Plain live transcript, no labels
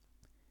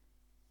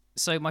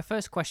So my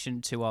first question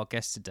to our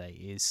guest today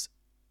is,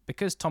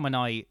 because Tom and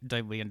I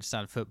don't really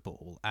understand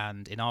football,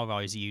 and in our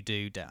eyes you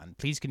do, Dan,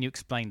 please can you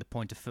explain the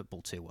point of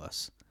football to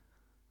us?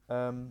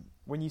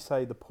 When you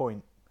say the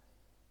point,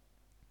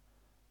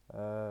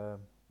 how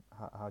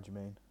do you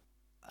mean?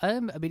 I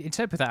mean,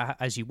 interpret that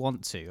as you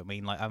want to. I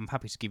mean, like, I'm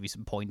happy to give you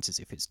some pointers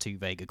if it's too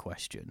vague a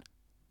question.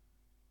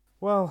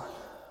 Well,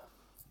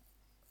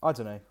 I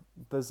don't know.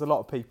 There's a lot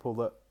of people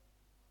that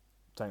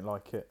don't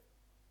like it.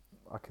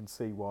 I can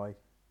see why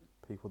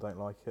people don't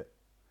like it,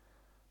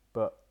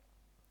 but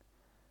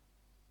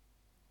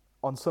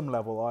on some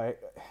level,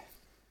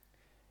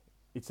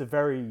 it's a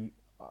very,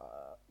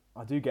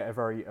 I do get a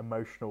very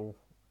emotional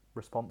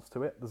response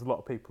to it. There's a lot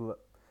of people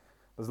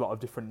there's a lot of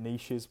different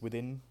niches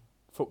within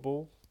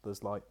football.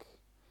 There's like,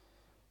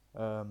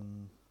 I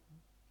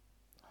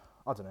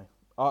don't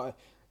know.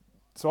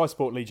 So I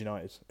support Leeds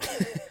United.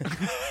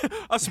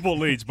 I support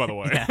Leeds, by the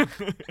way.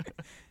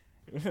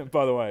 Yeah.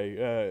 By the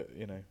way,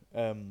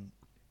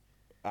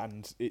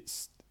 and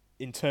it's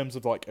in terms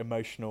of like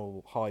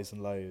emotional highs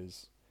and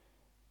lows.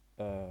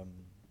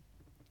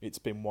 It's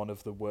been one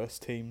of the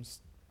worst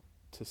teams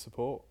to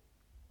support,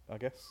 I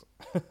guess.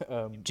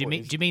 Do you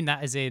mean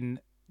that as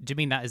in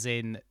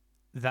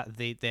that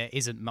there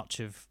isn't much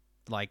of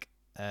like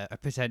a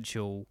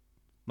potential,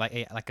 like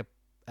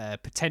a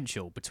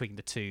potential between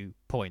the 2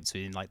 points,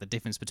 in like the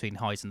difference between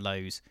highs and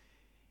lows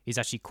is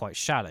actually quite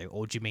shallow,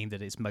 or do you mean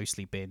that it's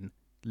mostly been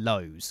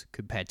lows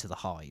compared to the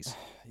highs?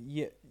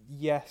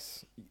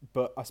 Yes,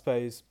 but I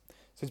suppose,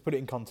 so to put it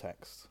in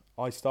context,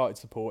 I started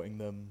supporting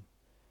them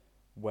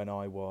when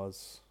I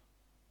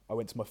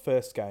went to my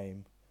first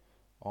game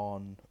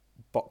on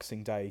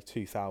Boxing Day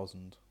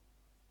 2000.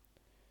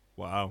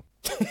 Wow.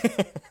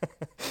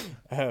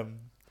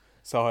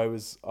 So I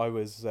was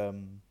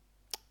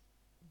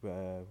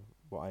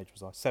what age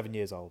was I? 7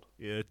 years old.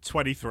 Yeah,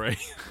 23.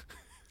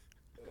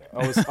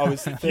 I was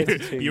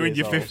 32 you're in years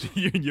your old. 50s.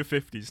 You're in your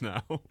 50s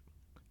now.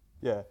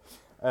 Yeah,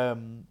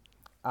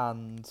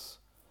 and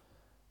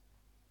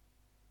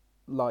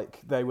like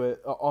they were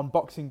on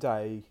Boxing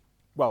Day.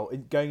 Well,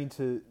 going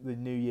into the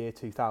New Year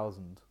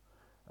 2000.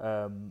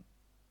 Actually,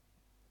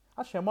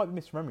 I might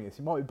be misremembering this.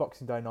 It might be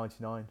Boxing Day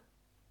 99.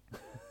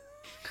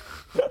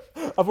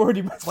 I've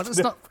already messed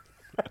it up.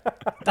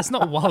 That's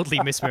not wildly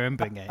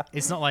misremembering it.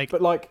 It's not like...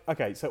 But like,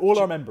 okay, so all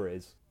I remember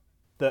is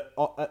that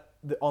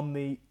on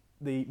the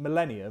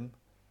millennium,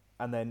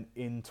 and then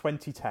in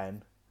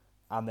 2010,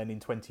 and then in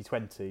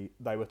 2020,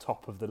 they were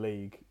top of the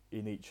league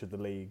in each of the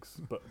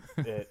leagues, but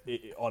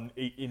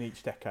in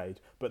each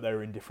decade, but they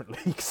were in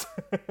different leagues.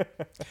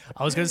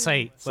 I was going to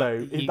say... So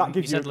that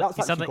gives you... That's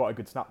actually like, quite a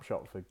good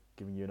snapshot for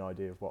giving you an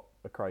idea of what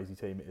a crazy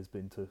team it has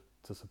been to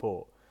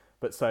support.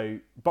 But so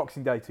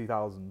Boxing Day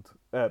 2000,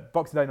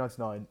 Boxing Day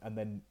 99, and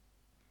then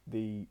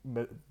the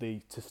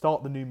to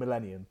start the new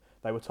millennium,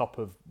 they were top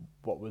of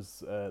what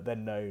was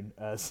then known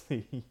as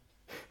the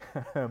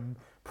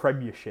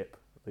Premiership.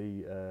 I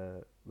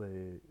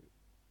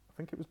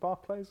think it was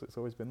Barclays. It's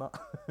always been that.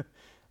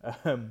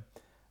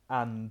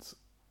 And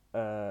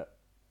I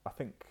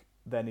think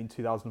then in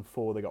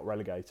 2004 they got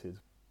relegated.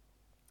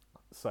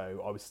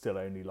 So I was still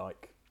only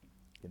like,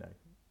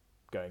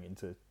 going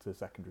into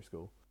secondary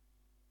school.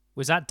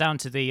 Was that down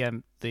to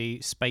the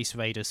Space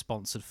Raiders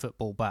sponsored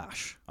football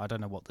bash? I don't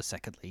know what the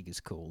second league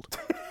is called.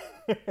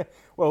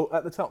 Well,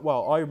 at the time,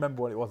 I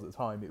remember what it was at the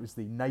time. It was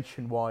the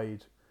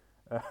Nationwide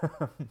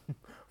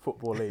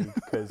Football League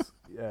because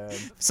for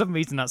some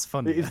reason that's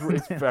funny. It's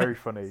very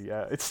funny.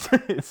 Yeah, it's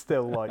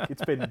still like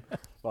it's been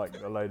like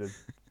a load of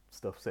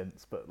stuff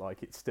since, but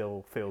like it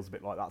still feels a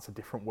bit like that's a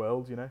different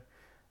world,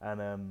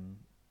 And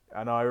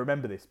I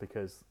remember this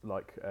because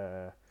like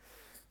a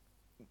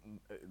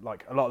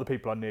lot of the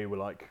people I knew were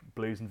like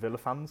Blues and Villa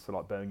fans, so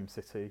like Birmingham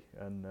City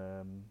and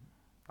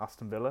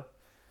Aston Villa,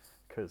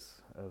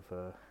 because of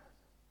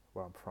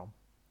where I'm from.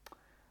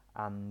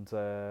 And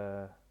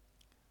so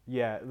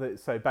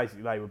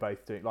basically they were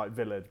both doing, like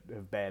Villa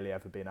have barely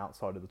ever been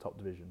outside of the top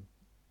division,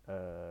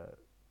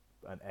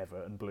 and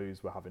Everton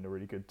Blues were having a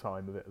really good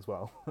time of it as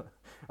well,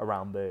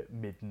 around the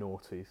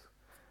mid-noughties.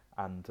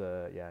 And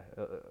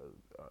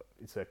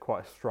it's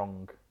quite a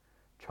strong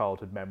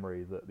childhood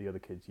memory that the other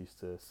kids used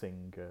to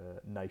sing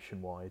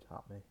Nationwide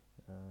at me.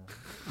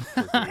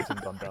 It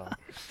hasn't gone down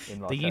in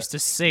like they used to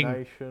sing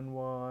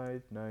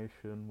Nationwide,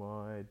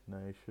 Nationwide,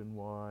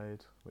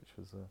 Nationwide, which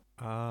was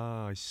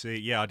I see.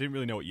 Yeah, I didn't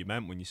really know what you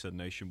meant when you said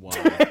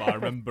nationwide, but I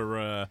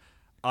remember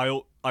I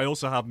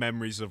also have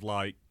memories of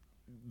like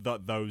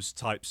those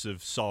types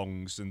of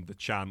songs, and the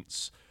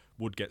chants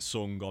would get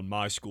sung on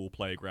my school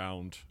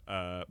playground.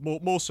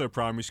 More so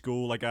primary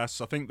school, I guess.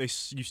 I think they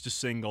used to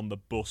sing on the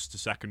bus to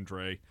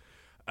secondary.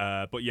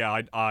 But yeah,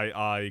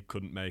 I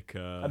couldn't make...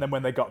 And then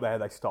when they got there,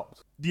 they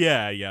stopped.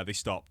 Yeah, they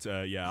stopped.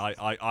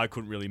 I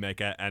couldn't really make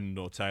end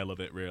or tail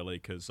of it, really,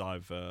 because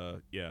I've,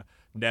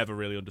 never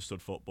really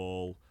understood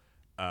football.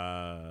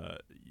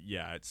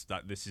 It's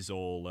that this is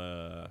all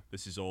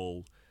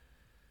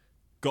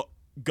got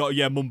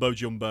mumbo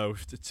jumbo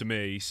to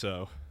me,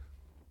 so...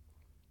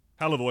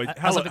 Hell of a way to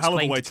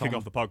kick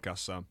off the podcast,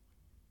 Sam.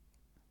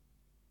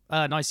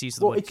 Nice use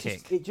of the word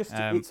kick.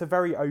 It's a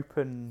very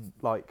open,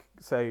 like,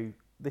 so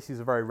this is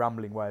a very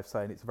rambling way of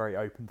saying it's a very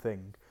open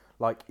thing.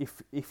 Like,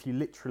 if you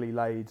literally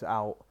laid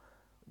out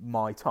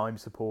my time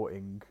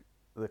supporting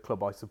the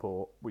club I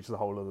support, which is a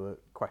whole other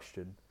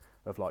question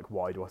of like,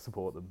 why do I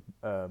support them?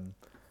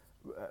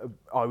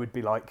 I would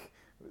be like,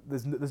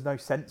 there's no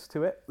sense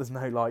to it. There's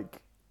no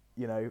like,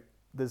 you know,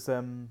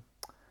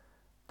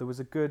 there was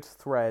a good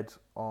thread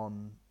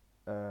on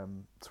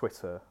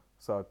Twitter,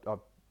 so I've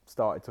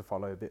started to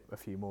follow a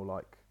few more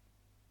like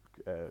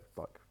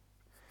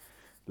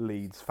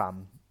Leeds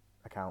fan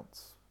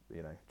accounts,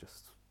 you know,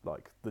 just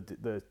like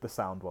the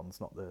sound ones,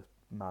 not the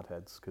mad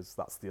heads, because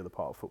that's the other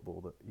part of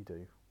football that you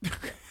do.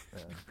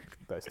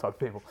 Those type of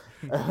people.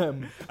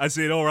 I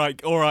said, all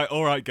right,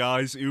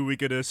 guys, who are we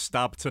gonna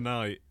stab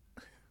tonight?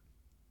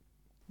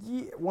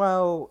 Yeah,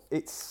 well,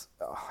 it's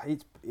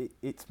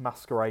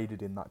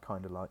masqueraded in that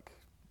kind of like,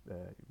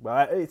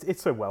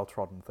 it's a well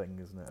trodden thing,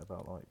 isn't it?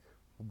 About like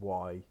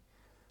why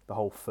the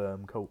whole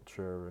firm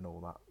culture and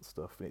all that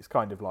stuff. And it's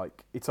kind of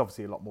like, it's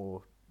obviously a lot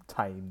more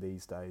tame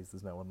these days.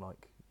 There's no one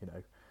like, you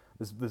know,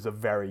 there's a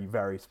very,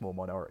 very small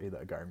minority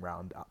that are going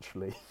around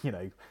actually, you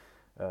know,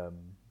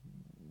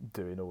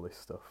 doing all this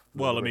stuff.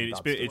 Well, I mean,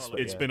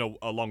 it's been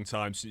a long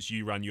time since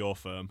you ran your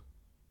firm.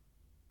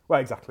 Well,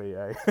 exactly,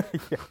 yeah.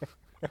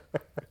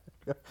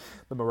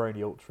 The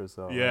Moroni Ultras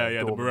are...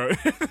 Yeah,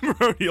 the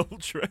Moroni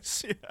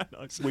Ultras. Yeah,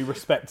 nice. We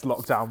respect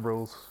lockdown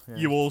rules. Yeah.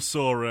 You all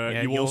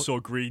saw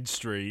Green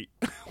Street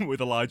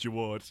with Elijah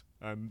Wood,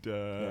 and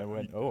I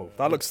went, oh,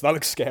 that looks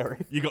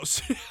scary. You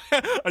got,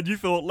 and you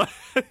thought,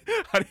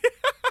 it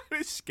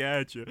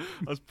scared you.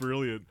 That's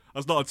brilliant.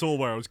 That's not at all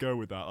where I was going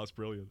with that. That's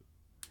brilliant.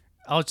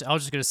 I was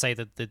just going to say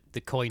that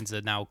the coins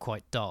are now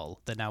quite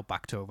dull. They're now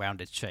back to a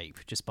rounded shape,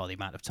 just by the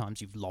amount of times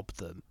you've lobbed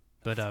them.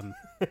 But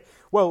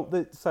well,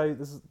 so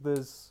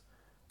there's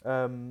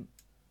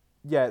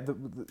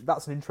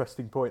that's an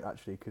interesting point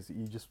actually, because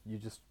you just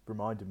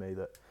reminded me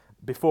that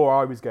before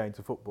I was going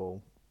to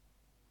football,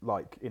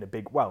 like in a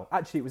big, well,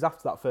 actually it was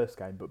after that first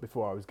game, but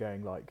before I was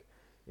going like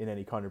in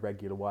any kind of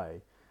regular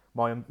way,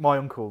 my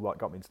uncle like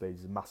got me into Leeds.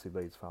 He's a massive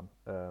Leeds fan,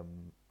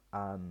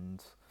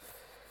 and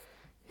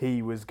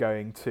he was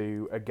going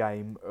to a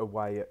game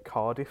away at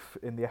Cardiff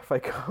in the FA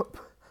Cup.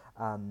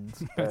 And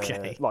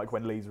like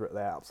when Leeds were at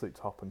their absolute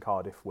top and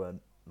Cardiff were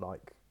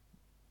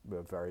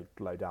very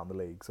low down the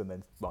leagues, and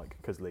then like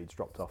because Leeds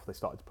dropped off, they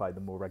started to play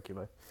them more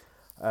regularly.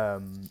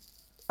 And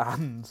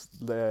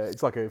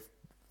it's like a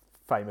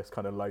famous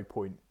kind of low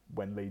point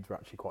when Leeds were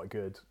actually quite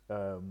good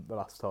the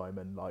last time,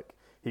 and like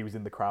he was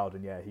in the crowd,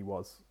 and they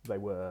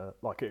were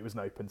like, it was an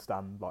open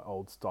stand, like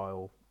old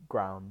style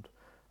ground,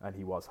 and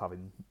he was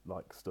having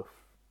like stuff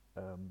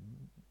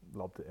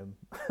lobbed at him.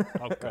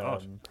 Oh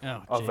god!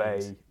 Of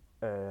a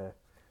I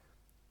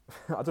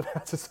don't know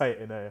how to say it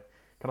in a.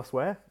 Can I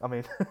swear? I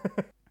mean.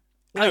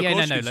 No.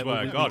 God,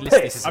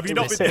 have you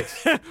not been?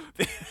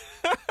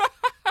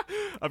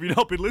 Have you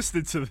not been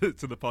listening to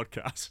the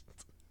podcast?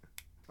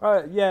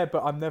 Yeah,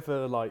 but I'm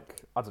never like,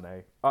 I don't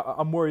know.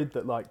 I'm worried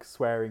that like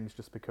swearing's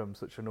just become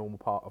such a normal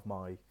part of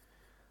my,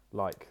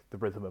 like the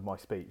rhythm of my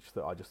speech,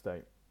 that I just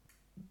don't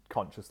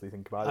consciously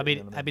think about it. I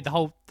mean,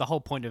 the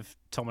whole point of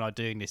Tom and I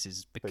doing this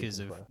is because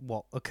of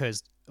what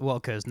occurs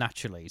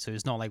naturally. So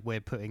it's not like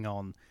we're putting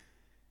on.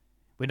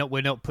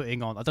 We're not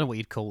putting on. I don't know what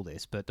you'd call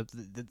this, but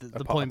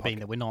the point being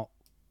that we're not.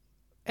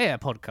 Yeah,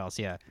 podcast.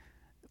 Yeah,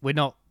 we're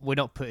not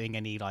putting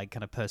any like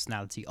kind of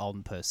personality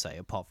on per se.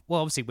 Apart from,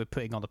 well, obviously we're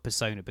putting on a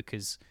persona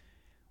because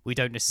we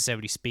don't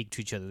necessarily speak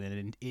to each other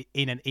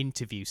in an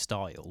interview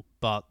style.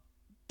 But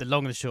the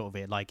long and the short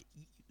of it, like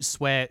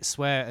swear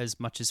as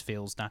much as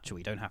feels natural.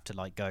 You don't have to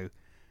like go,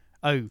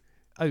 oh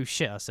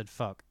shit, I said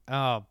fuck.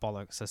 Oh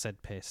bollocks, I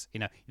said piss. You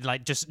know,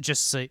 like just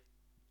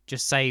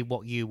say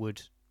what you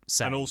would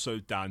say. And also,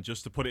 Dan,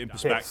 just to put it in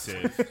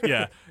perspective,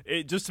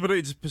 just to put it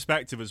into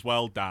perspective as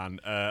well, Dan.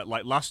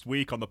 Like last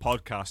week on the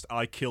podcast,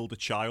 I killed a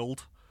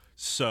child.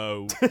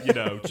 So you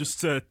know,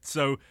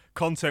 so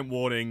content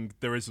warning.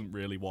 There isn't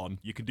really one.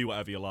 You can do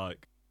whatever you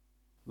like.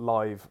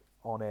 Live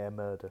on air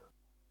murder.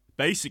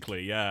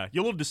 Basically, yeah.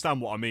 You'll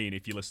understand what I mean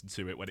if you listen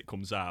to it when it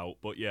comes out.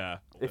 But yeah,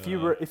 if you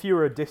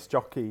were a disc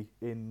jockey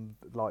in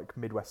like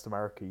Midwest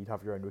America, you'd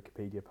have your own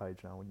Wikipedia page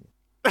now, wouldn't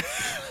you?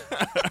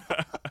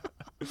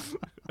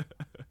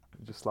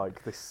 Just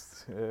like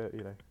this,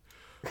 you know.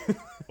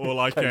 Or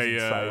like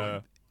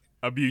a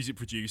music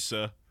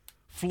producer,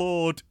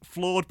 flawed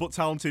but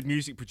talented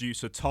music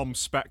producer Tom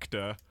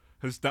Spector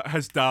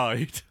has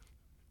died.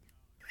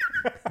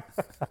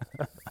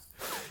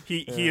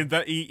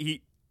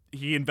 He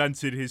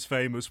invented his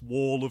famous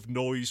wall of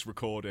noise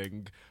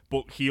recording,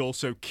 but he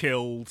also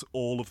killed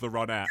all of the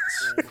Ronettes.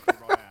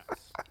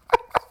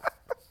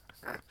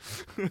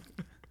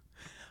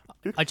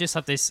 I just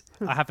have this.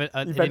 I have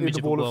an image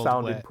of a world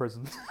sound where in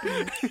prison.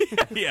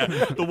 Yeah,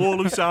 the wall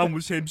of sound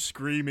was him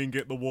screaming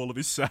at the wall of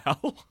his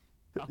cell.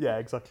 Yeah,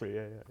 exactly.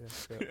 Yeah.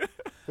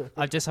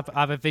 I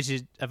have a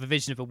vision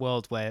of a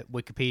world where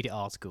Wikipedia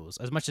articles,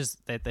 as much as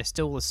they're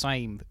still the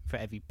same for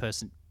every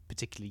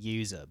particular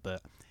user,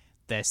 but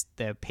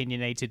they're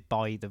opinionated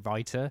by the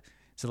writer.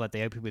 So like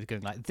they open with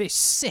going like, "This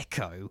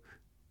sicko,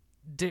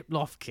 Dip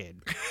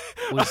Lofkin,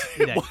 was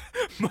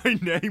My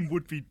name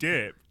would be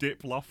Dip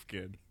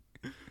Lofkin.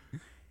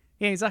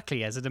 Yeah,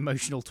 exactly. It has an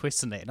emotional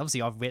twist in it, and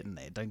obviously I've written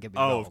it. Don't get me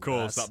wrong. Oh, of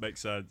course, that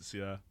makes sense.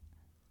 Yeah,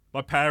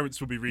 my parents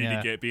would be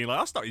reading it, being like,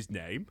 "That's not his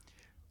name."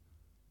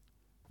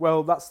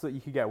 Well, that's that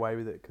you could get away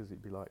with it because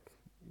it'd be like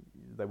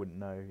they wouldn't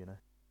know,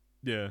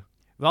 Yeah.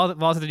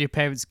 Rather than your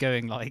parents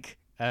going like,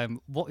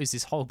 "What is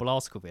this horrible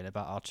article been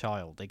about our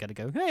child?" They're gonna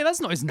go, "Hey, that's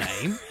not his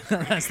name."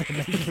 That's the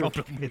main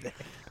problem with it.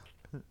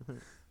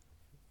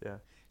 Yeah.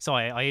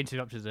 Sorry, I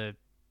interrupted a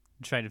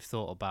train of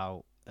thought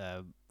about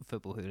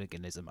football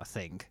hooliganism, I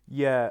think.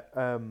 Yeah.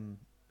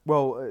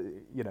 Well,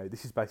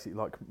 this is basically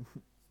like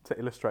to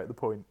illustrate the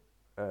point.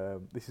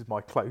 This is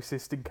my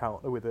closest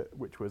encounter with it,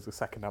 which was a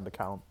second-hand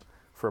account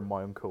from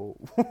my uncle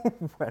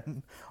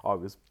when I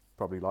was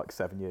probably like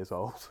 7 years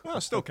old. Oh,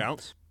 that still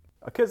counts.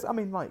 Because I've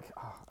been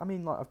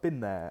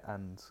there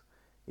and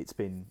it's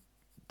been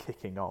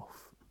kicking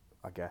off,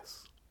 I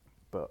guess,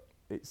 but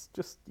it's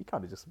just you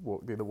kind of just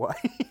walk the other way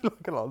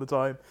like a lot of the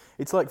time.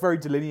 It's like very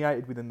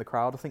delineated within the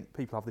crowd. I think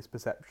people have this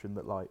perception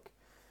that like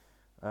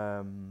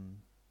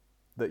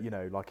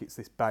like it's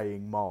this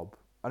baying mob.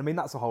 And I mean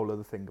that's a whole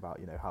other thing about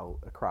how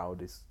a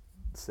crowd is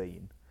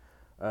seen.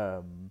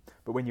 But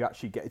when you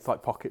actually get, it's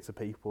like pockets of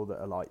people that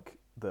are like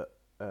that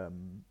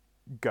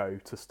go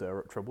to stir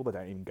up trouble. They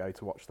don't even go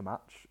to watch the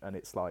match, and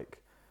it's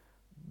like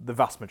the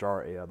vast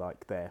majority are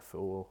like there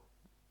for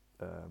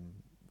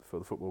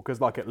the football. Because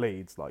like at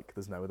Leeds, like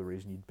there's no other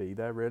reason you'd be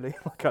there really.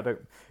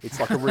 It's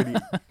like a really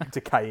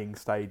decaying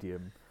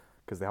stadium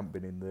because they haven't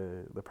been in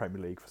the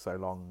Premier League for so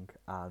long,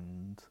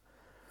 and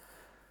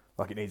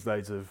like it needs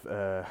loads of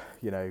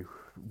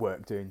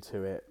work doing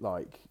to it.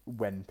 Like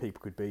when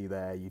people could be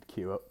there, you'd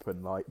queue up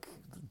and like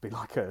be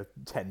like a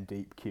 10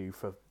 deep queue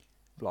for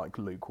like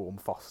lukewarm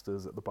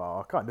Fosters at the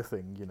bar kind of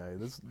thing.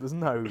 There's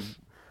no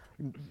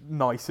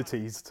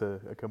niceties to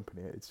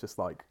accompany it. It's just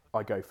like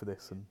I go for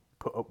this and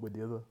put up with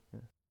the other. Yeah.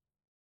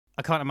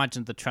 I can't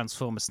imagine the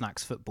Transformer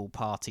Snacks football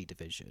party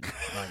division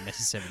like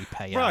necessarily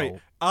pay right.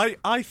 out.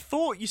 I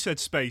thought you said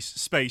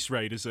Space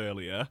Raiders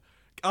earlier.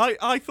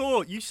 I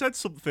thought you said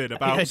something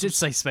about. Yeah, I did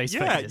say Space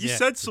Raiders. You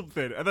said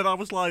something, and then I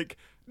was like,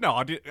 no,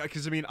 I did,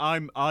 because I mean,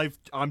 I'm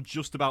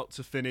just about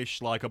to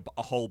finish like a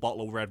whole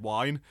bottle of red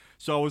wine,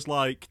 so I was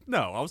like,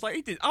 no,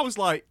 he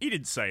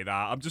didn't say that.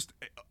 I'm just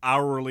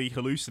hourly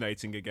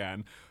hallucinating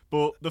again.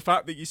 But the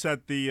fact that you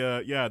said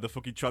the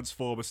fucking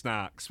Transformer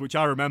Snacks, which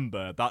I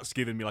remember, that's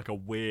giving me like a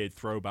weird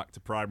throwback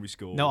to primary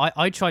school. No,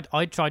 I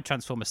tried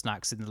Transformer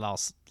Snacks in the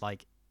last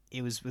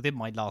it was within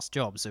my last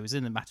job, so it was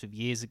in a matter of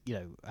years, a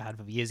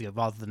handful of years ago,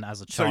 rather than as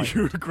a child. So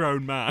you're a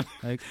grown man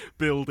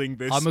building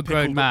this. I'm a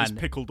grown man.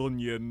 This pickled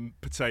onion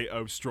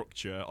potato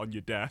structure on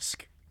your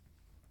desk.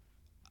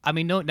 I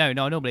mean, no. I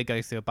normally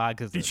go through a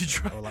bag of. Did you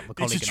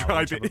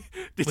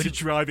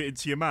drive it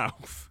into your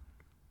mouth?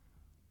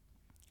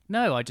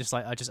 No, I just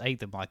ate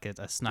them like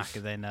a snack,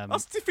 and then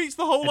that defeats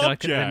the whole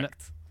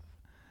object.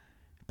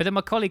 But then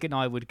my colleague and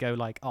I would go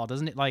like, "Oh,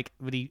 doesn't it like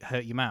really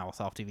hurt your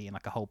mouth after you've eaten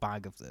like a whole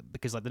bag of them?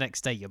 Because like the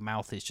next day your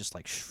mouth is just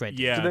like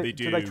shredded." Yeah, they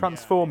do. Do they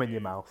transform in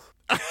your mouth?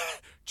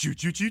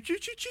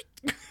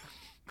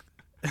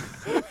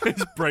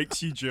 It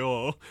breaks your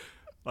jaw.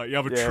 Like you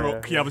have a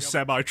truck, you have a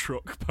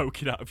semi-truck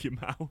poking out of your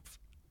mouth.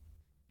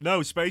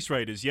 No, Space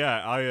Raiders.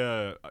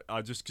 Yeah,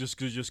 I just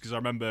because I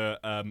remember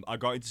I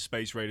got into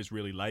Space Raiders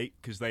really late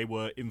because they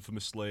were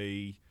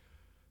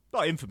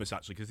not infamous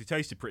actually because they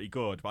tasted pretty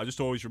good. But I just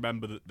always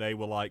remember that they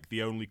were like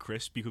the only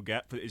crisp you could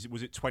get.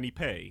 Was it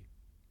 20p?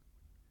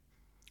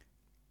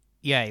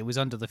 Yeah, it was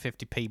under the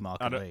 50p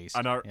mark at least.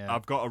 And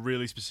I've got a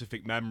really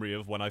specific memory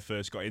of when I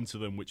first got into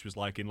them, which was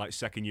like in like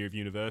second year of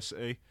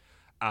university,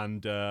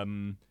 and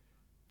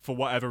for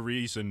whatever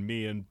reason,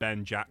 me and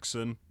Ben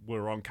Jackson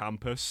were on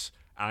campus.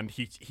 And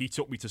he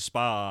took me to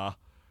Spar,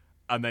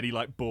 and then he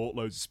like bought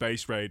loads of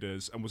Space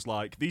Raiders and was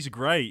like, "These are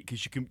great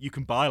because you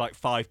can buy like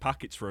 5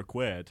 packets for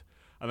 £1."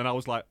 And then I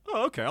was like,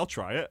 "Oh, okay, I'll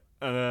try it."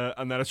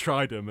 And then I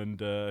tried them, and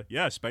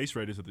Space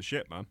Raiders are the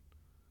shit, man.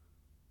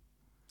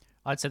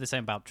 I'd say the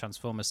same about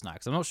Transformer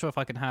Snacks. I'm not sure if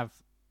I can have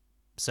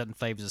certain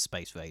flavors of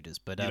Space Raiders,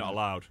 but you're not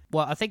allowed.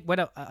 Well, I think when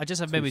I just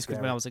have memories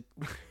because when I was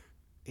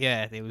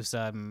yeah, it was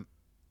we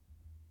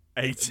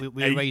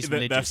were raised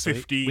religious. They're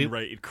 15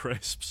 rated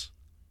crisps.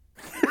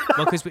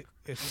 Well, because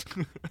it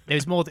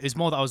was more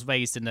that I was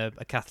raised in a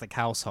Catholic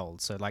household,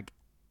 so like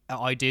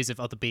ideas of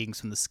other beings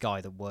from the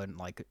sky that weren't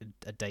like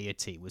a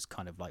deity was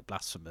kind of like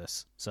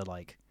blasphemous. So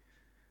like,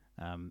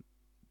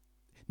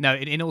 no,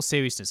 in all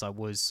seriousness, I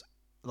was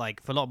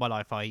like for a lot of my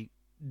life I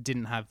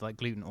didn't have like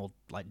gluten or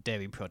like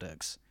dairy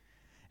products,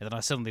 and then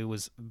I suddenly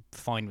was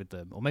fine with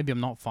them, or maybe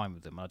I'm not fine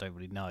with them. I don't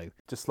really know.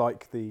 Just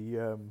like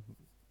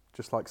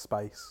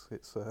space,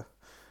 it's a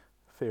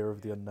fear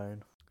of the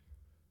unknown.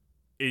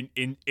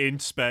 In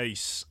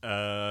space,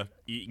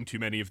 eating too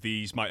many of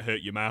these might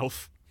hurt your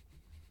mouth.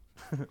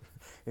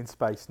 In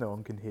space, no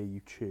one can hear you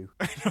chew.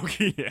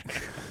 Okay, yeah.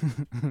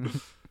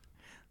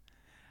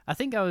 I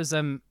think I was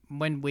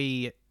when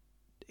we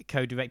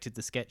co-directed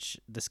the sketch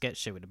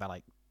show in about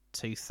like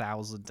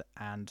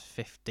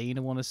 2015.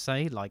 I want to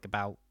say like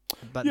about.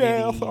 But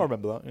Yeah, I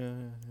remember that. Yeah.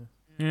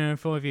 Yeah,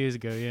 5 years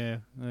ago. Yeah.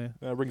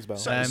 Rings a bell.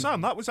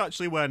 Sam, that was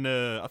actually when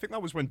I think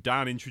that was when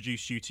Dan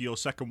introduced you to your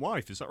second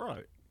wife. Is that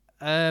right?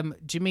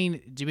 Do you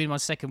mean my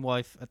second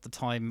wife at the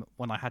time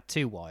when I had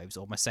 2 wives,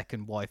 or my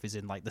second wife is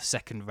in like the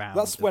second round?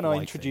 That's when I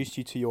introduced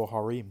you to your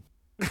harem.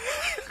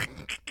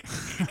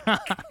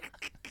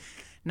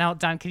 Now,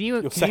 Dan, can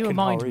you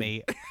remind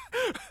me?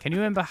 Can you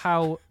remember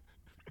how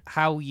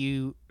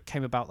you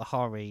came about the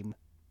harem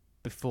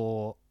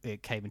before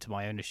it came into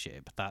my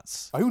ownership?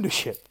 That's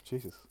ownership,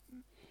 Jesus.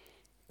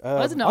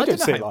 I don't know. I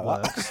don't know how it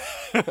works.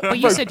 But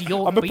you said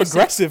your. I'm a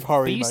progressive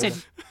harem. But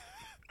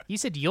you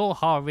said your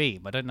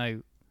harem. I don't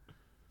know.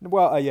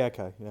 Well, yeah,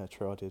 okay, yeah,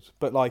 true, I did.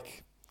 But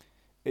like,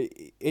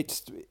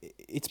 it's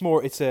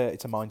more it's a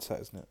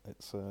mindset, isn't it?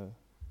 It's.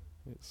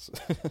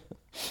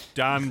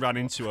 Dan ran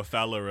into a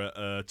fella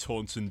at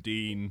Taunton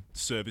Dean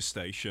service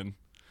station,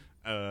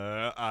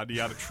 and he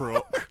had a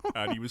truck,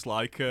 and he was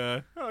like,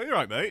 "Oh, you're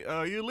right, mate.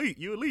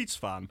 You a Leeds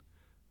fan?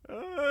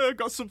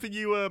 Got something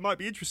you might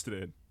be interested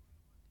in."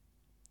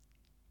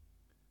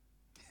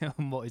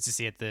 What is this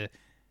here? The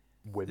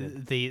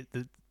women. The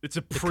It's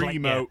a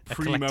primo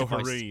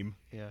collectivized- harem.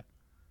 Yeah.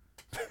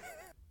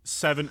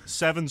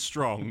 7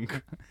 strong.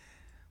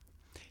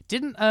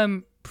 Didn't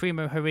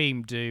Primo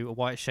Harem do A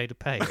White Shade of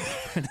Pale?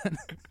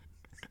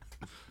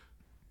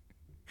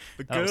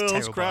 The That was girls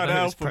terrible. cried I know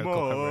out it's for Pro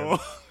Cocker more. Room.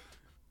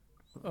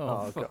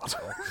 Oh fuck god. off.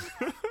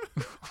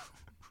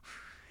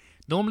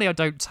 Normally, I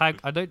don't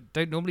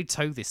normally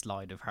toe this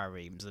line of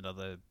harems and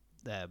other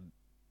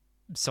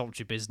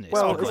sultry business.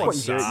 Well, Oh, it's go what on,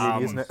 you do at Sam.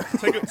 uni, isn't it?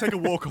 Take a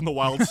walk on the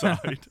wild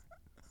side.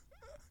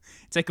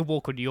 Take a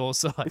walk on your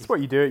side. It's what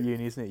you do at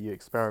uni, isn't it? You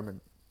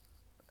experiment.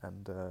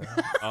 And Oh,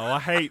 I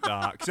hate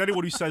that. Because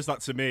anyone who says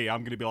that to me,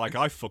 I'm going to be like,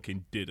 I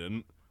fucking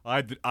didn't.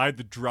 I had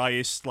the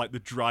driest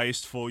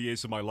 4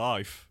 years of my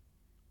life.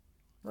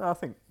 I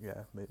think,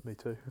 yeah, me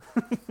too.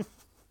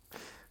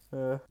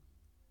 I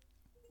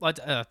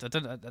don't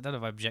know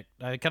if I object.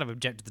 I kind of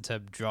object to the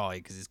term dry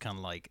because it's kind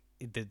of like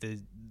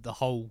the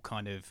whole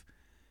kind of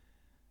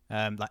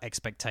like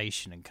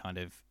expectation and kind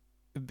of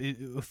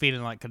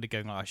feeling like kind of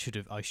going like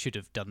I should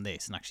have done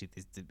this, and actually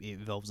it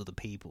involves other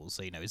people.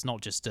 So it's not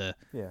just a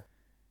yeah.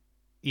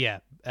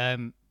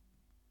 But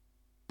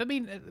I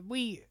mean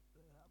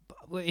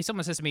if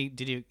someone says to me,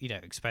 did you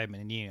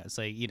experiment in uni? I'd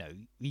say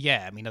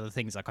yeah. I mean other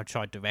things like I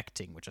tried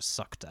directing, which I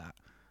sucked at,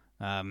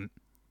 and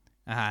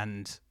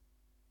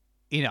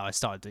I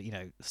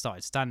started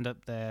stand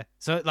up there.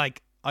 So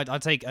like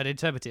I'd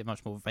interpret it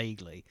much more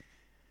vaguely.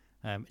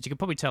 As you can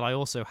probably tell, I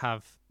also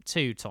have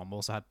Tom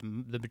also had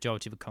the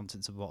majority of the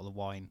contents of a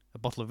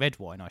bottle of red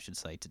wine, I should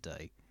say,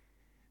 today.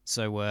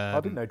 So I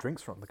didn't know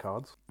drinks were on the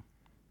cards.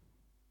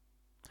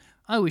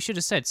 Oh, we should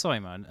have said. Sorry,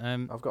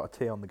 man. I've got a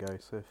tea on the go,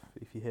 so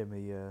if you hear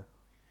me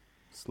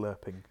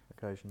slurping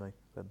occasionally,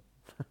 then.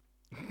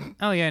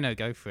 Oh yeah, no,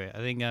 go for it. I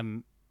think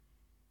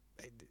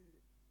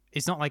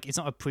it's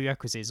not a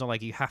prerequisite. It's not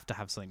like you have to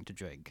have something to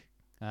drink.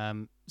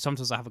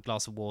 Sometimes I have a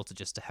glass of water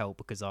just to help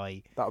because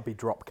that would be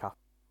drop cap.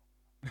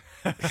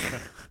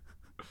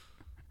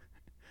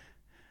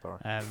 Sorry.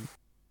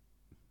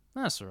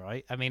 That's all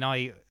right. I mean,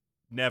 I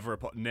never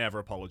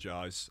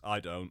apologise. I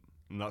don't,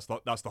 and that's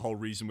the whole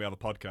reason we have a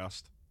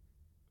podcast.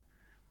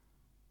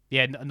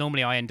 Yeah,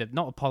 normally I end up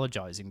not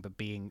apologising, but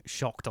being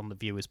shocked on the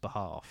viewer's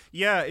behalf.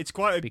 Yeah, it's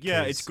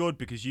it's good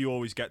because you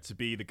always get to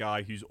be the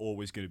guy who's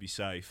always going to be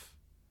safe.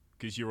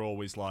 Because you're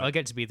always like... I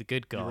get to be the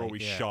good guy. You're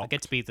always shocked. I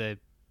get to be the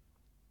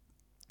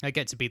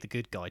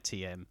good guy,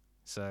 TM.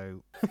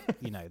 So,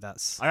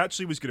 that's... I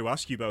actually was going to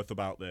ask you both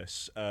about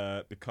this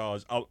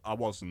because I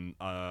wasn't.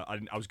 I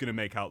was going to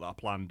make out that I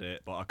planned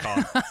it, but I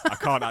can't. I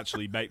can't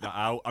actually make that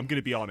out. I'm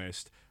going to be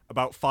honest.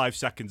 About 5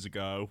 seconds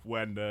ago,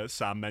 when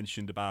Sam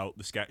mentioned about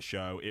the sketch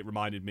show, it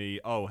reminded me,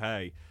 oh,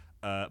 hey,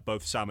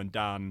 both Sam and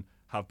Dan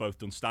have both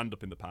done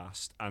stand-up in the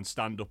past, and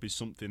stand-up is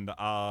something that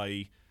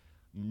I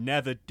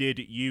never did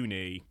at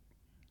uni,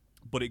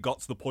 but it got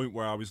to the point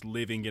where I was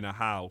living in a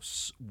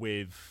house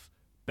with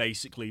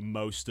basically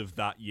most of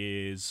that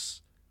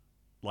year's,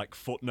 like,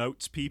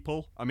 footnotes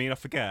people. I mean, I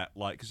forget,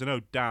 like, because I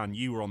know, Dan,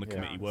 you were on the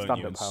committee, weren't you?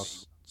 Stand-up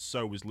house.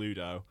 So was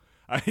Ludo.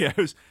 Yeah, it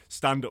was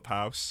stand-up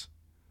house.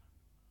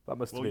 That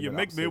must have Well, been you an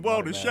make me absolute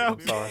want to nightmare. shout.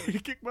 I'm sorry. You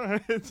kick my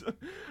head.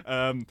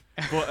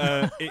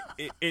 But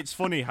it's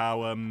funny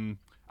how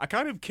I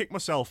kind of kick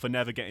myself for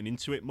never getting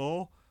into it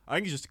more. I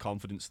think it's just a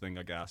confidence thing,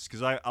 I guess,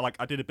 because I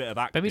did a bit of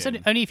acting. But it's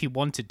only if you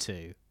wanted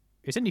to.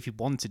 It's only if you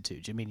wanted to.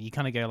 Do you mean you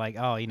kind of go like,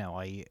 oh,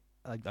 I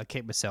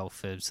kicked myself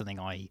for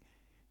something I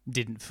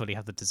didn't fully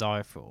have the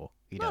desire for,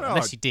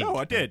 unless you did. No,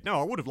 I did.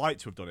 No, I would have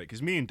liked to have done it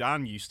because me and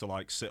Dan used to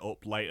like sit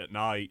up late at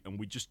night and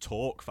we'd just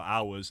talk for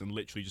hours and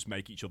literally just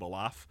make each other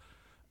laugh.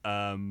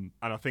 And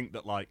I think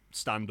that like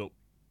stand up,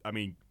 I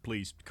mean,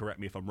 please correct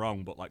me if I'm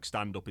wrong, but like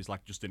stand up is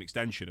like just an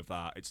extension of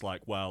that. It's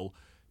like, well,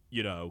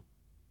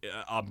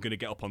 I'm going to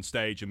get up on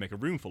stage and make a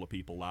room full of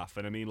people laugh.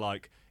 And I mean,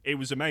 like, it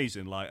was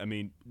amazing. Like, I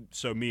mean,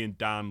 so me and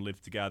Dan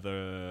lived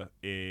together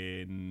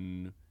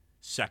in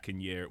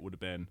second year, it would have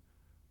been.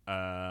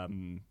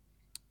 You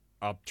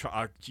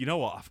know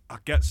what? I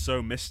get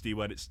so misty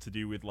when it's to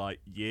do with, like,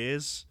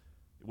 years.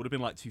 It would have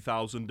been, like,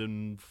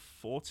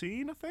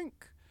 2014, I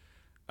think,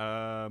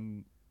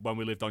 when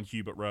we lived on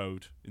Hubert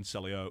Road in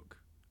Selly Oak.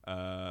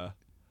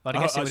 But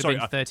I guess it would have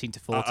been 13 to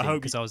 14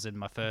 because I was in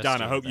my first Dan,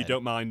 year I hope then. you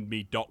don't mind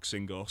me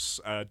doxing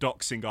us,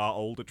 doxing our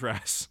old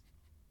address.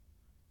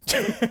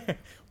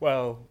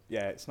 Well,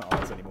 yeah, it's not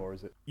ours anymore,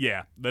 is it?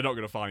 Yeah, they're not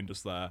going to find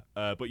us there.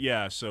 But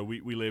yeah, so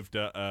we lived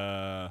at,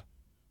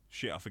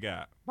 shit, I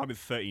forget. Might be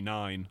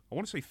 39. I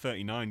want to say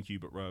 39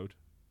 Hubert Road.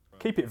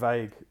 Keep it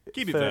vague.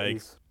 Keep it 30s.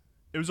 vague.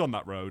 It was on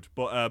that road,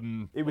 but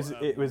It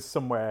was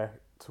somewhere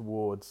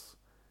towards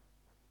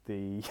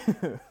the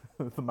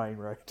the main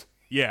road.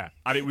 yeah,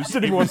 and it was. I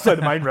didn't even want to say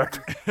the main road.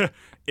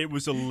 It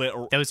was a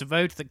little. There was a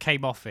road that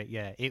came off it,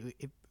 yeah.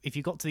 If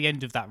you got to the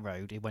end of that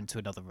road, it went to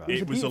another road.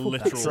 It was a beautiful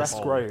literal picturesque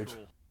hole. road.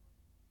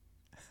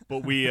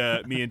 But me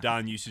and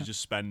Dan used to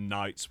just spend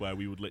nights where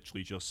we would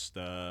literally just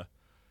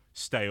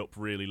stay up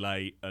really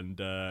late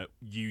and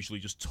usually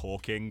just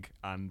talking,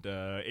 and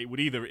it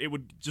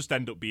would just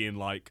end up being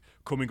like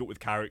coming up with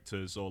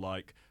characters or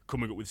like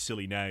coming up with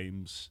silly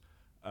names.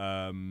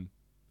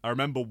 I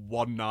remember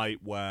one night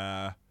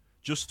where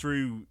just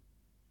through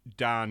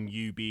Dan,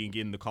 you being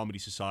in the Comedy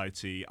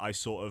Society, I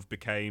sort of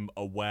became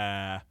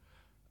aware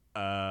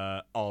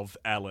of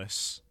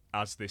Ellis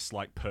as this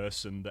like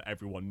person that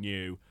everyone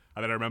knew.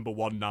 And then I remember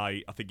one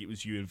night, I think it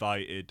was you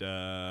invited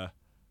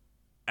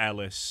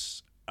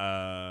Ellis,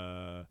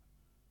 and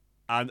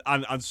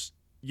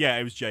yeah,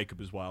 it was Jacob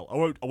as well. I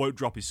won't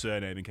drop his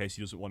surname in case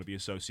he doesn't want to be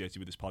associated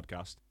with this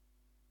podcast.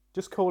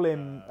 Just call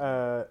him.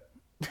 I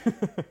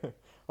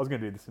was going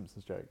to do the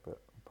Simpsons joke,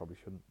 but I probably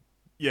shouldn't.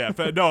 Yeah,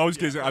 but no, I was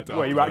going to say.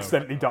 Well, you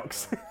accidentally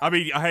dox. I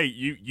mean, hey,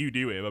 you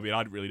knew him. I mean,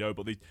 I didn't really know,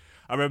 but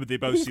I remember they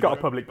both. He's got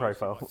a public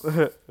profile.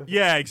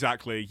 Yeah,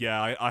 exactly.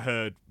 Yeah, I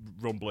heard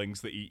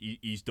rumblings that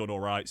he's done all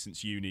right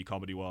since uni,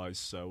 comedy wise.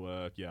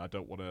 So yeah, I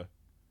don't want to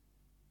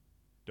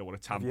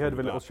tamper. Have you heard of a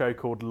with little that. show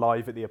called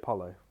Live at the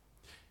Apollo?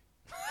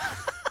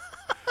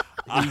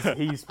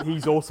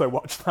 he's also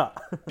watched that.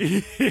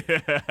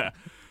 Yeah.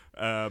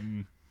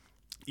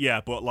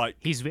 Yeah, but like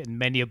He's written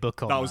many a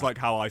book on that was like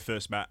how I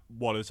first met.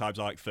 One of the times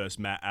I first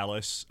met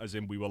Ellis, as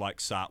in we were like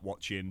sat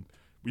watching.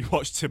 We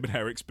watched Tim and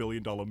Eric's $1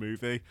 billion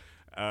movie,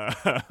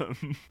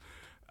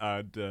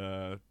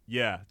 and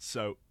yeah,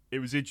 so it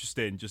was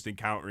interesting just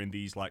encountering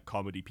these like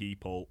comedy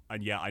people,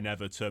 and yeah, I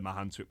never turned my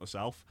hand to it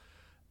myself.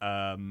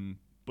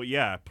 But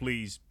yeah,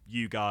 please,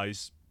 you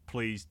guys,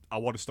 please, I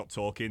want to stop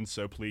talking,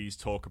 so please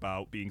talk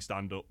about being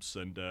stand-ups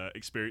and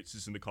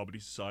experiences in the Comedy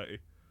Society.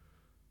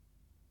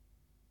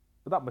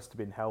 But that must have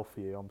been hell for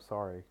you. I'm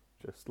sorry.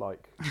 Just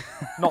like,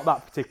 not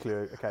that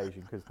particular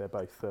occasion because they're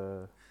both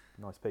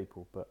nice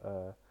people,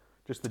 but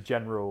just the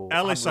general.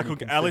 Ellis, I hadn't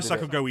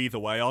could go either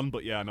way on,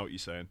 but yeah, I know what you're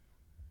saying.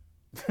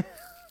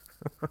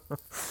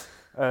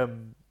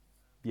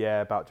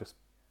 Yeah, about just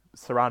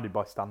surrounded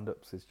by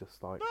stand-ups is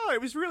just like. No, it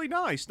was really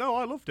nice. No,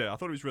 I loved it. I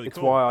thought it was really It's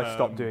cool. why I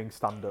stopped doing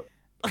stand-up.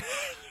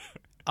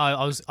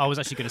 I was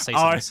actually going to say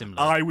something similar.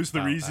 I was the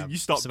about, reason you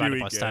stopped surrounded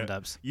doing by it.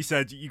 stand-ups. You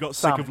said you got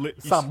sick of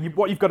Sam,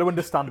 what you've got to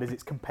understand is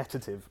it's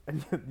competitive,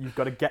 and you've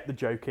got to get the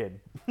joke in.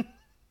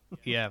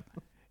 Yeah.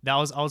 Now,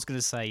 I was going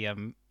to say.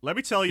 Let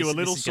me tell you This- a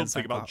little this is gonna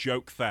something sound about hard.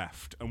 joke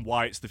theft and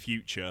why it's the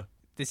future.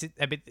 This is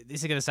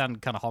going to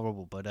sound kind of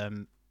horrible, but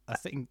I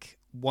think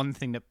one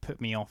thing that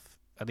put me off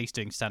at least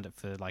doing stand-up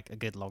for like a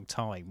good long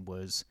time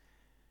was,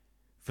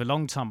 for a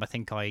long time I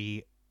think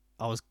I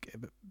was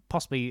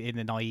possibly in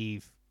the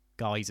naive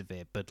guise of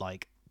it, but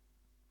like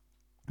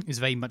it was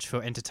very much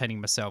for entertaining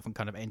myself and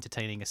kind of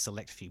entertaining a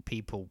select few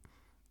people,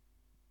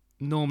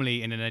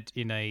 normally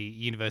in a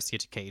university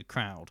educated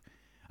crowd.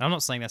 And I'm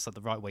not saying that's like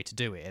the right way to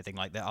do it. I think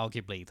like that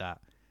arguably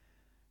that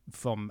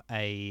from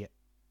a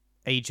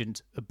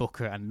agent, a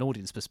booker, and an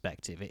audience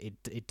perspective,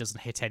 it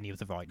doesn't hit any of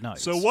the right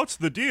notes. So what's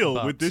the deal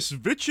But- with this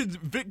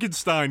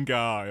Wittgenstein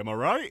guy? Am I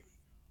right?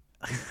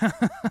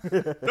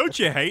 Don't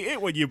you hate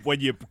it when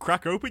you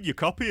crack open your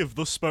copy of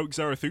Thus Spoke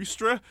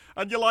Zarathustra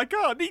and you're like,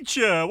 oh,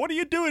 Nietzsche, what are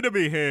you doing to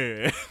me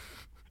here?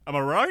 Am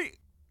I right?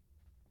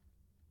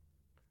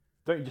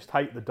 Don't you just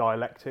hate the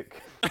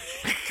dialectic?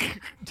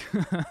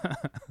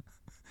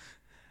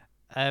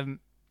 What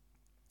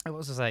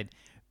was I saying?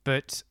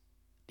 But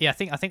yeah, I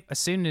think as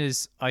soon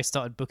as I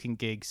started booking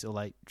gigs or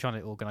like trying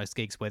to organize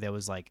gigs where there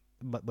was like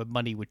where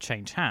money would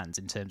change hands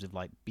in terms of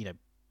like, you know,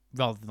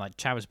 rather than like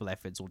charitable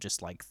efforts or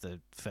just like the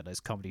Fellows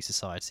Comedy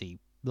Society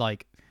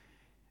like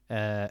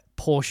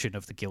portion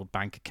of the guild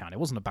bank account. It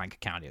wasn't a bank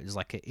account. It was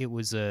like it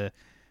was a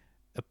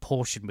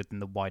portion within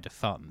the wider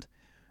fund.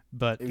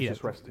 But It was you know,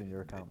 just resting in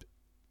your account.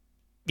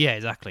 yeah,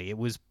 exactly.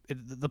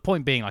 The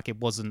point being like I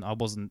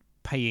wasn't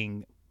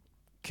paying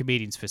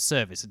comedians for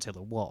service until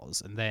it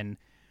was, and then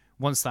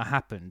once that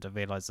happened, I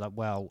realized that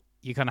well,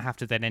 you kind of have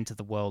to then enter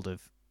the world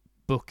of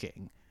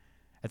booking,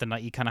 and then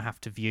like you kind of have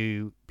to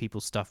view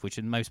people's stuff, which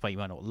in most part you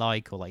might not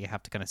like, or like you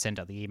have to kind of send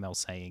out the email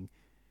saying,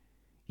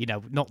 you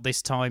know, not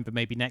this time, but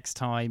maybe next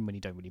time, when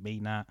you don't really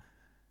mean that.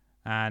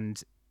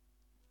 And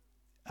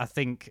I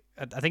think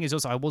it's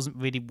also I wasn't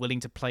really willing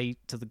to play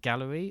to the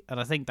gallery, and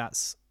I think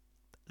that's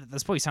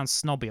probably sounds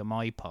snobby on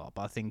my part,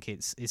 but I think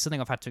it's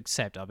something I've had to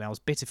accept. I mean, I was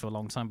bitter for a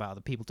long time about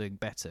other people doing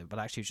better, but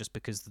actually it's just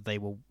because they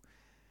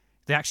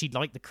actually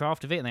liked the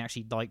craft of it, and they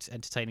actually liked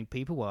entertaining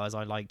people, whereas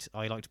I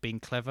liked being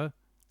clever,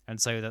 and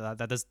so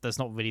that's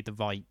not really the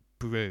right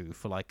brew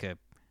for like a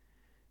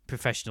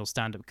professional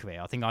stand-up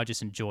career. I think I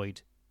just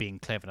enjoyed being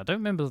clever, and I don't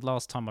remember the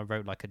last time I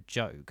wrote like a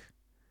joke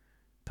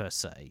per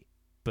se,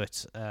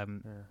 but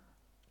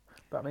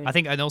But I mean, I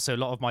think, and also a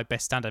lot of my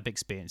best stand-up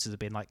experiences have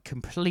been like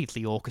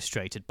completely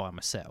orchestrated by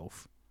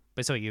myself.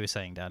 But so what you were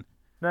saying, Dan?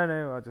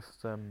 no, I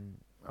just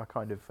I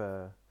kind of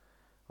I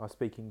was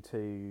speaking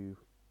to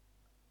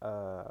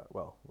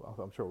well,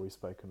 I'm sure we've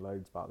spoken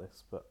loads about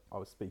this, but I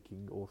was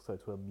speaking also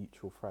to a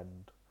mutual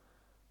friend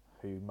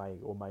who may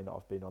or may not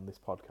have been on this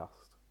podcast.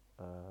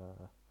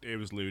 It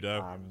was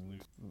Ludo.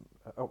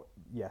 Oh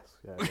yes,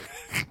 yeah.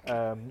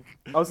 I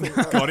was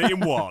thinking, Got it in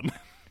one.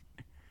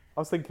 I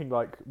was thinking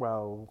like,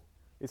 well,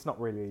 it's not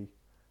really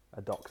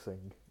a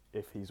doxing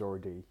if he's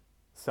already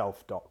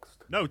self-doxed.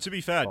 No, to be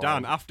fair,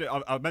 Dan, after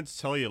I meant to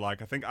tell you,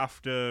 like, I think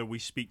after we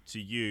speak to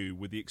you,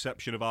 with the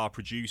exception of our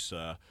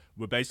producer,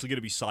 we're basically going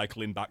to be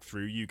cycling back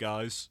through you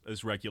guys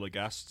as regular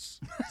guests.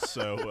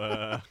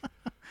 So,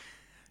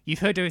 You've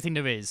heard everything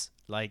there is.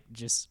 Like,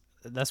 just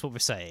that's what we're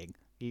saying.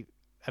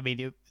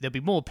 There'll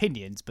be more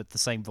opinions, but the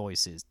same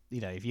voices.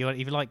 You know, if you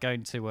like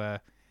going to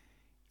if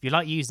you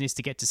like using this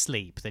to get to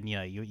sleep, then you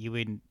know you're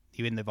in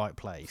the right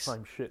place.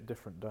 Same shit,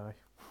 different day.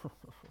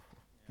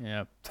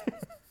 Yeah.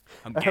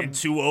 I'm getting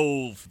too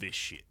old for this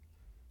shit.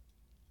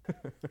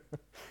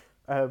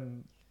 I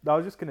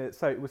was just gonna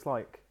say it was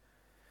like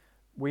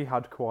we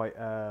had quite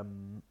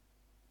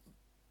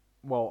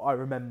well, I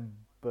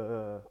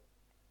remember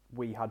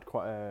we had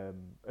quite a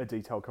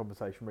detailed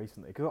conversation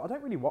recently because I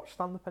don't really watch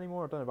stand-up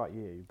anymore. I don't know about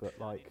you, but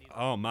like,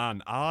 Oh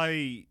man,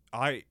 I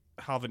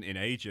haven't in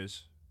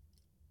ages.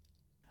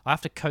 I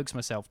have to coax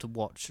myself to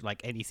watch like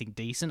anything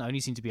decent. I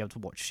only seem to be able to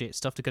watch shit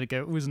stuff to kind of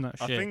go, oh, isn't that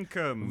shit? I think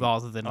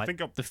rather than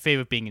like the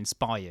fear of being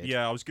inspired.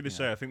 Yeah, I was going to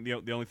say, I think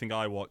the only thing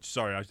I watch...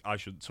 Sorry, I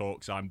shouldn't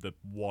talk because I'm the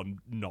one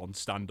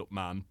non-stand-up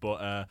man.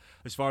 But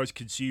as far as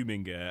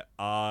consuming it,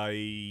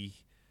 like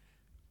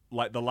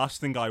the last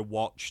thing I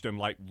watched and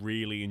like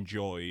really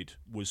enjoyed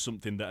was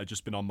something that had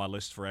just been on my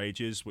list for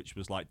ages, which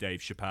was like Dave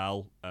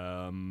Chappelle.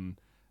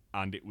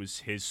 And it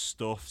was his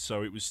stuff.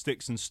 So it was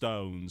Sticks and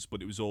Stones,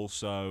 but it was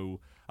also,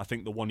 I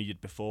think, the one he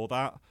did before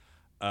that.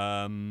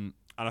 And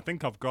I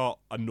think I've got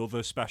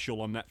another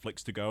special on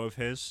Netflix to go of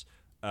his.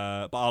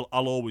 But I'll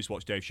always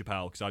watch Dave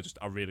Chappelle because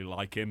I really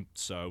like him.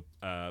 So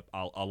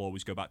I'll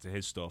always go back to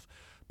his stuff.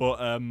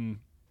 But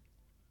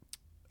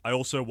I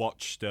also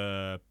watched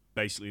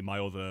basically my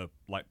other,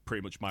 like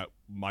pretty much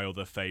my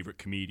other favourite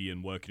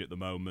comedian working at the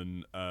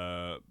moment,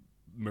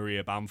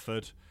 Maria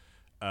Bamford.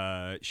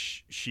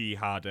 She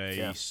had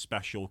a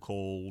special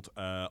called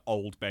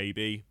Old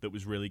Baby that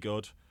was really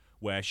good,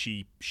 where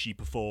she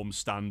performs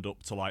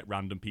stand-up to like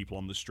random people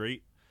on the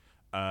street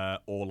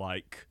or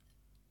like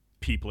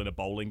people in a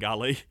bowling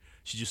alley.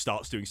 She just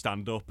starts doing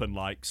stand-up and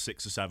like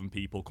 6 or 7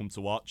 people come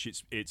to watch.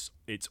 It's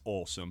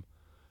awesome.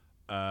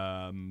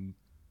 And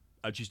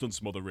she's done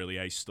some other really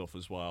ace stuff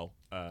as well.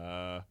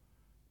 But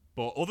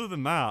other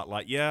than that,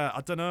 like, yeah, I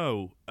don't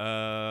know.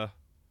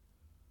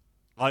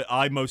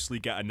 I mostly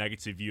get a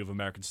negative view of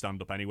American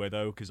stand-up anyway,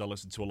 though, because I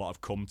listen to a lot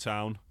of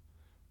Cumtown,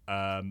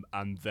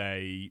 and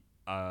they,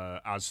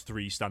 as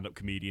 3 stand-up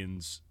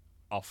comedians,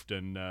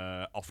 often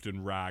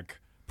rag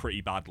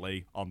pretty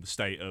badly on the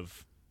state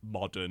of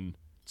modern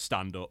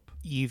stand-up.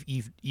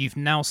 You've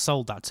now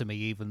sold that to me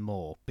even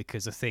more,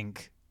 because I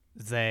think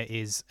there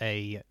is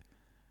I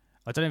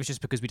don't know if it's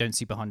just because we don't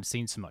see behind the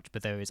scenes so much,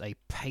 but there is a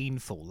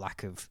painful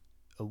lack of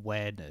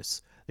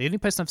awareness. The only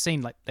person I've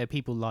seen, like, there are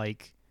people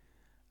like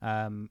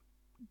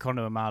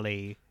Conor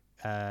O'Malley,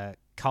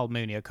 Kyle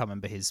Mooney. I can't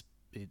remember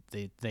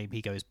the name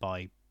he goes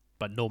by,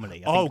 but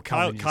normally. I think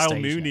Kyle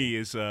Mooney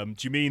is. Do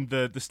you mean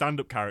the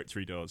stand-up character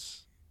he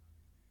does?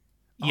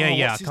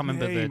 Yeah, I can't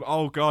remember the.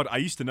 Oh god, I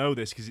used to know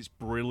this because it's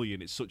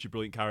brilliant. It's such a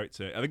brilliant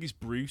character. I think it's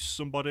Bruce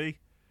somebody.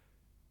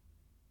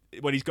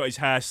 When he's got his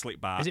hair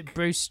slicked back. Is it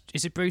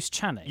Bruce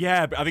Channing?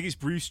 Yeah, but I think it's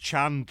Bruce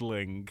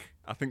Chandling.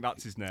 I think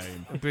that's his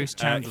name. Bruce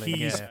Chandling.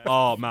 Yeah.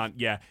 Oh man,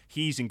 yeah,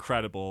 he's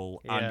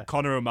incredible. Yeah. And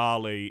Conor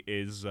O'Malley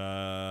is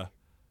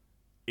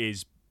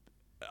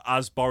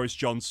as Boris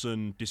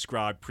Johnson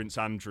described Prince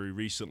Andrew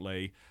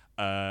recently.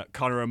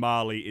 Conor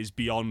O'Malley is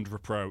beyond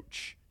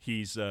reproach.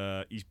 He's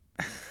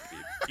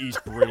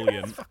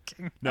brilliant.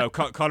 No,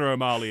 Conor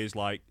O'Malley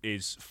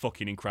is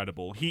fucking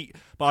incredible.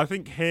 But I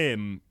think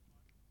him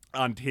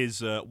and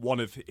his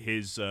one of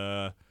his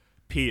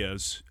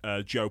peers,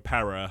 Joe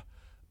Pera,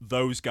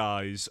 those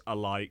guys are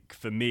like,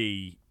 for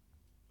me,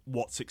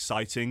 what's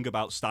exciting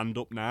about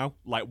stand-up now,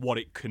 like what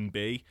it can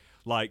be.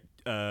 Like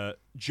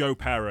Joe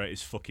Pera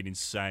is fucking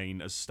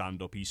insane as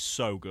stand-up. He's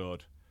so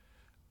good.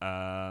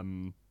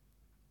 I'm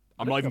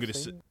not even going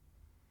to.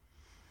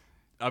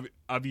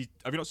 Have you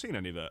not seen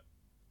any of it?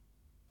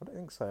 I don't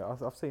think so.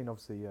 I've seen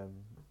obviously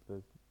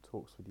the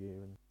talks with you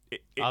and.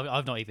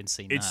 I've not even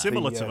seen it's that.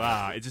 similar to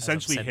that. It's I've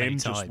essentially said many him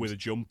just times. with a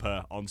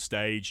jumper on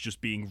stage,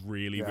 just being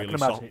really, Yeah, I really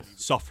can imagine it's-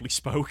 softly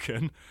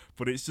spoken.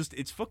 But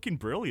it's fucking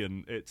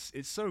brilliant. It's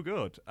so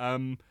good.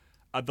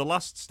 The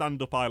last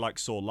stand up I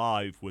saw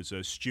live was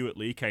Stuart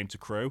Lee came to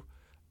Crew,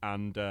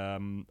 and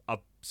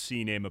I've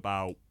seen him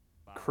about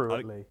Crew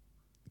at Lee.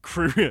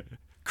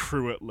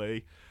 Crew at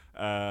Lee.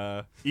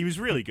 He was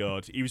really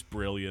good. He was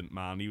brilliant,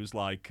 man. He was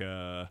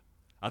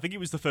I think it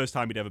was the first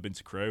time he'd ever been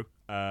to Crew,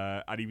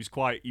 and he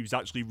was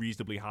actually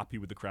reasonably happy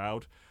with the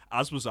crowd,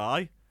 as was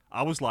I.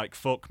 I was like,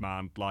 fuck,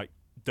 man,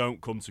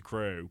 don't come to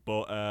Crew.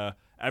 But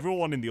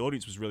everyone in the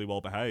audience was really well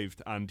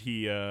behaved, and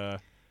he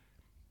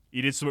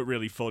did something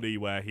really funny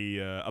where he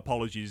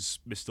apologies,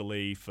 Mr.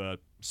 Lee, for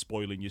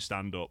spoiling your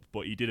stand-up,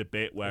 but he did a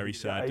bit where he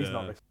said...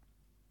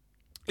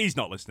 he's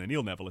not listening.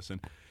 He'll never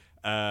listen.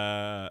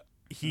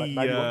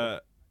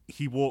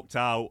 He walked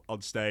out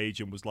on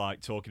stage and was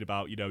talking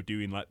about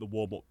doing the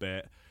warm-up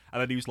bit, and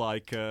then he was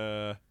like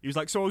so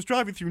I was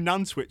driving through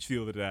Nantwich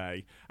the other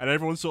day, and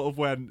everyone sort of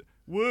went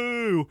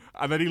woo,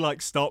 and then he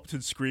stopped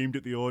and screamed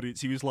at the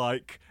audience. He was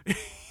like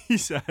he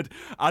said,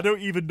 I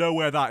don't even know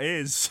where that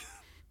is.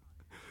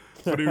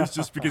 But it was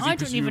just because I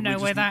don't even know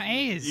where that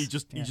is. He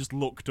just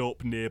looked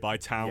up nearby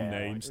town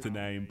names to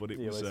name, but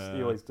he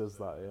always does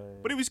that.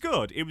 Yeah. But it was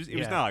good. It was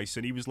nice,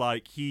 and he was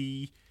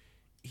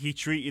he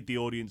treated the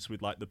audience with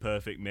the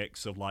perfect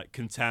mix of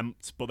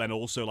contempt, but then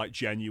also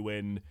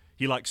genuine.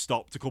 He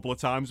stopped a couple of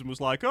times and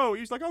was oh,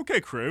 he's okay,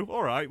 Crew,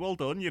 all right, well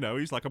done.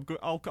 He's I'm good.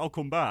 I'll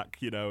come back.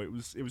 It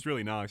was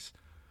really nice.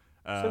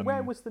 So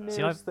where was the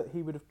nearest that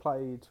he would have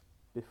played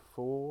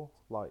before?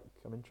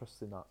 I'm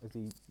interested in that. Is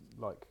he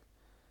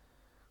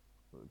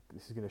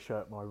This is going to show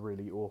up my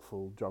really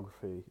awful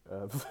geography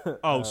of.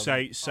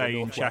 Say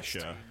in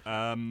Cheshire.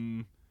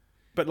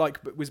 But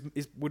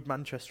would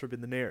Manchester have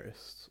been the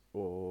nearest,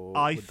 or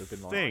I would it have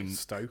been think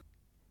Stoke?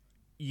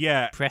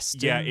 Yeah,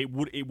 Preston. Yeah, it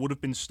would have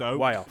been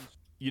Stoke. Way off.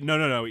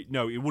 No.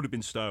 It would have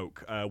been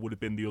Stoke. Would have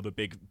been the other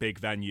big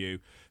venue,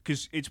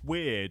 because it's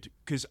weird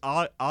because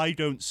I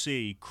don't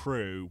see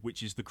Crew,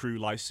 which is the Crew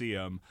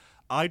Lyceum.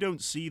 I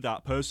don't see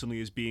that personally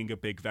as being a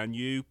big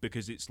venue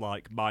because it's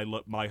my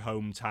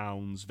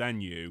hometown's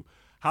venue.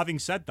 Having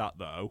said that,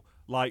 though,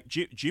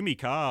 Jimmy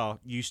Carr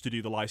used to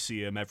do the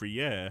Lyceum every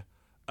year.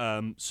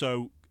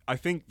 So I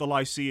think the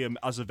Lyceum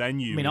as a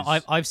venue. I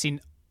mean,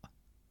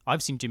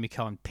 I've seen Jimmy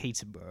Carr in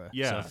Peterborough.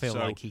 Yeah, so I feel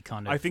like he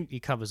he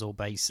covers all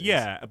bases.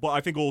 Yeah, but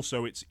I think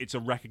also it's a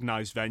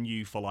recognised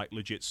venue for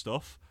legit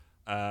stuff.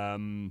 I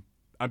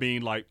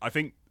mean, I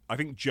think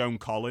Joan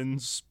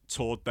Collins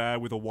toured there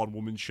with a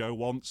one-woman show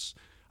once,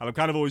 and I'm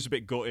kind of always a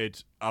bit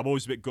gutted. I'm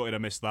always a bit gutted I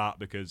missed that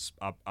because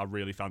I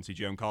really fancy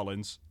Joan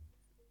Collins.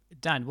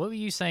 Dan, what were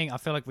you saying? I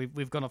feel like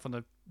we've gone off on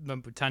a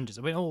number of tangents.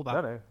 I mean, all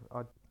about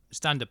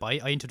stand-up. I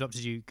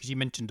interrupted you because you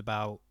mentioned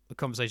about a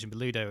conversation with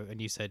Ludo,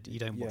 and you said you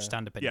don't watch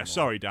stand-up anymore. Yeah,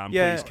 sorry, Dan.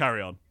 Please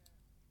carry on.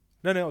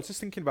 No, I was just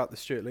thinking about the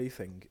Stuart Lee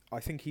thing.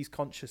 I think he's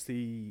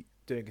consciously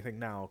doing a thing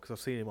now because I've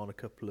seen him on a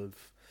couple of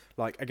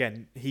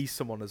again, he's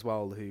someone as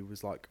well who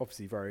was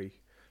obviously very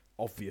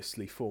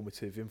obviously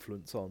formative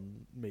influence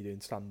on me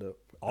doing stand-up.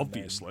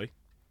 Obviously,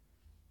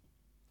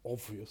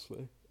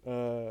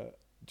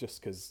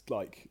 just because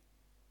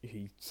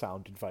he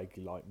sounded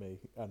vaguely like me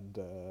and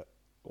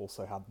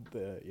also had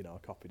the I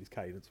copied his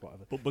cadence,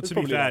 whatever. But to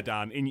be fair,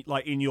 Dan,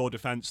 in your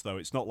defence though,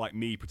 it's not like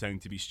me pretending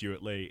to be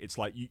Stuart Lee. It's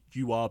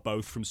you are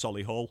both from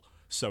Solihull,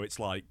 so it's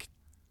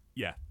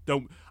yeah,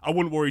 I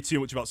wouldn't worry too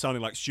much about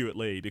sounding like Stuart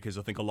Lee because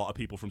I think a lot of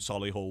people from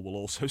Solihull will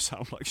also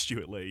sound like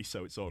Stuart Lee,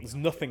 so it's all. There's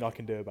nothing I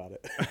can do about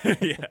it.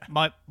 Yeah.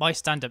 My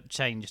stand-up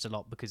changed a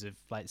lot because of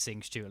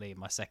seeing Stuart Lee in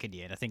my second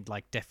year, and I think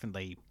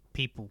definitely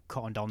people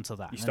cottoned onto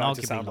that. You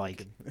started to sound like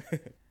him.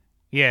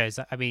 yeah,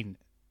 I mean,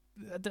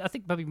 I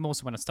think maybe more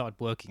so when I started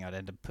working, I'd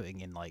end up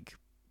putting in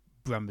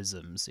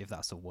Brumbisms, if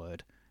that's a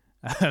word,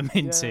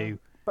 into. Yeah,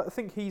 but I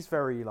think he's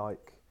very I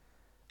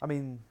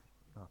mean,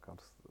 oh god,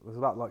 there's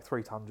about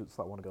 3 tangents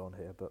that I want to go on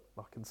here, but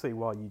I can see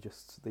why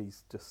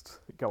these just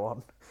go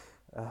on.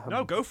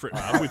 No, go for it,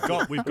 man. We've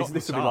got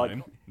the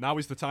time. Now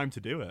is the time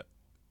to do it.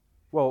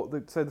 Well,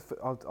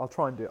 I'll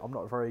try and do it. I'm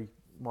not very.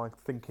 My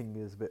thinking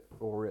is a bit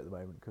awry at the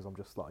moment because I'm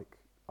just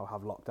I'll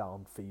have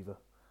lockdown fever.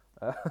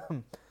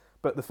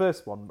 But the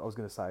first one I was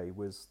going to say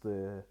was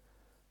the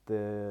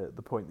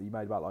point that you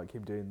made about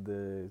him doing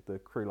the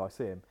Crew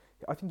Lyceum.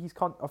 I think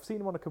I've seen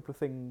him on a couple of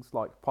things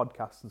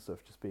podcasts and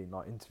stuff, just being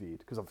interviewed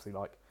because obviously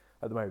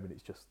at the moment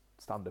it's just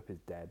stand up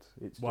is dead.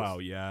 It's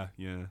yeah.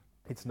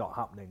 It's not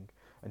happening,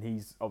 and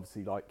he's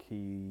obviously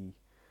he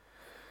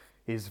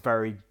is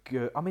very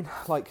good. I mean,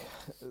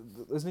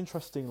 there's an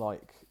interesting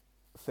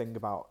thing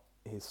about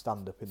his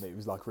stand-up in that it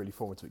was like a really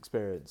formative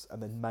experience,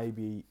 and then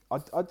maybe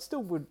I'd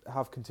still would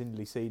have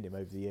continually seen him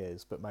over the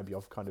years, but maybe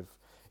I've kind of,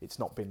 it's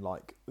not been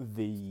like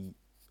the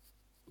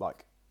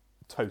like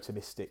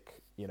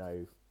totemistic, you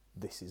know,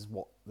 this is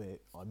what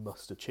I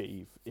must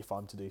achieve if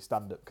I'm to do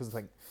stand-up, because I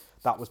think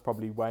that was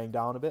probably weighing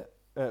down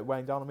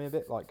on me a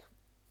bit, like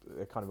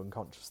a kind of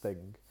unconscious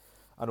thing,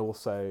 and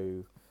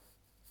also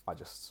I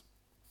just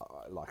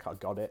I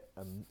got it,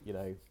 and you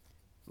know,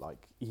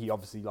 like he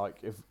obviously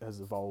like has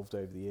evolved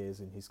over the years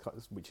in his,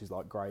 which is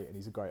like great, and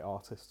he's a great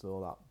artist and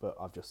all that, but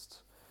I've just,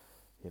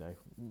 you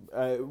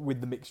know,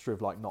 with the mixture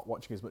of like not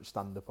watching as much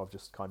stand-up, I've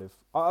just kind of,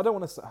 I don't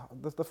want to say,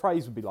 the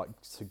phrase would be like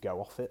to go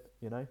off it,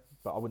 you know,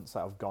 but I wouldn't say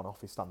I've gone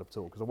off his stand-up at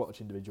all, because I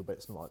watch individual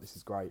bits and I'm like, this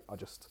is great, I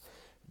just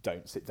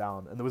don't sit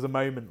down. And there was a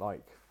moment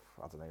like,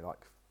 I don't know,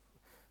 like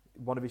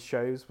one of his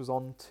shows was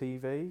on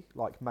TV,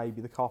 like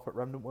maybe the Carpet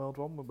Remnant World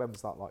one. When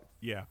was that? Like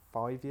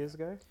 5 years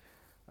ago.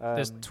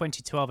 There's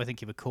 2012. I think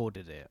he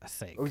recorded it. I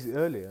think. Oh, was it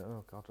earlier?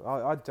 Oh god,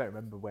 I don't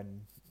remember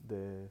when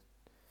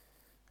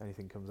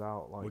anything comes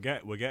out.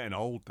 Like we're getting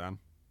old, Dan.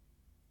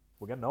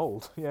 We're getting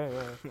old. Yeah.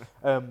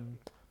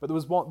 But there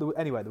was one.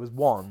 Anyway, there was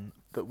one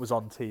that was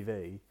on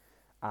TV,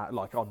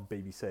 like on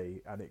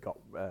BBC, and it got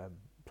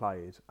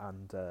played.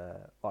 And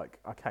like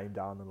I came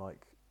down and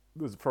like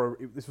this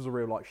was a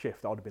real like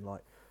shift. I'd have been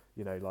like,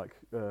 you know, like,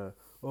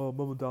 oh,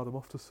 mum and dad, I'm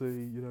off to see,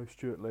 you know,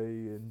 Stuart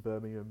Lee in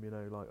Birmingham, you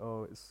know, like,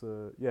 oh, it's,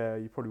 yeah,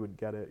 you probably wouldn't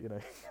get it, you know,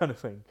 kind of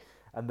thing.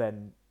 And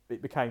then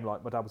it became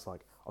like, my dad was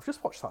like, I've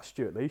just watched that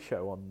Stuart Lee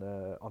show on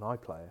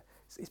iPlayer.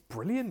 It's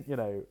brilliant, you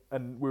know.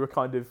 And we were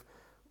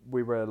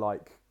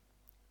like,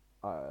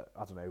 I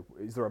don't know,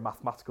 is there a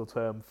mathematical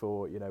term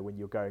for, you know, when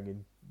you're going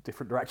in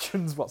different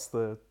directions? What's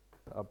the,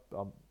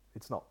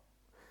 it's not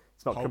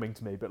coming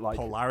to me, but like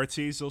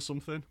polarities or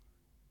something.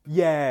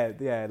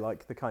 Yeah,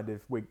 like the kind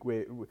of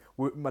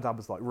my dad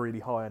was like really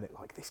high on it.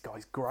 Like, this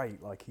guy's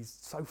great. Like, he's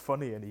so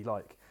funny, and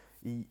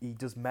he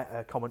does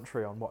meta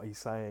commentary on what he's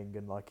saying,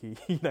 and like he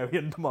you know, he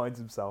undermines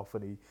himself,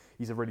 and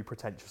he's a really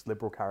pretentious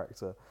liberal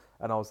character.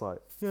 And I was like,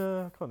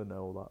 yeah, I kind of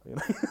know all that, you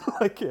know.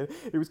 Like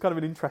it was kind of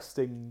an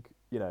interesting,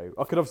 you know.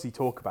 I could obviously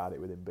talk about it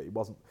with him, but it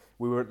wasn't.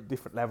 We were at a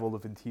different level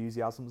of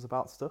enthusiasms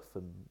about stuff,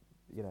 and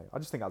you know, I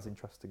just think that's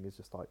interesting. Is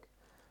just like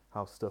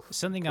how stuff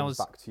comes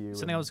back to you.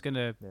 I was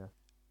gonna. Yeah.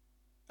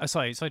 Oh,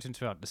 sorry to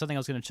interrupt. Something I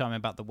was going to chime in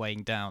about the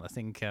weighing down. I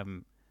think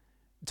Tom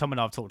and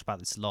I have talked about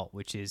this a lot,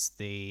 which is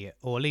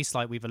or at least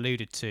like we've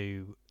alluded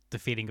to the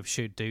feeling of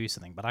should do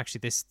something, but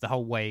actually the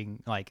whole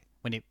weighing, like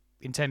when it,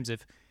 in terms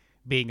of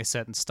being a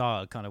certain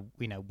style, kind of,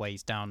 you know,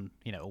 weighs down,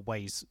 you know, or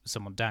weighs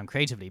someone down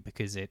creatively,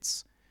 because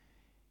it's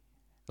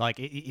like,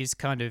 it is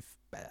kind of,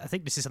 I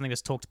think this is something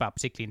that's talked about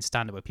particularly in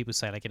stand-up, where people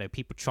say, like, you know,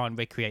 people try and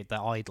recreate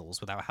their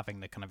idols without having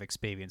the kind of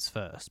experience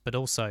first, but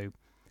also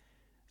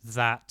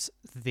that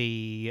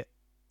the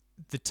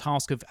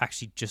task of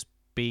actually just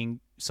being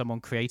someone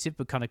creative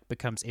but kind of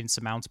becomes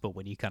insurmountable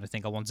when you kind of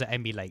think, I want to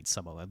emulate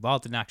someone, and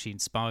rather than actually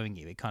inspiring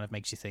you, it kind of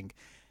makes you think.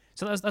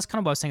 So that's kind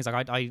of what I was saying. Is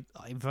like I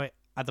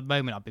at the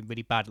moment I've been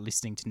really bad at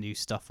listening to new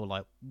stuff or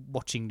like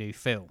watching new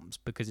films,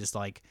 because it's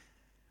like,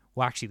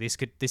 well, actually this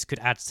could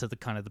add to the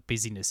kind of the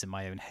busyness in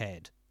my own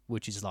head,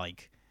 which is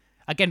like,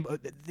 again,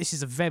 this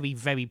is a very,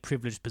 very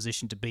privileged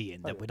position to be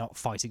in, that we're not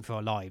fighting for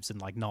our lives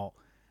and like not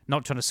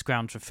trying to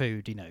scrounge for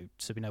food, you know,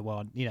 so we know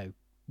what, you know,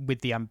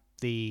 with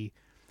the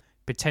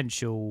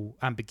potential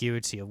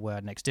ambiguity of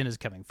where next dinner's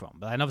coming from.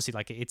 But and obviously,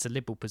 like, it's a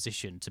liberal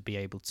position to be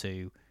able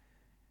to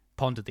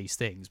ponder these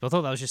things. But I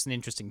thought that was just an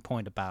interesting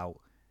point about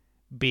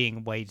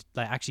being weighed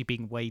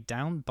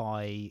down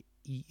by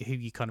who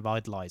you kind of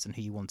idolize and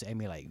who you want to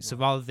emulate. Yeah. So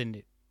rather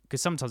than,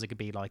 because sometimes it could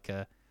be like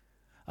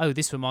oh,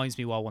 this reminds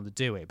me why I want to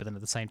do it, but then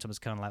at the same time it's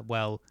kind of like,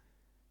 well,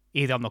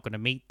 either I'm not going to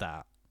meet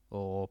that,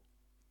 or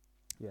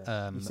you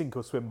sink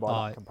or swim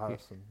by that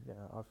comparison.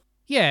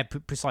 Yeah,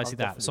 precisely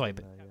that. Sorry,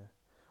 but yeah.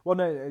 Well,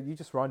 no, you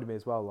just reminded me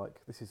as well. Like,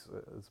 this is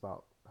it's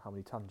about how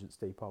many tangents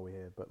deep are we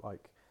here? But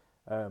like,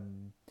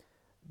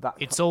 that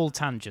it's all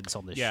tangents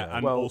on this show. Yeah,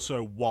 and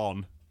also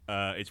one.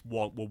 We're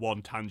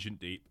one tangent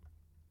deep.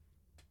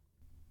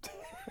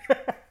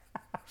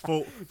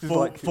 Full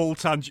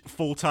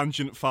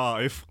tangent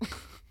 5.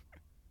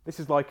 This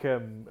is like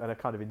a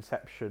kind of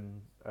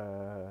Inception.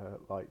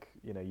 Like,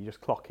 you know, you're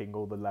just clocking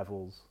all the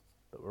levels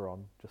that we're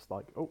on, just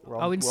like,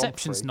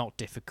 Inception's not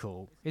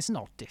difficult. It's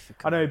not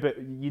difficult. I know, but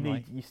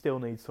you still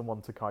need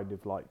someone to kind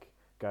of like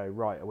go,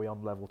 right, are we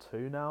on level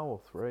 2 now or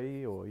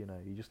 3, or, you know,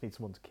 you just need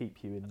someone to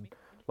keep you in,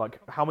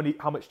 like, how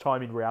much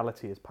time in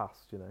reality has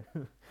passed, you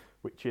know,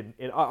 which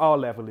in our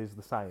level is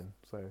the same,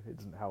 so it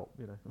doesn't help,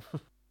 you know.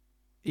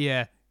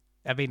 Yeah,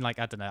 I mean, like,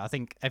 I don't know, I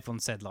think everyone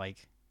said,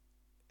 like,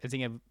 I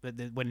think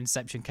when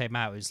Inception came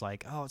out, it was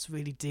like, oh, it's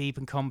really deep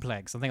and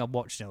complex. I think I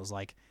watched it, I was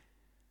like,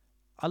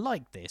 I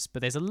like this,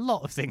 but there's a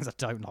lot of things I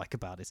don't like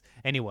about it.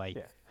 Anyway.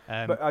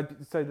 Yeah.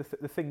 So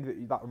the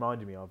thing that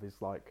reminded me of is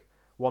like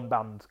one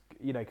band,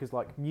 you know, because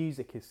like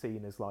music is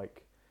seen as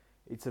like,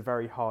 it's a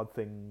very hard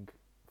thing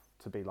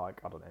to be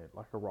like, I don't know,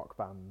 like a rock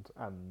band,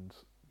 and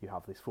you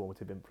have this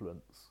formative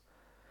influence.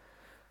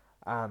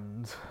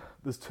 and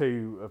there's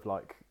two of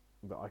like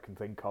that I can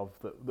think of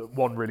that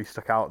one really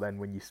stuck out then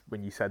when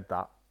you said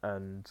that,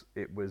 and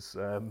it was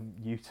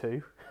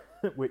U2,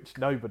 which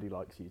nobody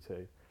likes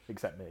U2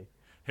 except me.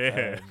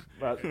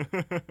 But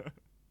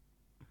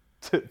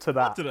to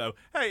that, I don't know.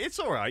 Hey, it's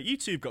all right.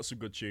 U2 got some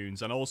good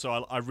tunes, and also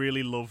I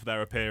really love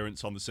their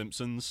appearance on The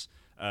Simpsons.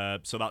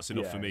 So that's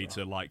enough for me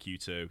to like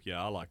U2.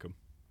 Yeah, I like them.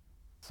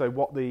 So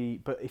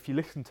but if you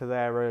listen to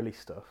their early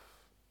stuff,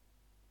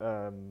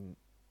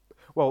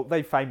 well,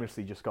 they've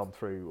famously just gone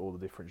through all the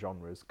different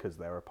genres because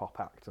they're a pop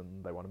act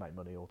and they want to make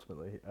money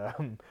ultimately.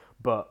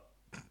 But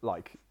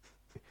like,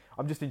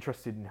 I'm just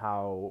interested in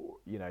how,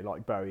 you know,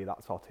 like Bowie,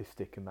 that's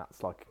artistic and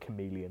that's like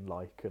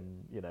chameleon-like,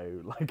 and you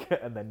know, like,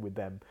 and then with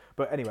them.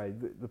 But anyway,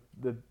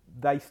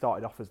 they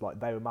started off as like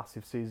they were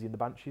massive Susie and the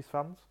Banshees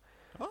fans.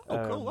 Oh,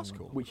 cool! That's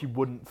cool. Which you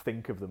wouldn't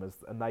think of them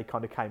as, and they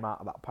kind of came out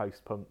of that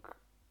post-punk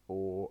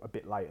or a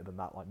bit later than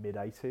that, like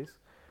mid-80s.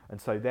 And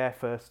so their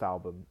first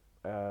album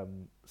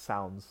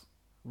sounds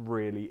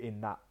really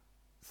in that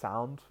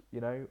sound, you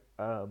know.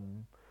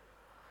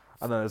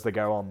 And then as they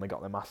go on, they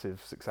got their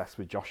massive success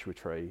with Joshua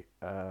Tree.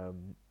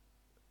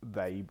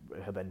 They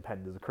are then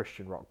penned as a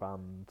Christian rock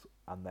band,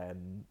 and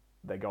then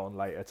they go on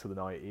later to the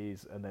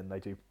 90s, and then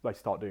they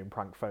start doing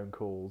prank phone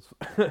calls,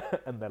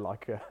 and they're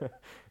like,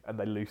 and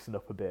they loosen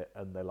up a bit,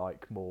 and they're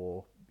like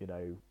more, you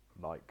know,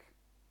 like,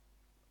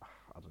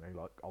 I don't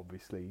know, like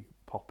obviously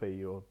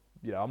poppy, or,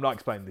 you know, I'm not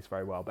explaining this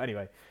very well, but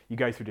anyway, you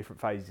go through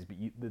different phases, but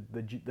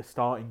the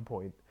starting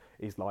point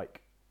is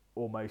like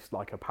almost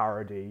like a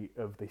parody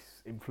of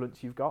this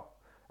influence you've got,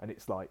 and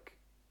it's like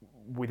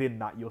within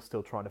that you're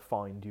still trying to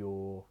find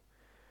your,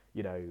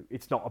 you know,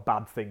 it's not a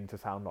bad thing to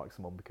sound like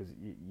someone because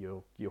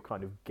you're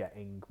kind of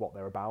getting what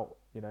they're about,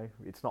 you know.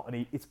 It's not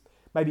it's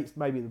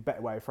maybe the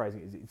better way of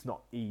phrasing it is it's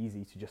not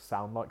easy to just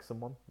sound like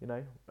someone, you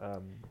know.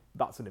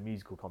 That's in a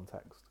musical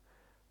context.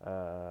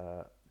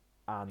 And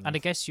I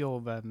guess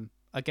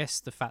I guess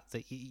the fact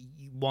that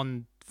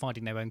one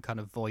finding their own kind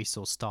of voice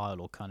or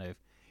style or kind of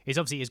is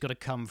obviously it's got to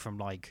come from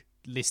like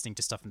listening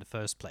to stuff in the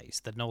first place.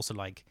 Then also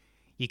like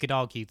you could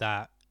argue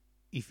that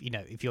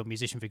if you're a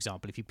musician, for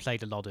example, if you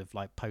played a lot of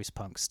like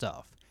post-punk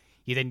stuff,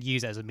 you then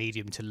use it as a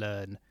medium to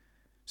learn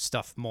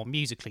stuff more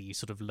musically. You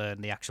sort of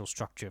learn the actual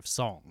structure of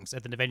songs,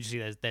 and then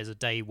eventually there's a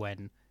day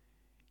when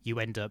you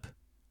end up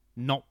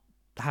not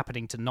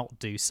happening to not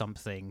do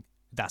something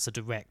that's a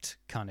direct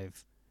kind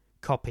of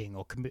copying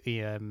or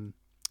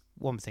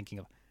what I'm thinking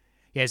of.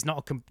 Yeah, it's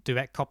not a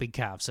direct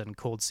copycat of certain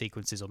chord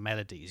sequences or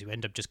melodies. You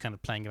end up just kind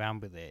of playing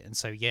around with it, and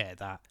so yeah,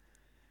 that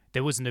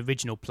there was an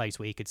original place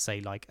where you could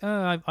say like,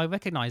 oh, I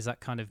recognize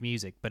that kind of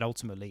music, but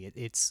ultimately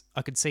it's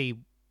I could see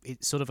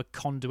it's sort of a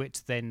conduit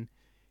to then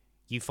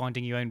you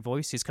finding your own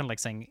voice. It's kind of like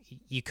saying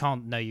you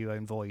can't know your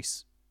own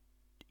voice,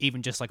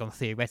 even just like on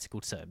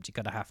theoretical terms. You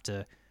kind of have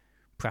to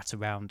prat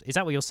around. Is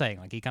that what you're saying?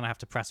 Like you kind of have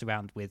to prat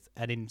around with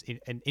an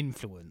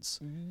influence.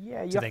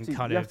 Yeah, you have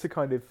to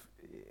kind of.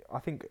 I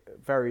think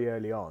very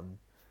early on,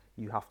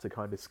 you have to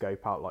kind of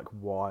scope out like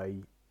why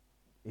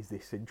is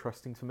this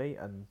interesting to me,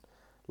 and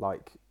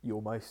like you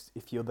almost,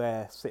 if you're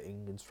there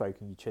sitting and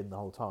stroking your chin the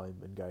whole time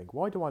and going,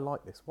 why do I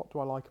like this? What do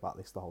I like about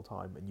this the whole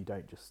time? And you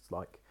don't just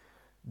like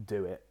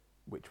do it,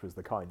 which was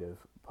the kind of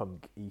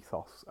punk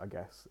ethos, I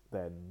guess.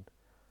 Then,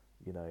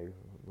 you know,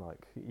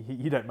 like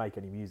you don't make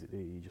any music, do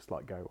you? You just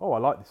like go, oh, I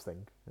like this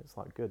thing. It's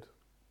like good.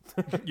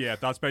 Yeah,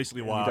 that's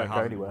basically why I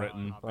haven't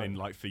written in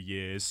like for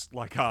years.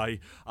 Like I'm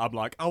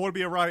like I want to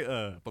be a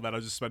writer, but then I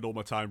just spend all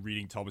my time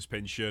reading Thomas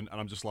Pynchon, and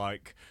I'm just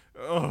like,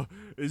 oh,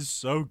 it's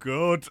so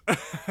good.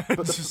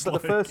 But the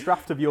first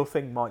draft of your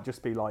thing might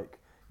just be like,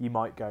 you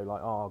might go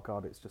like, oh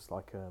god, it's just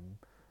like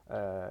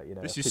you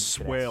know, this is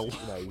swill.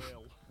 You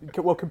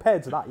know, well,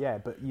 compared to that, yeah,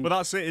 but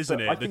that's it, isn't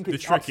it? I think the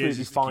it's trick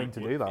absolutely is fine to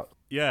do that.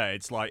 Yeah,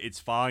 it's like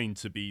it's fine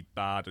to be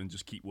bad and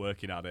just keep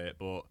working at it,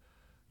 but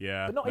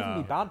yeah, but not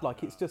even be bad.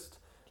 Like it's just.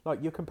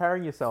 Like, you're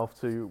comparing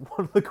yourself to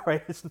one of the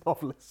greatest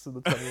novelists of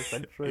the 20th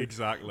century.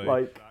 Exactly.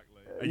 Like,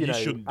 you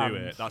shouldn't do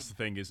it. That's the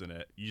thing, isn't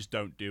it? You just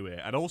don't do it.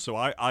 And also,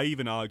 I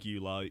even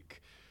argue,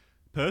 like,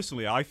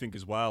 personally, I think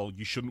as well,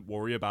 you shouldn't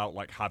worry about,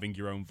 like, having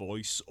your own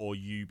voice or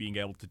you being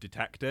able to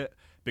detect it.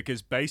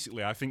 Because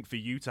basically, I think for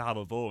you to have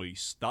a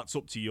voice, that's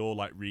up to your,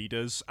 like,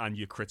 readers and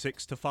your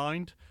critics to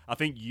find. I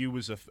think you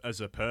as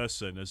a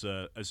person, as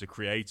a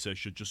creator,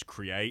 should just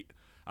create.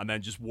 And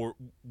then just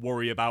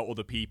worry about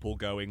other people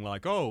going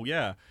like, oh,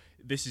 yeah,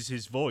 this is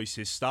his voice,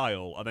 his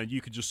style. And then you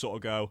can just sort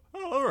of go,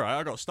 oh, all right,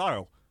 I got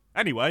style.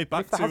 Anyway,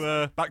 back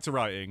to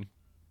writing.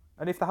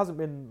 And if there hasn't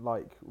been,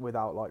 like,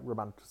 without, like,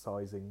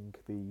 romanticising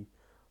the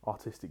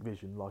artistic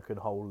vision, like,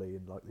 unholy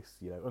in, like, this,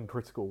 you know,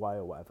 uncritical way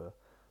or whatever,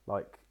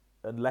 like,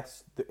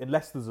 unless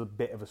there's a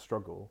bit of a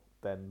struggle,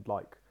 then,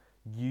 like,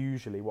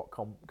 usually what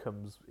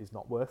comes is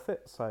not worth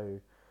it. So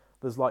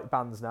there's, like,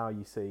 bands now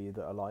you see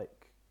that are, like,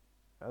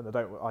 and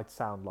I'd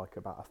sound like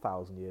about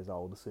 1,000 years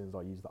old as soon as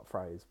I use that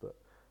phrase, but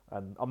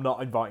and I'm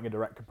not inviting a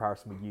direct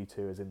comparison with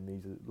U2 as in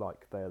these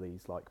like they're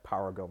these like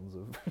paragons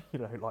of you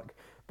know like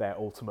their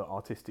ultimate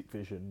artistic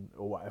vision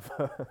or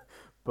whatever,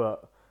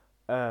 but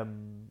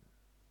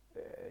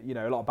you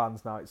know, a lot of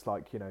bands now, it's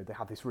like, you know, they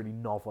have this really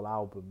novel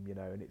album, you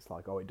know, and it's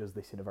like, oh, it does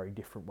this in a very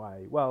different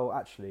way. Well,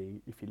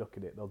 actually, if you look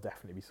at it, there'll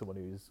definitely be someone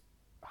who's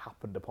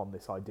happened upon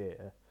this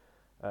idea,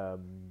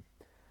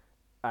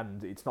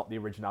 and it's not the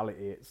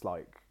originality, it's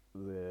like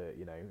the,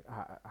 you know,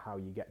 how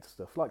you get to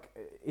stuff. Like,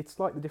 it's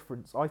like the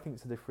difference, I think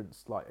it's the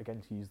difference, like,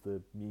 again, to use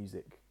the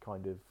music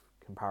kind of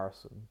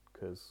comparison,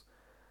 because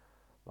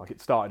like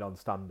it started on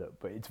stand-up,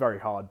 but it's very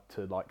hard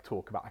to like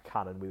talk about a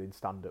canon within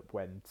stand-up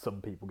when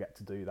some people get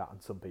to do that and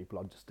some people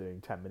are just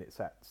doing 10-minute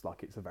sets.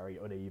 Like, it's a very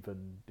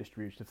uneven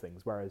distribution of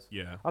things, whereas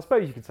I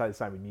suppose you could say the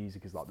same with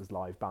music, is like there's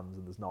live bands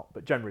and there's not,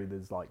 but generally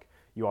there's like,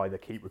 you either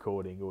keep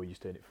recording or you're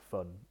just doing it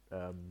for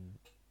fun.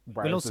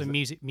 Well, also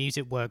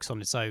music works on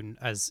its own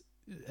as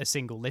a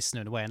single listener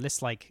in a way,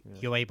 unless like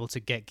you're able to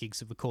get gigs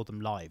to record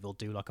them live or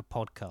do like a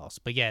podcast.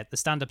 But yeah, the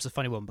stand-up's a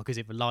funny one because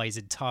it relies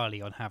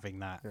entirely on having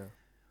that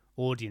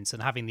audience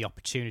and having the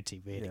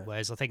opportunity, really.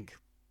 Whereas I think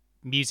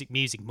music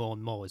more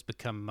and more has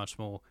become a much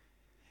more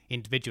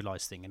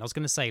individualized thing. And I was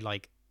going to say,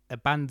 like, a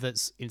band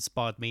that's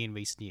inspired me in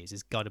recent years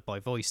is Guided by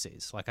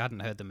Voices. Like, I hadn't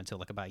heard them until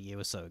like about a year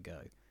or so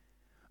ago,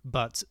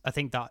 but I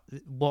think that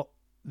what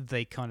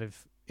they kind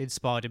of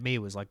inspired me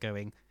was like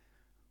going,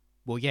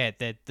 well, yeah,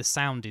 the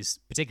sound is,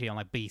 particularly on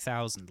like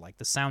B1000, like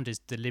the sound is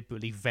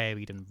deliberately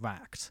varied and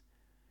racked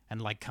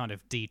and like kind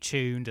of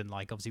detuned and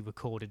like obviously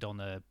recorded on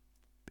a,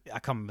 I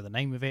can't remember the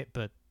name of it,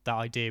 but that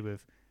idea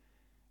of,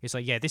 it's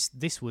like, yeah,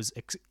 this was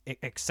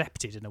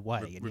accepted in a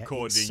way. And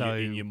recorded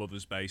in your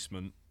mother's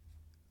basement.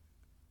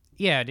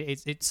 Yeah,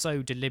 it's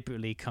so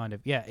deliberately kind of,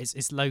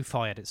 it's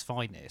lo-fi at its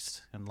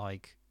finest. And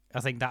like,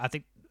 I think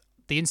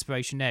the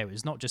inspiration there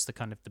is not just the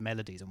kind of the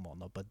melodies and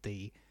whatnot, but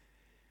the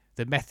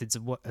methods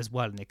of what as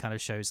well. And it kind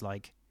of shows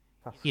like,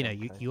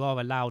 you are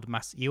allowed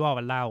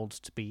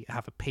to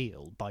have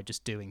appeal by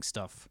just doing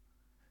stuff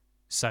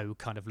so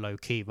kind of low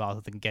key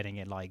rather than getting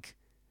it like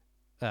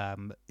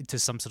to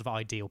some sort of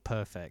ideal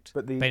perfect.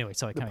 But anyway,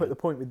 sorry. The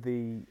point with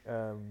the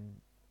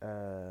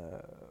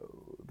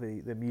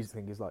music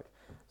thing is like,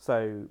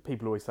 so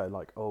people always say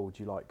like, oh,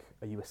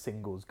 are you a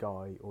singles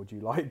guy or do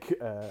you like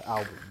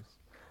albums?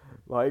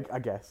 Like, I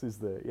guess is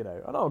the, you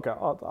know, and I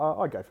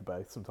go for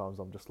both. Sometimes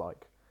I'm just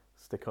like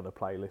stick on a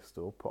playlist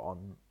or put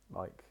on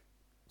like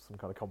some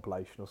kind of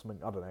compilation or something.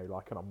 I don't know,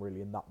 like, and I'm really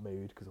in that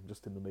mood because I'm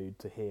just in the mood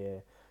to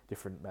hear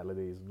different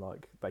melodies and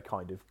like they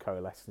kind of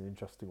coalesce in an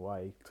interesting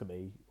way to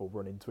me or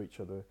run into each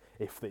other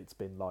if it's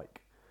been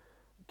like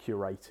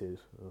curated.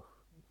 Ugh,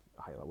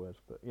 I hate that word,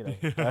 but you know,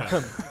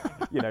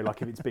 you know,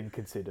 like if it's been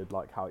considered,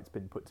 like how it's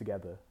been put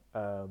together.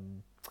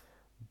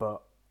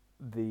 But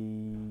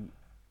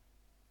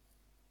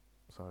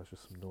sorry, there's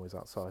just some noise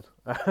outside.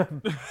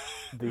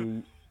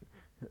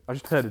 I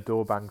just heard a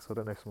door bang, so I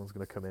don't know if someone's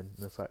going to come in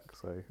a sec.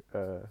 So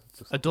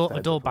just a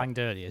door banged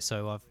earlier,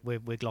 so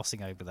we're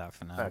glossing over that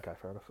for now. Okay,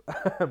 fair enough.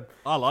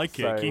 I like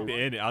it. Keep it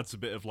in. It adds a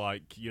bit of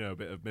like, you know, a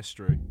bit of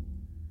mystery.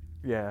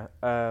 Yeah.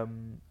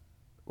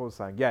 What was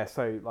I saying? Yeah.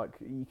 So like,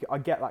 I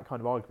get that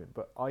kind of argument,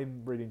 but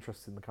I'm really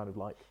interested in the kind of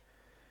like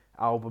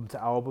album to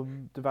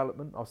album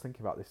development. I was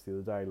thinking about this the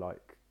other day.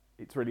 Like,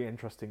 it's really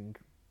interesting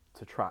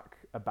to track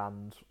a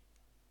band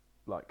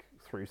like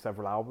through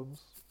several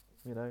albums.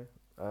 You know.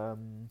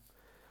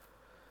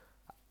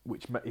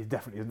 Which is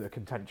definitely isn't a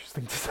contentious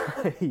thing to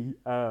say.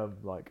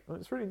 Like,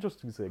 it's really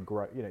interesting to see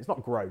growth. You know, it's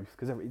not growth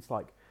because it's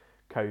like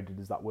coded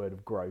as that word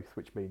of growth,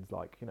 which means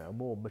like, you know, a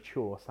more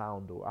mature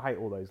sound. Or I hate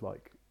all those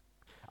like,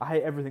 I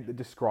hate everything that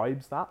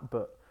describes that,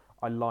 but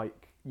I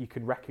like, you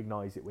can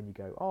recognise it when you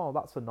go, oh,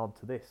 that's a nod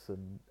to this,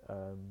 and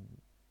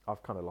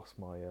I've kind of lost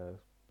my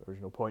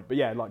original point. But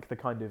yeah, like the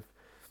kind of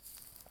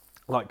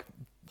like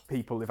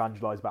people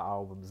evangelise about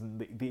albums, and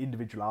the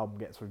individual album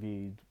gets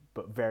reviewed,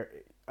 but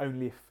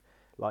only if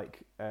like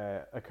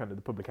a kind of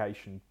the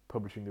publishing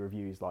the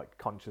reviews like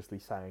consciously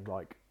saying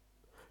like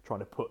trying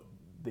to put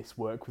this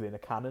work within a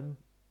canon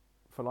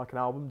for like an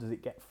album. Do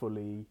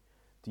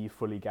you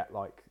fully get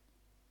like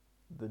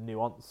the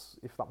nuance,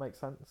 if that makes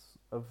sense,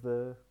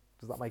 does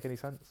that make any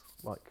sense?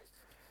 Like,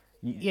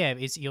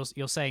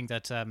 you're saying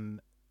that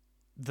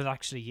that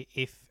actually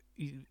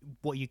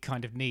what you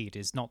kind of need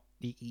is not,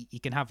 you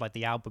can have like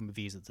the album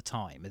reviews at the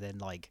time and then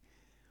like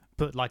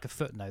put like a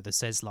footnote that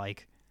says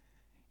like,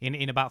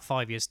 in about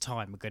 5 years'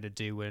 time, we're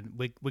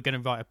going to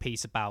write a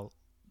piece about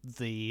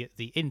the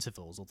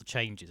intervals or the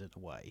changes in a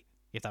way,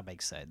 if that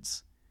makes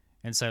sense.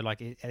 And so,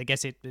 like, I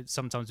guess it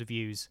sometimes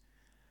reviews.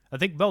 I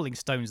think Rolling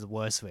Stone's the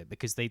worst of it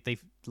because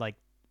they've like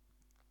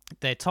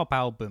their top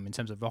album in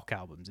terms of rock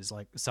albums is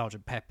like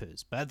Sgt.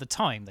 Pepper's, but at the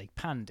time they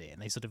panned it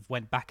and they sort of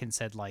went back and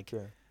said like,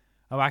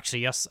 oh,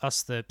 actually, us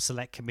the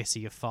select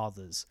committee of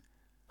fathers,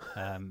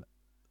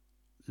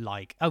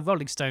 like, oh,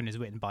 Rolling Stone is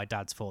written by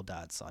dads for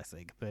dads, I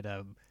think, but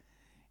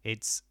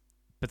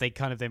but they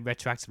kind of then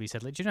retroactively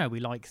said, like, do you know,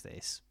 we like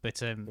this,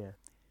 but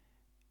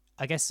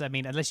I guess, I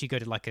mean, unless you go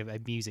to like a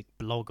music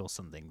blog or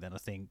something, then I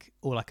think,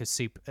 or like a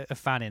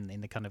fan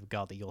in the kind of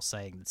regard that you're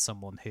saying, that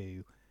someone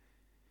who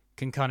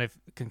can kind of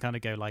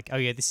go like, oh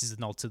yeah, this is a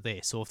nod to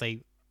this, or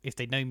if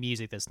they know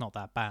music that's not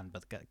that band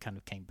but that kind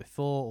of came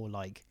before, or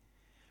like,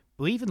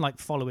 or even like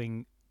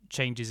following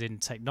changes in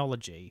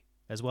technology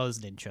as well as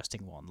an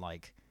interesting one.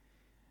 Like,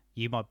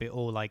 you might be,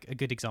 or like a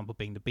good example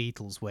being the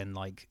Beatles, when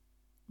like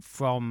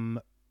from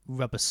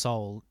Rubber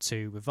Soul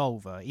to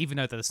Revolver, even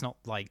though that's not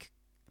like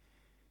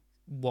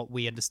what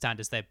we understand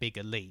as their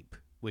bigger leap,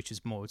 which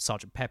is more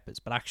Sgt. Pepper's,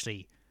 but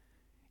actually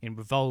in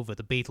Revolver,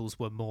 the Beatles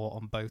were more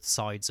on both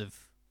sides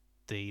of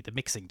the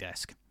mixing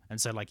desk. And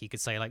so, like, you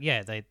could say, like,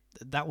 yeah,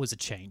 that was a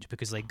change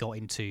because they got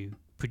into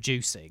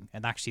producing,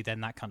 and actually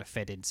then that kind of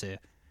fed into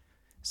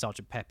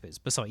Sgt. Pepper's.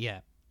 But sorry, yeah,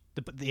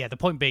 the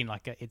point being,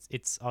 like, I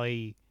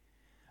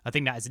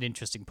think that is an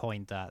interesting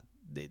point, that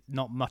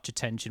not much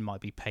attention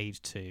might be paid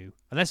to,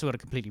 unless we got it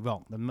completely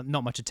wrong.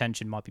 Not much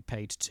attention might be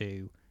paid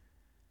to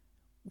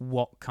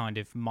what kind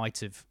of might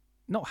have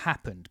not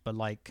happened, but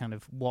like kind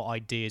of what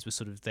ideas were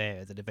sort of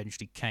there that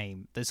eventually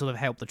came that sort of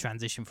helped the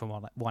transition from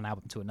one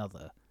album to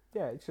another.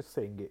 Yeah, it's just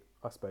seeing it,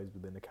 I suppose,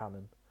 within a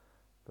canon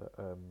that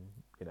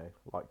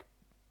like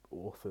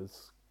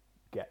authors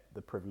get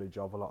the privilege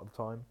of a lot of the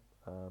time.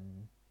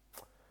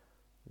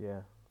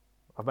 Yeah,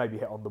 I've maybe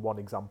hit on the one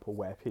example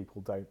where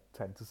people don't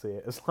tend to see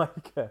it as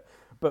like,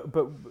 but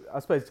I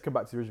suppose to come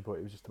back to the original point,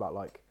 it was just about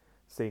like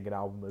seeing an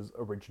album as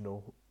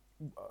original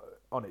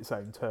on its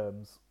own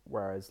terms,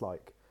 whereas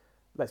like,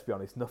 let's be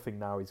honest, nothing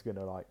now is going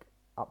to like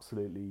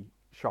absolutely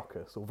shock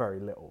us, or very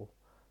little.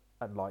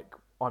 And like,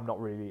 I'm not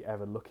really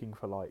ever looking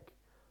for like,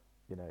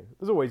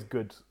 there's always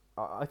good.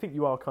 I think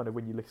you are kind of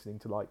when you're listening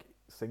to like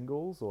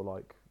singles, or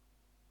like,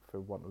 for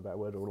want of a better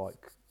word, or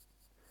like,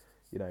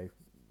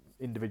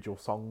 individual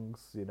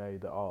songs,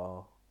 that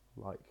are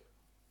like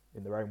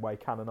in their own way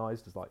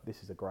canonized as like,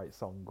 this is a great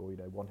song, or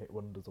one hit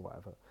wonders or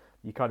whatever.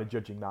 You're kind of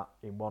judging that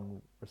in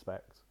one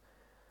respect.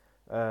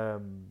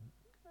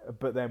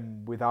 But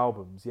then with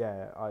albums,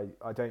 yeah,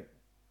 I don't,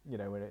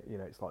 when it,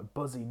 it's like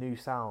buzzy new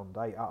sound,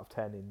 8 out of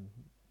 10 in,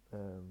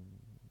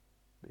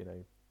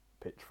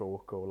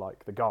 Pitchfork or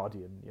like The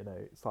Guardian,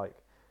 it's like,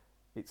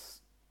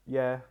 it's,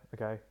 yeah,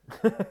 okay,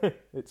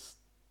 it's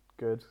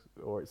good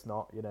or it's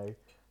not,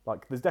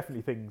 like there's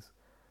definitely things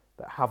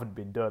that haven't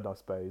been done, I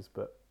suppose,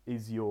 but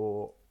is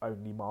your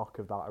only mark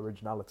of that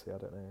originality? I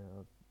don't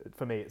know.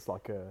 For me, it's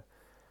like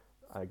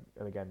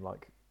and again,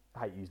 like,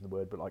 I hate using the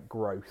word, but like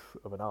growth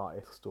of an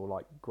artist, or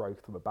like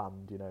growth of a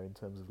band, in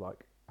terms of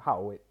like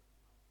how it,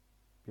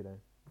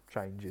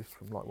 changes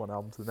from like one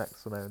album to the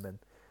next, and then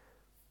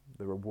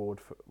the reward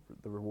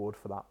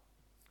for that.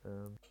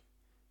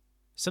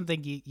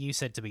 Something you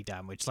said to me,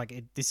 Dan, which like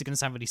this is going to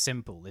sound really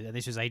simple.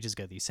 This was ages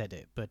ago that you said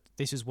it, but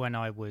this was when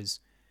I'm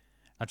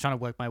trying to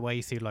work my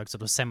way through like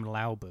sort of seminal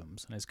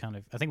albums, and it's kind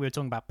of, I think we were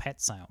talking about Pet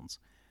Sounds,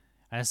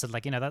 and I said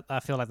like, that I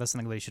feel like that's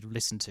something that you should have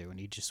listened to, and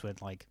he just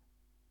went like,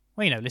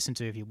 well, listen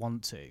to it if you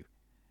want to.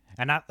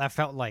 And that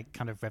felt like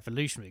kind of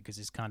revolutionary, because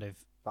it's kind of,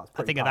 I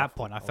think powerful. At that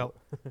point I felt,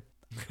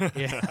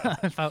 yeah,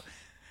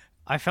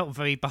 I felt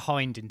very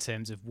behind in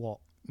terms of what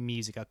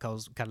music I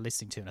was kind of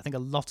listening to. And I think a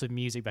lot of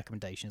music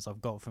recommendations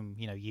I've got from,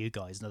 you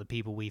guys and other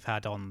people we've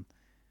had on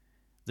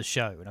the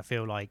show. And I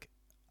feel like,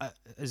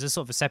 as a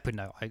sort of a separate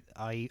note,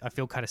 I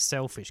feel kind of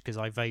selfish, because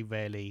I very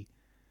rarely,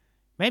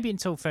 maybe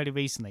until fairly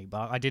recently,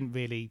 but I didn't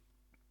really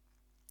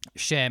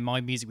share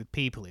my music with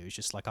people. It was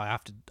just like I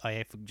have to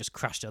just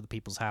crash to other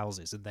people's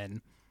houses and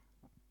then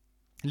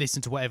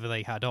listen to whatever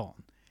they had on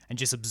and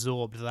just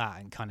absorb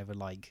that, and kind of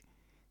like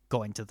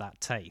got into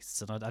that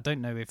taste. And I don't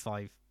know if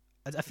I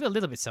feel a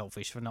little bit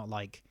selfish for not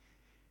like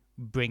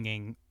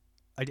bringing,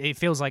 it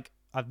feels like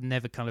I've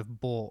never kind of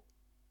brought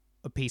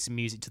a piece of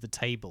music to the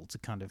table to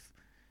kind of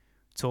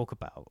talk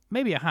about.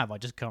 Maybe I have, I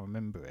just can't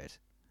remember it.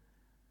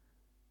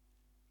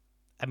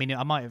 I mean,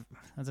 I might have,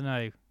 I don't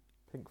know,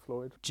 Pink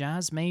Floyd,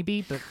 jazz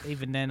maybe, but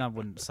even then I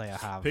wouldn't say I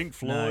have. Pink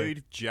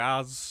Floyd,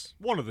 jazz,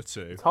 one of the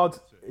two.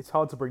 It's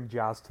hard to bring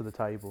jazz to the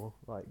table,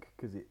 like,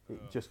 because it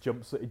just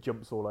jumps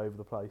all over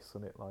the place,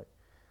 and it like,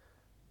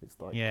 it's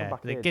like, yeah, come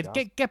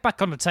back get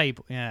back on the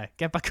table. Yeah,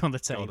 get back on the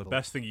table. God, the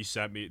best thing you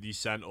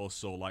sent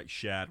us or like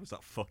shared was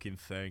that fucking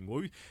thing.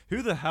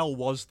 Who the hell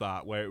was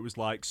that? Where it was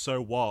like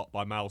 "So What"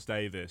 by Miles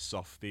Davis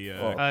off the.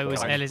 It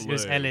was Ellis. It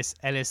was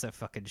Ellis that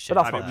fucking shared.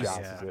 But that's not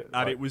jazz, is it?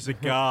 And it was a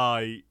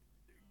guy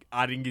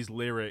adding his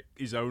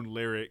own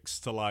lyrics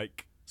to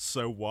like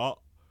 "So What,"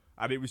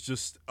 and it was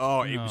just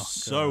it was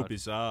so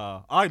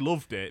bizarre. I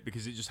loved it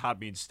because it just had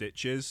me in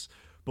stitches.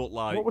 But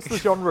like, what was the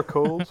genre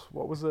called?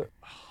 What was it?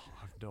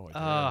 No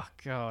idea. Oh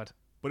god!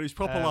 But it was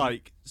proper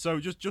like, so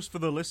just for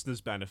the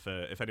listeners'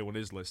 benefit, if anyone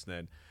is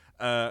listening,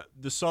 the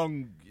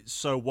song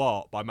 "So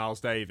What" by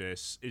Miles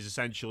Davis is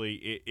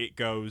essentially it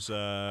goes.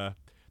 The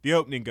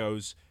opening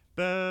goes.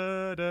 You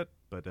need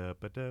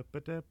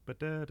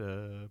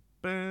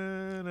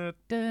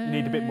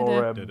a bit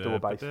more double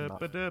bass than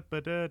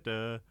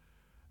that.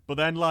 But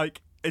then,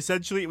 like,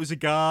 essentially, it was a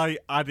guy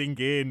adding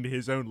in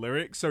his own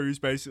lyrics. So he was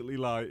basically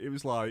like, it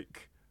was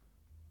like,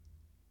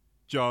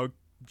 John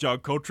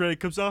Coltrane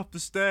comes off the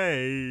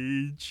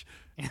stage.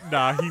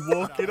 Now he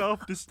walking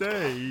off the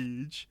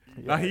stage.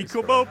 Now he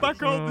come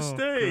back on the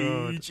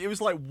stage. God. It was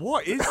like,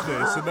 what is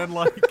this? And then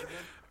like,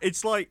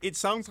 it's like it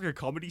sounds like a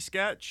comedy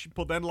sketch,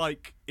 but then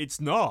like it's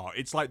not.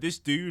 It's like this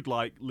dude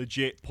like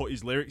legit put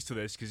his lyrics to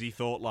this because he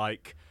thought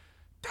like,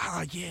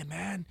 yeah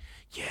man,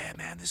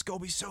 this gonna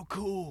be so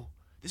cool.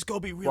 This gonna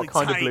be really What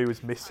Kind tight. of Blue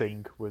was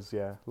missing was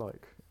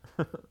like.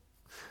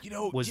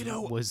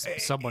 was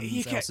someone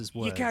else's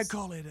words. You can't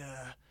call it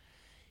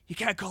you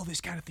can't call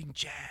this kind of thing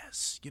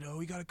jazz. You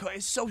gotta call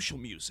it social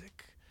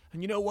music.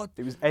 And you know what?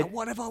 It was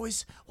what I've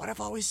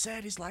always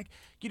said is like,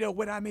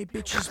 when I made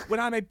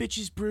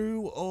bitches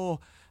brew or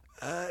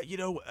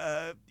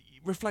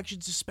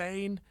Reflections of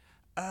Spain,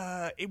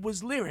 it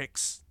was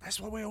lyrics. That's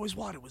what we always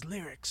wanted, was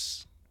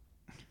lyrics.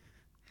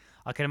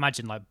 I can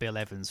imagine like Bill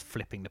Evans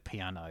flipping the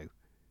piano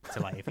to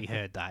like if he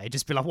heard that, he'd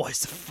just be like, "What is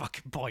the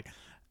fucking point?"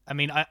 I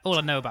mean, all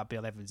I know about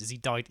Bill Evans is he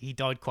died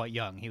quite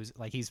young. He's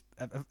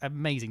an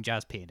amazing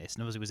jazz pianist,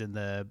 and obviously was in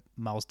the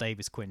Miles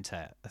Davis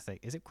quintet. I think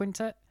is it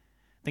quintet?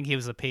 I think he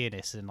was a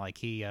pianist, and like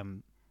he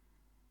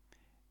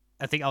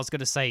I think I was going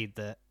to say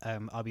that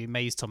I'll be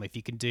amazed, Tom, if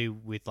you can do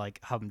with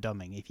like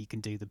humdumming, if you can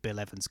do the Bill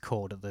Evans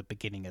chord at the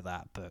beginning of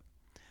that. But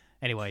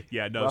anyway,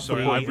 yeah, no, That's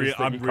sorry, the I'm point, is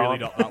that you really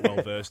can't. not that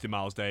well versed in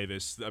Miles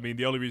Davis. I mean,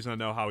 the only reason I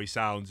know how he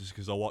sounds is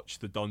because I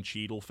watched the Don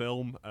Cheadle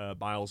film,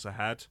 Miles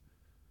Ahead.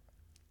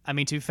 I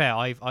mean, to be fair,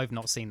 I've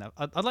not seen that.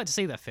 I'd like to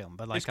see that film,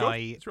 but like It's good.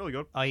 It's really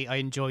good. I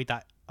enjoyed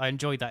that. I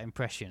enjoyed that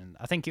impression.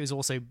 I think it was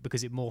also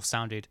because it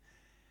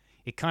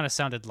kind of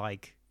sounded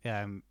like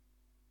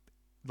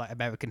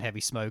American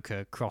Heavy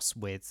Smoker crossed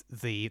with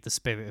the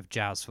spirit of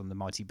jazz from the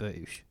Mighty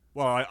Boosh.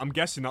 Well, I'm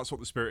guessing that's what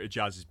the Spirit of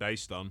Jazz is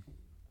based on.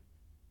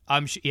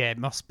 Yeah, it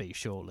must be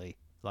surely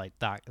like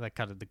that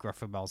kind of the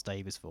gruffer Miles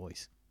Davis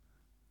voice.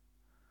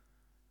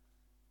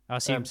 I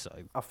assume so.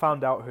 I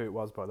found out who it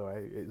was, by the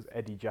way. It was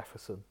Eddie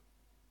Jefferson.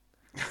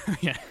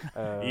 Yeah.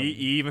 He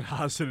even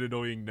has an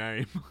annoying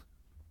name.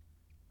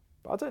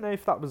 But I don't know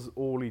if that was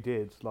all he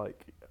did.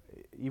 Like,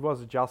 he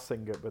was a jazz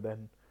singer, but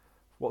then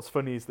what's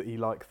funny is that he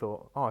like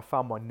thought, "Oh, I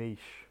found my niche,"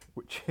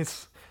 which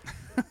is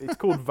it's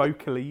called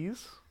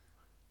vocalese.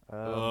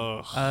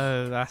 Ugh.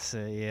 Oh, that's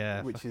it.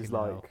 Yeah. Which is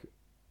fucking hell. like,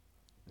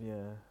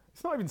 yeah,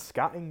 it's not even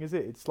scatting, is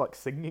it? It's like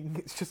singing.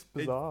 It's just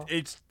bizarre.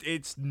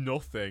 It's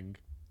nothing.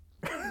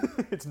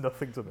 It's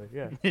nothing to me.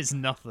 Yeah, It's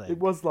nothing. it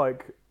was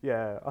like,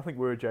 yeah. I think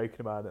we were joking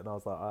about it, and I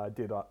was like,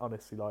 I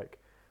honestly like,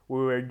 we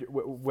were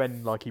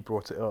when like he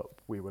brought it up,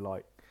 we were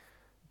like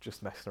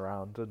just messing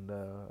around, and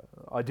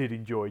I did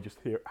enjoy just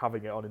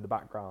having it on in the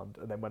background.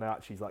 And then when I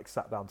actually like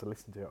sat down to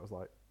listen to it, I was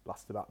like,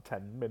 lasted about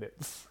 10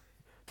 minutes.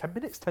 10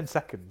 minutes, 10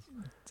 seconds.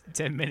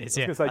 10 minutes.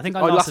 I Yeah. was gonna say, I think I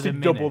I lasted a lasted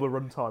minute. double the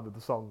runtime of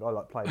the song. I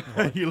like played.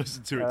 It You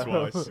listened to it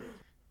twice.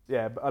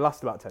 Yeah, but I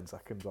lasted about 10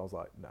 seconds. I was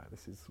like, no,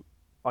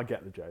 I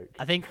get the joke.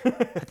 I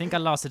think I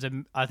lasted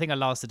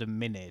a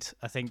minute.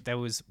 I think there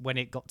was when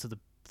it got to the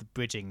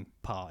bridging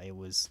part. It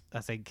was I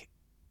think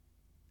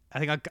I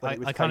When it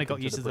was kind of taken got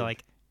to used the to the bridge.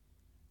 like.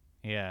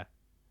 Yeah.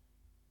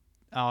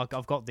 Oh,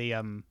 I've got the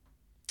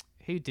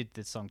who did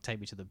the song "Take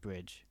Me to the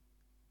Bridge"?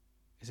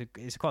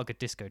 It's quite a good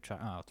disco track.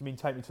 Oh Do you mean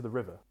Take Me to the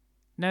River?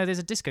 no, there's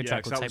a disco Yeah,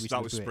 track 'cause called that "Take was, Me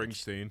that to the was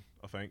Bridge." Springsteen,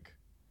 I think.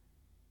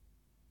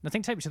 I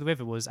think "Take Me to the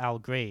River" was Al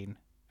Green.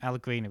 Al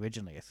Green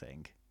originally, I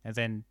think, and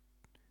then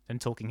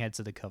Talking Heads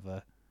are the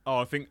cover. Oh,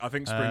 I think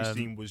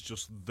Springsteen was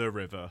just the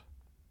river.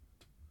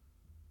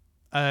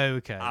 Oh,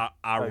 okay. Our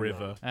Oh,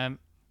 river.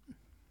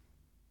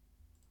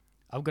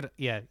 I've got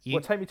yeah. Well,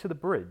 Take Me to the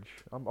Bridge.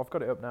 I've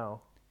got it up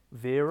now.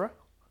 Vera?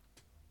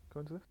 Go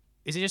into this.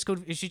 Is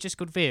she just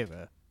called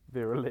Vera?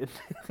 Vera Lynn.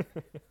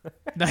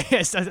 No,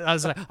 yes. I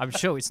was like, I'm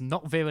sure it's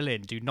not Vera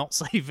Lynn. Do not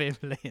say Vera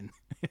Lynn.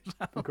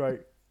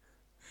 Great.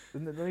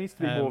 There needs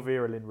to be more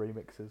Vera Lynn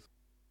remixes.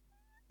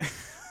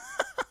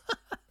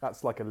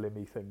 That's like a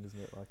Limmy thing, isn't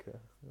it? Like a.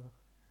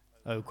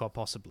 Oh, quite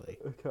possibly.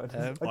 On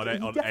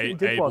he definitely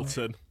did one.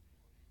 Ableton.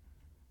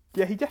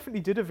 Yeah, he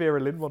definitely did a Vera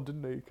Lynn one,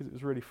 didn't he? Because it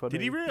was really funny.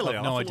 Did he really?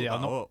 I've no I'll have to idea. look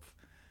I'm that not- up.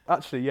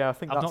 Actually, yeah, I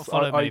think I've that's. not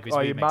followed many of his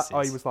I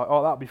remixes. was like,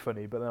 oh, that'd be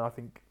funny, but then I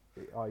think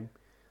I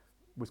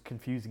was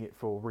confusing it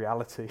for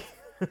reality,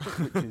 which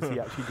is he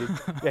actually did.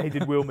 Yeah, he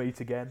did "We'll Meet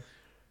Again."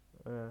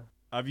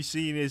 Have you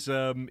seen his?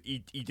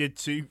 He did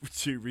two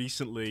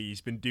recently.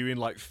 He's been doing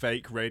like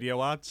fake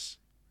radio ads.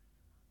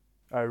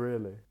 Oh,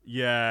 really?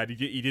 Yeah, and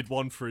he did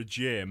one for a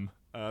gym.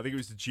 I think it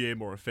was a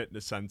gym or a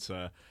fitness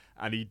center,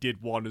 and he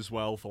did one as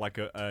well for like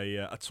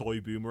a toy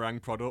boomerang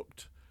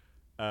product.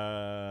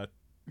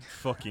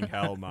 Fucking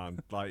hell, man!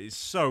 Like it's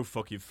so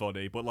fucking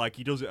funny. But like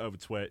he does it over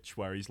Twitch,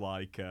 where he's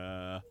like,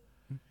 yeah,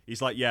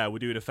 we're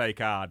doing a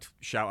fake ad.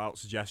 Shout out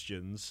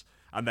suggestions.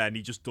 And then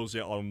he just does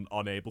it on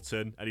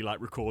Ableton, and he like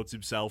records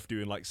himself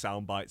doing like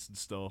sound bites and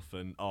stuff,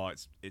 and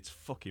it's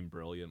fucking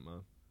brilliant,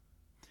 man.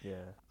 Yeah.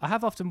 I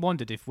have often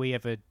wondered if we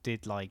ever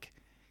did like,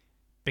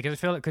 because I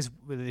feel like because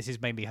this is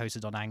mainly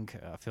hosted on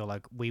Anchor, I feel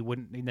like we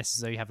wouldn't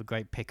necessarily have a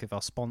great pick of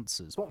our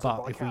sponsors. Sponsored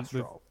But by if we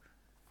Castrol.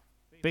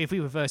 but if we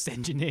reverse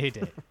engineered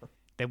it,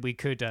 then we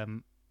could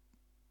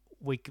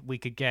we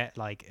could get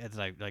like I don't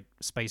know, like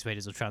Space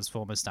Raiders or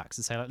Transformers stacks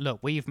and say like, look,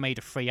 we've made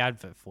a free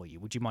advert for you.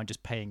 Would you mind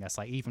just paying us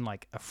like even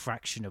like a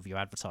fraction of your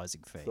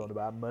advertising fee? It's all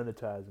about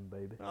monetizing,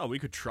 baby. Oh, we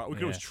could try. We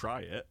could always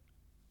try it.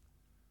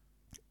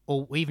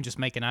 or even just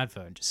make an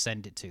advert and just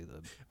send it to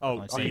them. Oh,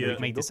 Like, say, the,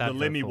 make this the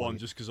advert Limmy for one, you.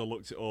 just because I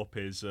looked it up,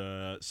 is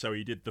so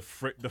he did the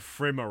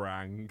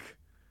Frimerang,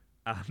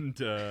 and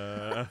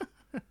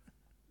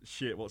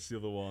shit, what's the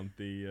other one?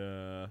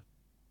 The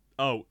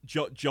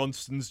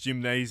Johnston's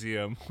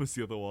Gymnasium was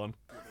the other one.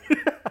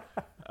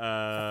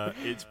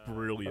 It's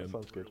brilliant. That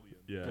sounds good.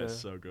 Yeah, Yeah. it's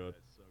so good.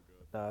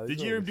 No, Did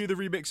you hear him do the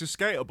remix of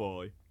Skater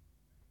Boy?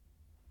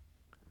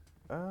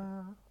 I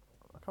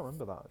can't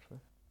remember that actually.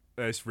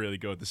 It's really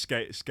good. The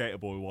Skater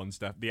Boy one's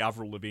the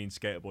Avril Lavigne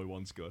Skater Boy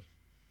one's good.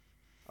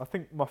 I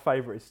think my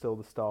favourite is still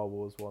the Star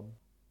Wars one.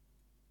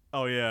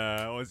 Oh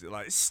yeah, what was it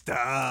like?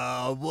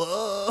 Star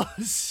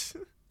Wars.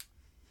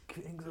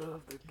 Kings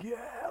of the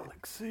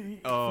Galaxy.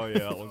 Oh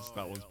yeah,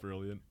 that one's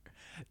brilliant.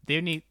 The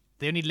only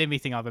Limmy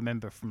thing I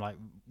remember from like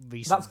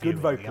recent. That's good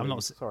viewing, vocals. I'm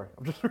not. Sorry,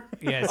 I'm just.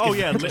 Yeah. It's Oh good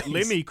yeah, vocals.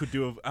 Limmy could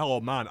do a.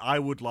 Oh man, I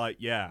would pay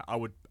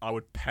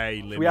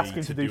Limmy we ask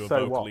him to to do a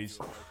so vocalese.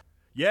 what?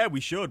 Yeah, we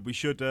should. We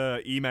should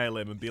email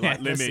him and be like,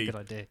 Yeah, that's a Limmy, good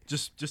idea.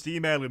 just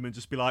email him and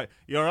just be like,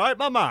 "You all right,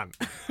 my man?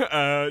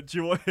 Do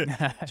you want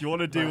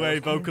to do a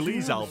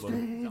vocalese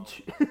album?"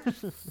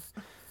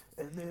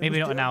 Maybe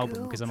not an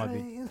album because I might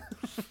be.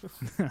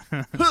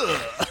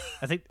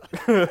 I think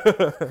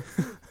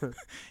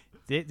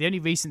the only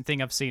recent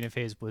thing I've seen of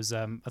his was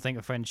I think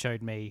a friend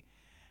showed me.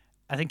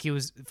 I think he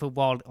was for a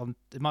while on.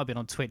 It might have been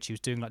on Twitch. He was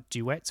doing like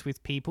duets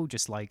with people,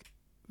 just like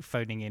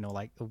phoning in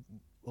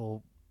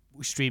or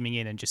streaming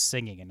in and just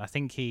singing. And I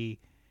think is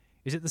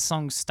it the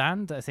song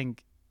 "Stand" that I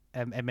think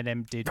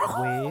Eminem did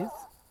with.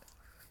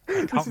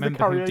 I can't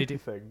remember who did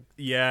it. Thing.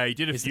 Yeah, he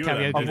did a It's the few of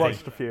them. karaoke I've thing.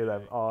 watched a few of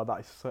them. Oh,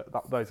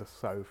 those are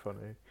so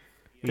funny.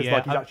 Because Yeah,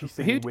 like he's actually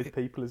singing who- with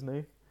people, isn't he?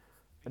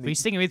 And But he's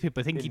singing with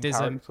people. I think he in does.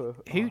 character.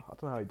 Who? I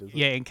don't know how he does it.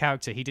 Yeah, in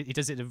character, he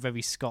does it in a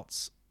very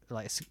Scots,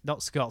 like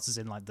not Scots as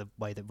in like the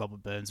way that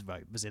Robert Burns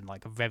wrote, was in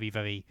like a very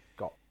very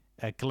Got-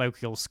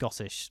 colloquial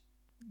Scottish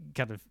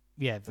kind of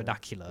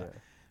vernacular. Yeah.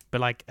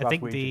 But like I That's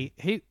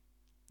think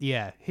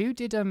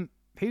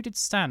who did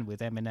Stan with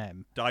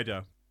Eminem?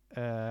 Dido.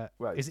 Well,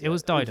 It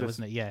was Dido, just-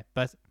 wasn't it? Yeah,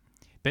 but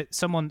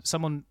someone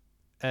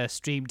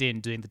streamed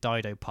in doing the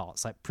Dido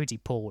parts like pretty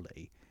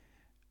poorly,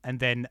 and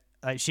then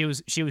like she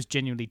was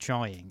genuinely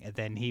trying, and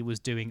then he was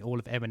doing all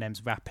of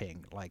Eminem's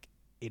rapping like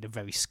in a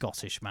very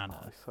Scottish manner.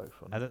 Oh, it's so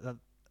funny.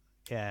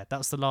 Yeah,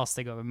 that's the last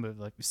thing I remember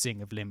like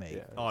seeing of Limmy.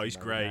 Yeah, Oh, he's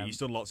no, great. He's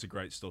done lots of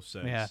great stuff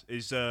since.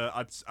 Yeah.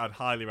 I'd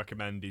highly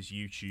recommend his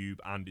YouTube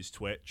and his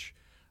Twitch.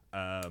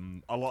 A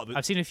lot of the,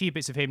 I've seen a few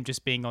bits of him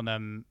just being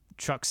on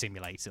Truck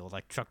Simulator or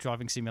like Truck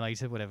Driving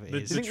Simulator, whatever it The-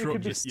 is. the Do you think we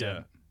could just yeah.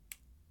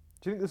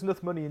 Do you think there's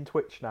enough money in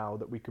Twitch now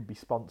that we could be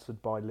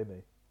sponsored by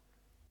Limmy?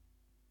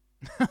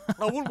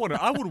 I wouldn't want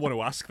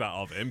to ask that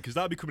of him because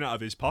that'd be coming out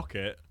of his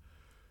pocket.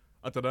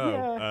 I don't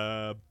know.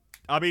 Yeah.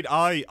 I mean,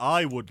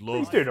 I would love.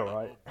 He's doing all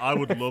right. I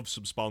would love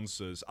some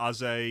sponsors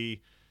as an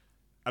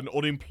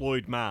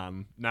unemployed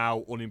man,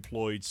 now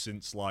unemployed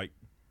since like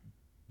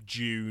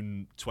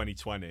June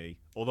 2020.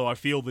 Although I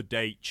feel the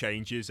date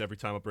changes every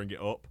time I bring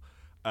it up.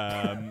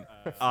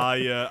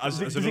 As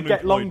Does an it get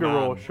unemployed longer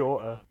man, or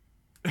shorter?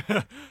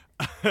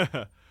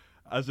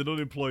 as an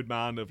unemployed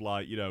man of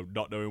like,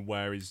 not knowing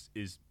where is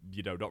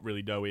not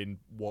really knowing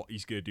what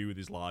he's going to do with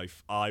his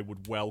life, I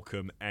would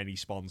welcome any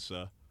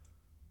sponsor.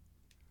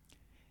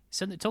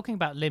 So talking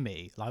about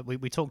Limmy, like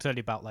we talked earlier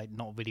about like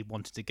not really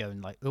wanting to go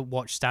and like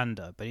watch stand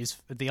up, but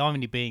the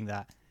irony being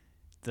that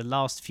the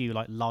last few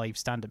like live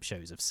stand up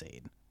shows I've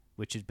seen,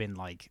 which has been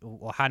like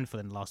a handful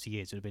in the last few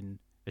years, would have been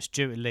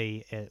Stuart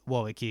Lee at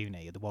Warwick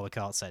Uni at the Warwick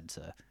Arts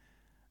Centre,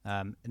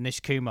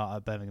 Nish Kumar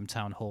at Birmingham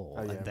Town Hall,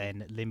 Oh, yeah. and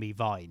then Limmy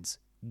Vines,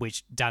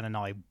 which Dan and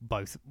I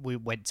we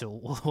went to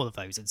all of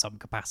those in some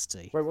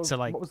capacity. Wait, what, so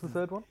like what was the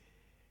third one?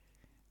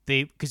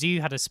 because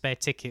you had a spare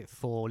ticket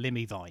for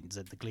Limmy Vines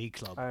at the Glee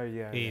Club Oh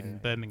yeah. in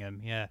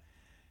Birmingham. Yeah,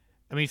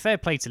 I mean, fair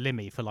play to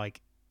Limmy for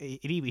like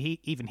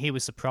he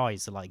was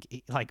surprised to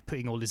like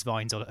putting all his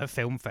vines on at a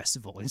film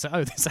festival. And he's like,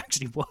 oh, this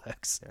actually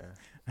works. Yeah.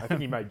 I think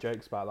he made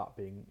jokes about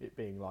that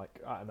being like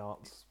at an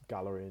arts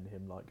gallery and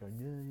him like going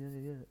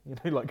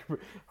yeah, like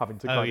having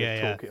to kind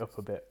of talk it up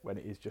a bit when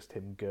it is just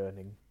him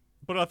gurning.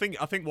 But I think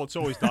what's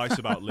always nice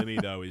about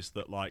Limmy though is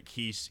that like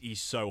he's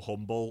so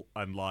humble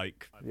and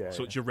like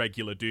such a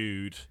regular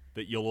dude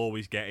that you'll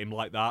always get him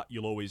like that.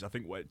 You'll always, I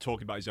think,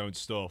 talking about his own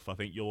stuff, I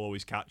think you'll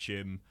always catch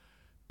him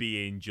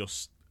being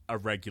just a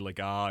regular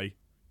guy,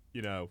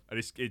 and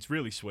it's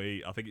really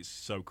sweet. I think it's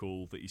so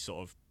cool that he's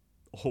sort of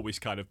always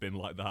kind of been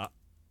like that.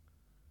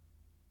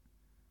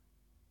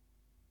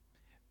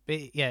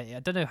 But yeah, I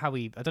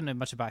don't know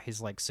much about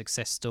his like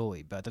success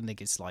story, but I don't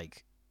think it's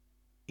like.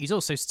 He's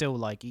also still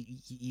like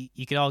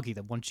you could argue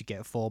that once you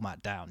get a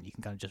format down, you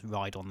can kind of just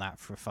ride on that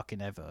for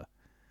fucking ever.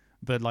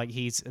 But like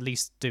he's at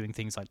least doing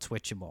things like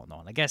Twitch and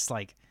whatnot. And I guess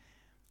like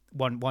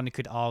one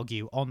could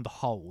argue on the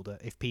whole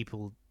that if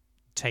people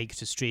take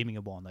to streaming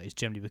and whatnot, it's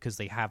generally because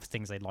they have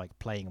things they like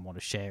playing and want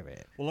to share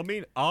it. Well, I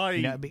mean,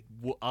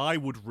 I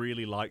would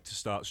really like to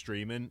start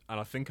streaming, and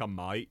I think I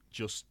might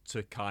just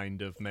to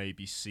kind of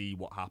maybe see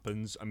what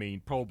happens. I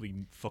mean,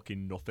 probably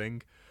fucking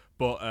nothing.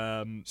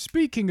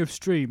 Speaking of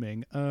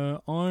streaming,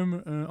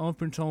 I've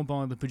been told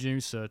by the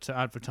producer to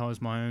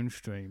advertise my own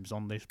streams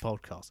on this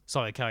podcast.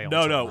 Sorry, carry on.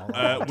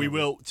 No. We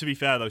will. To be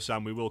fair though,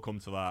 Sam, we will come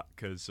to that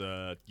because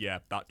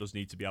that does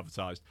need to be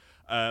advertised.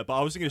 But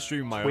I was going to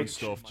stream my own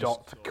stuff.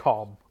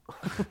 Twitch.com.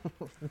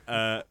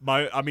 I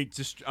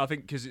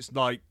think because it's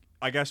like,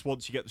 I guess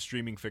once you get the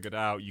streaming figured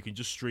out, you can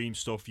just stream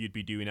stuff you'd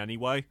be doing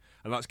anyway,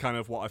 and that's kind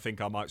of what I think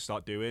I might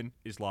start doing.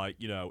 Is like,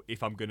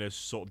 if I'm going to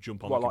sort of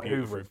jump on the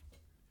computer.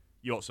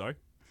 You what? Sorry.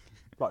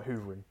 Like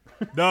hoovering.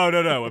 No.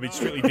 I mean,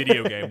 strictly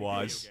video game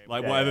wise.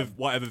 Like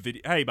whatever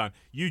video. Hey man,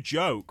 you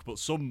joke, but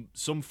some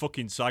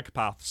fucking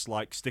psychopaths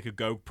like stick a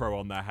GoPro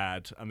on their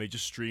head and they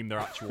just stream their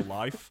actual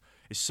life.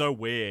 It's so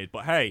weird,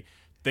 but hey,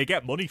 they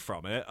get money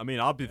from it. I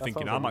mean, I've been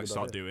thinking I might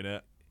start doing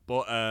it.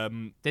 But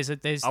there's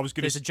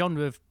a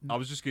genre of. I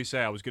was just gonna say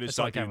I was gonna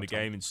start doing the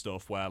gaming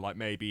stuff where like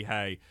maybe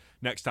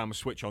next time I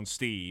switch on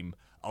Steam,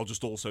 I'll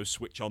just also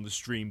switch on the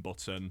stream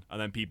button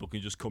and then people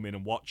can just come in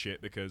and watch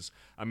it because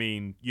I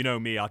mean, you know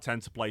me, I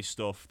tend to play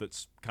stuff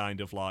that's kind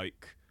of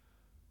like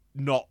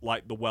not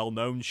like the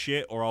well-known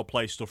shit, or I'll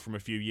play stuff from a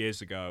few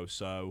years ago.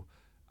 So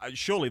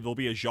surely there'll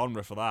be a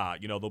genre for that.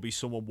 There'll be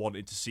someone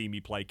wanting to see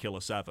me play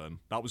Killer 7.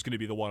 That was going to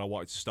be the one I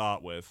wanted to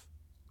start with.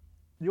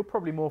 You're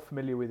probably more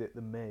familiar with it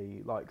than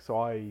me. So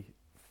I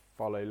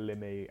follow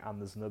Limmy,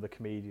 and there's another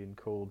comedian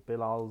called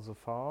Bilal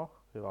Zafar,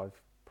 who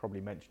I've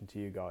probably mentioned to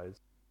you guys.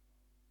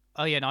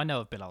 Oh yeah, no, I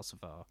know of Bilal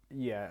Zafar.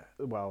 Yeah,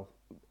 well,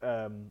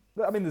 I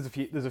mean, there's a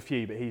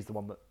few, but he's the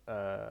one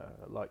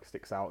that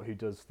sticks out. Who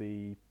does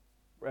the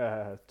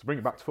to bring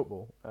it back to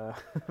football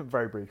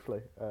very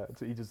briefly?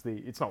 So he does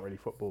it's not really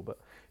football, but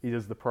he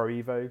does the Pro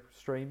Evo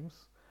streams,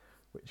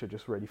 which are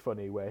just really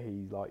funny. Where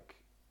he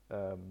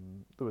there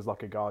was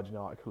like a Guardian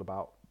article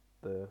about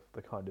the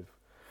kind of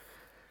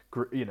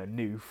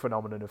new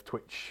phenomenon of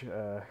Twitch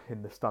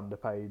in the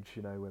stand-up age.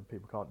 When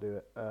people can't do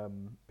it,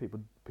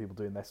 people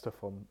doing their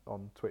stuff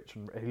on Twitch,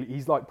 and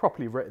he's like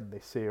properly written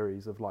this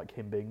series of like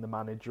him being the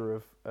manager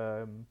of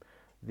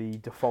the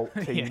default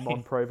team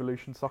on Pro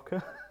Evolution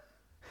Soccer,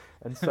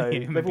 and so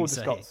they've all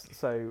just got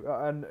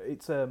and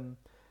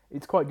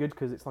it's quite good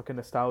because it's like a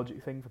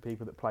nostalgic thing for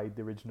people that played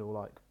the original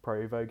like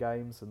Pro Evo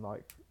games and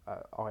like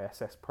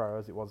ISS Pro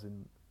as it was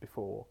in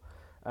before,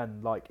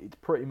 and like it's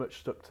pretty much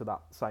stuck to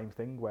that same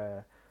thing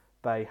where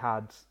they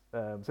had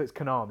so it's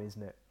Konami,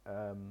 isn't it?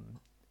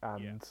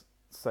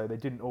 So they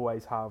didn't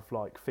always have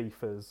like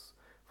FIFA's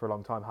for a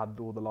long time had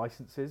all the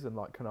licenses, and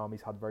like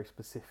Konami's had very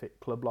specific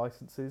club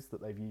licenses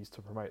that they've used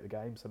to promote the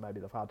game. So maybe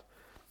they've had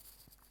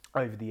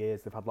over the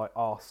years they've had like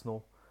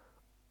Arsenal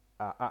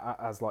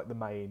as like the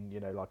main,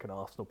 like an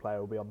Arsenal player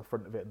will be on the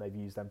front of it, and they've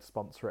used them to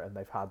sponsor it, and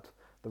they've had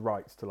the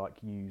rights to like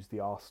use the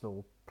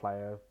Arsenal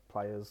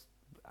players'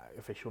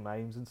 official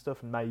names and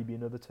stuff, and maybe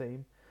another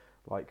team,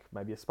 like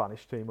maybe a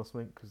Spanish team or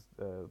something, because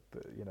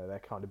they're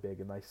kind of big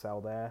and they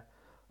sell there.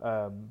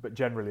 But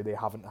generally they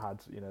haven't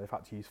had, they've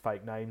had to use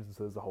fake names, and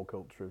so there's a whole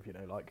culture of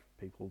like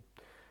people,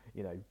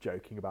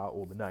 joking about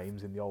all the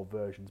names in the old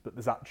versions. But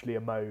there's actually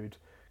a mode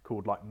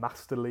called like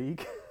Master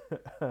League.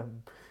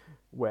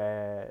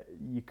 Where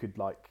you could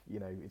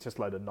it's just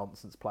a load of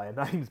nonsense player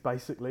names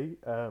basically,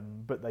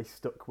 but they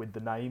stuck with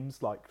the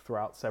names like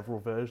throughout several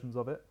versions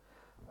of it,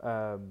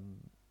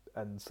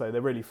 and so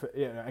they're really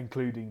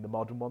including the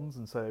modern ones,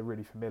 and so they're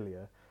really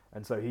familiar.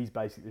 And so he's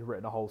basically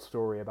written a whole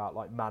story about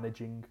like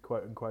managing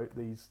quote unquote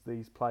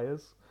these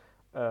players,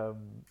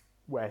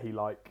 where he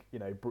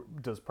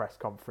does press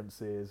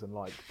conferences and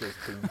like does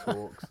team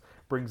talks,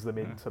 brings them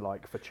into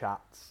like for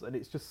chats, and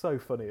it's just so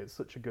funny. It's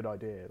such a good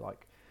idea.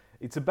 Like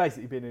it's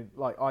basically been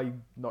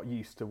I'm not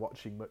used to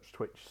watching much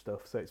Twitch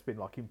stuff, so it's been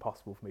like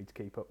impossible for me to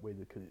keep up with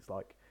it, because it's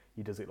like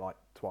he does it like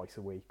twice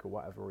a week or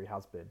whatever he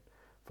has been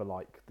for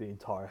like the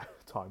entire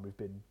time we've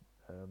been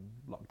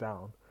locked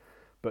down.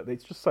 But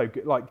it's just so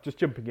good. Like just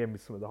jumping in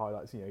with some of the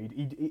highlights,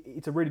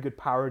 it's a really good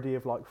parody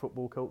of like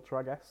football culture,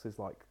 I guess, is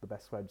like the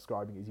best way of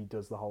describing it. Is he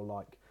does the whole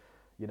like,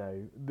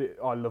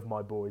 I love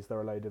my boys.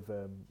 They're a load of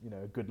a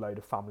good load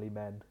of family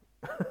men.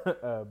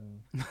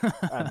 And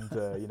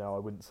I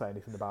wouldn't say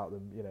anything about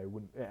them.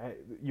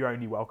 You're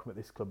only welcome at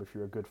this club if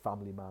you're a good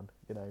family man.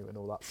 And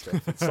all that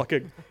stuff.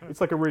 It's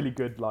like a really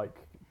good like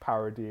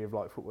parody of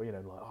like football.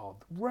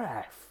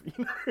 Ref.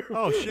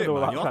 Oh shit,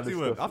 man!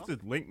 You'll have to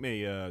link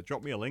me.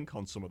 Drop me a link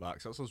on some of that,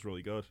 because that sounds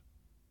really good.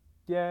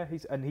 Yeah,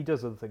 he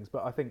does other things,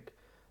 but I think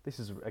this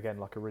is again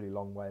like a really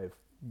long way of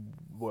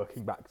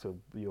working back to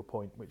your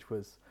point, which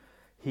was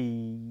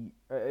he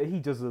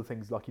does other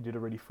things. Like he did a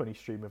really funny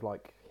stream of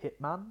like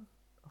Hitman,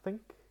 I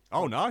think.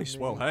 Oh, nice.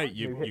 Well, hey,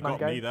 you got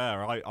game. me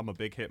there. I'm a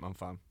big Hitman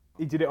fan.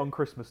 He did it on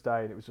Christmas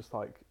Day, and it was just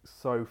like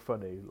so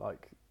funny.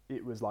 Like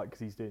it was like because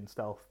he's doing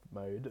stealth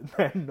mode, and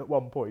then at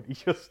one point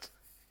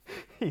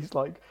he's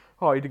like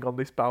hiding on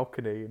this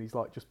balcony, and he's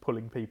like just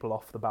pulling people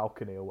off the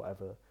balcony or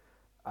whatever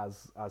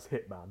as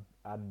Hitman,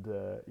 and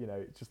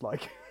it's just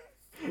like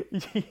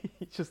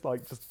it's just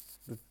like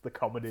the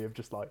comedy of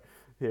just like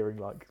hearing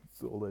like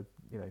all the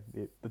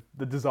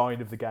the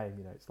design of the game.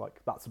 It's like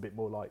that's a bit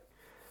more like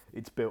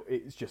it's built.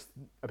 It's just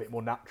a bit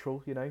more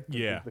natural, you know.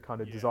 The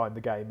kind of design of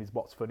the game is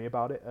what's funny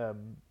about it,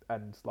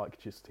 and like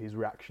just his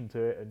reaction to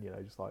it, and you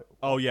know, just like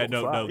oh yeah,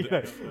 no. For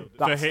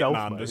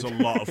Hitman, there's a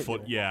lot of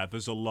fun. Yeah.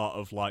 There's a lot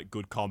of like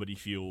good comedy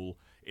fuel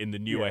in the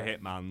newer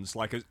Hitmans.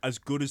 Like as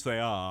good as they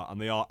are,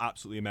 and they are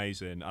absolutely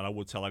amazing. And I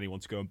would tell anyone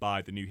to go and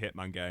buy the new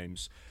Hitman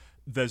games.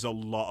 There's a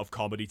lot of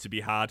comedy to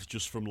be had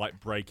just from like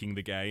breaking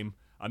the game.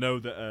 I know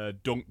that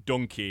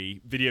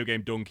Donkey, video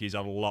game Donkey's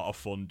had a lot of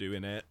fun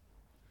doing it.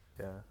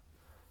 Yeah.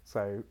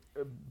 So,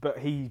 but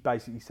he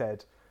basically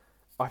said,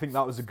 I think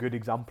that was a good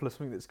example of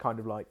something that's kind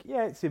of like,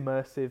 yeah, it's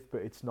immersive,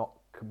 but it's not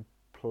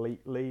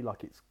completely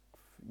like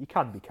you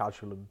can be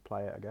casual and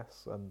play it, I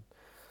guess. And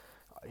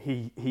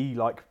he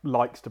like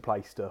likes to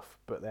play stuff,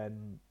 but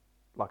then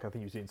like I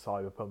think he was doing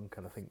Cyberpunk,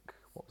 and I think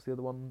what was the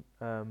other one?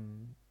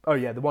 Oh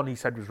yeah, the one he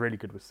said was really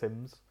good was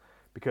Sims,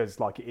 because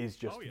like it is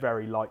just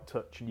very light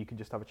touch and you can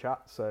just have a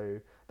chat. So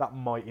that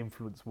might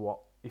influence what,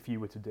 if you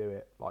were to do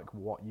it, like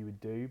what you would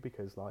do,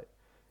 because like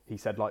he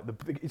said like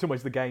it's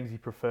almost the games he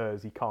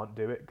prefers, he can't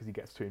do it because he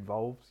gets too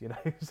involved, you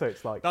know. So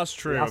it's like that's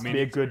true. It has to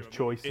be a good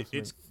choice.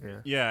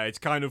 It's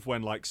kind of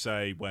when like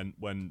say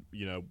when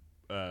you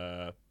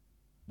know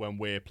when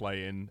we're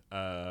playing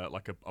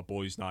like a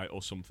boys' night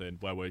or something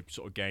where we're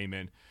sort of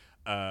gaming.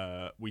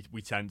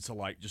 We tend to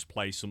like just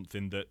play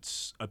something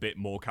that's a bit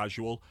more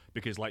casual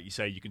because, like you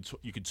say, you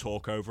can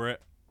talk over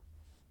it.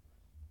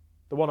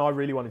 The one I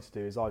really wanted to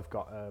do is I've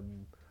got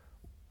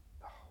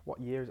what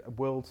year is it?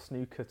 World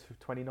Snooker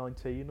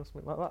 2019 or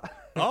something like that.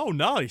 Oh,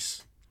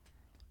 nice!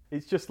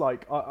 It's just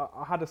like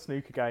I had a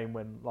snooker game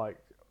when like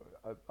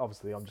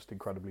obviously I'm just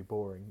incredibly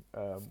boring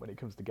when it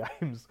comes to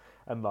games,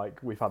 and like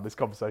we've had this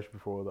conversation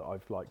before that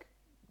I've like.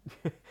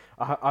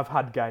 I've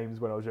had games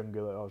when I was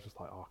younger that I was just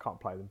like, oh, I can't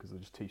play them because they're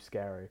just too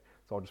scary.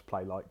 So I'll just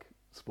play like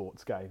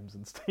sports games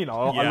and you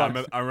know.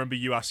 Yeah, I remember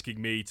you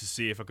asking me to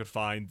see if I could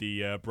find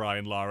the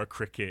Brian Lara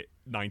Cricket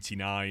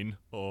 99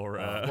 or.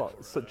 Well,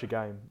 such a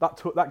game.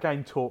 That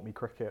game taught me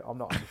cricket. I'm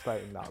not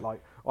understating that.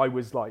 Like I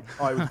was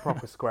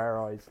proper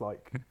square eyes,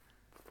 like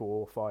 4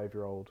 or 5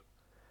 year old,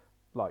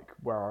 like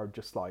where I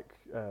just like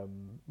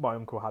my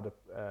uncle had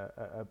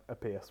a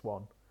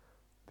PS1,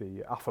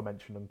 the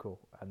aforementioned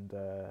uncle, and.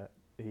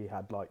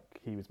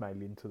 He was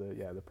mainly into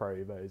the Pro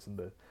Evos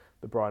and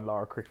the Brian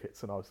Lara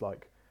crickets, and I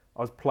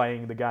was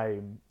playing the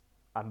game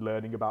and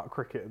learning about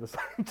cricket at the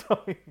same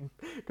time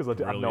because I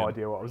had no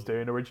idea what I was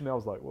doing originally. I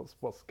was like,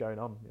 what's going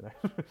on, you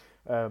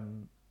know?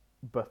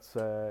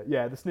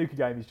 The snooker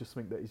game is just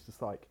something that is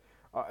just like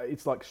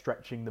it's like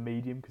stretching the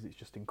medium because it's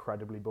just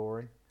incredibly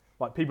boring.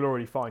 Like people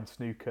already find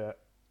snooker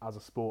as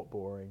a sport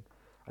boring,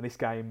 and this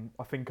game,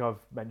 I think I've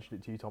mentioned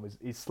it to you, Tom,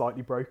 is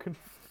slightly broken.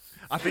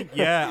 I think,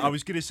 yeah, I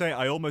was going to say,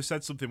 I almost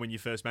said something when you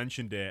first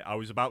mentioned it. I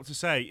was about to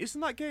say, isn't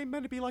that game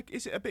meant to be like,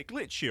 is it a bit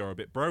glitchy or a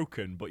bit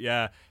broken? But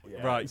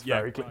It's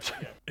very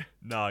glitchy.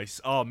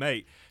 Nice. Oh,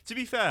 mate, to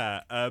be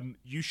fair,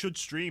 you should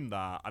stream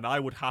that, and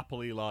I would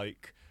happily,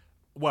 like,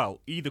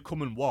 well, either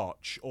come and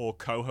watch or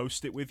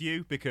co-host it with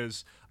you,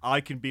 because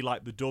I can be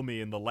like the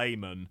dummy and the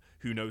layman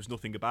who knows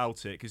nothing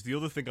about it. Because the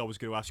other thing I was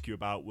going to ask you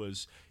about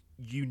was,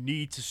 you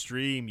need to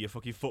stream your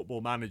fucking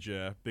Football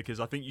Manager, because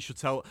I think you should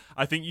tell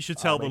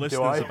the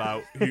listeners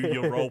about who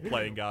you're role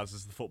playing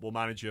as the Football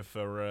Manager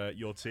for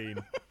your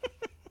team.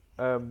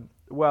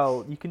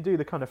 Well, you can do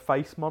the kind of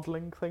face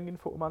modelling thing in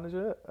Football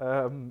Manager.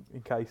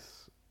 In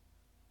case,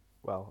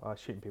 well, I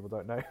assume people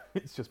don't know,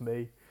 it's just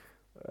me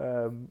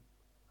and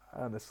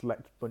a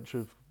select bunch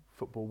of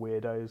football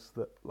weirdos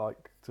that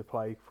like to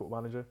play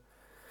Football Manager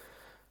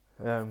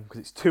because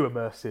it's too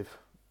immersive.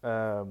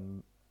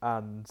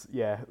 And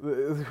yeah,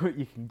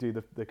 you can do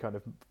the kind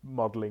of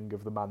modelling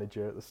of the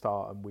manager at the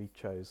start, and we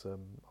chose.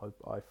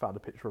 I found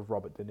a picture of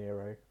Robert De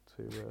Niro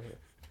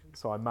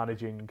so I'm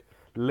managing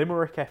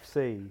Limerick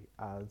FC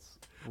as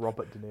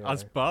Robert De Niro.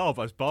 As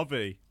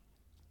Bobby.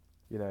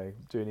 You know,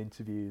 doing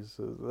interviews.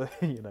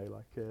 You know,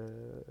 like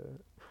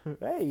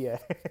hey, yeah.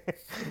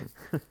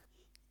 Do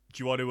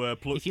you want to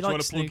plug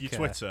your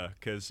Twitter?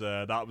 Because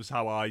that was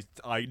how I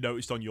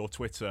noticed on your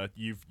Twitter.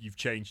 You've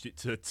changed it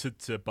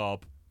to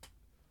Bob.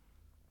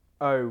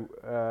 Oh,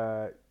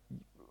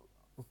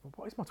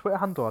 what is my Twitter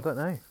handle? I don't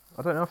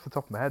know off the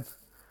top of my head.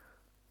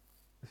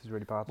 This is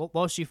really bad. Well,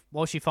 whilst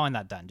you find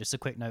that, Dan, just a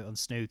quick note on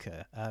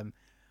snooker.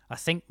 I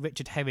think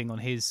Richard Herring on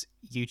his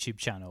YouTube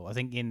channel, I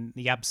think in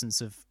the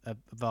absence of a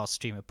vast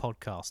stream of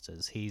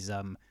podcasters,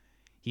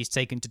 he's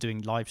taken to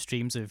doing live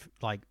streams of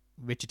like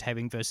Richard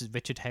Herring versus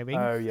Richard Herring.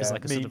 Oh yeah,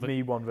 like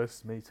me one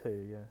versus me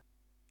too. Yeah.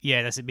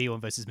 Yeah, that's it. Me one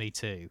versus me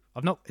too.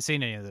 I've not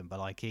seen any of them, but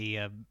like he.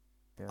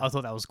 I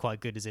thought that was quite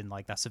good, as in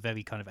like that's a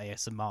very kind of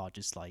ASMR.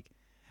 Just like,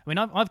 I mean,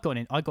 I got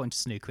into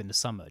snooker in the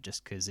summer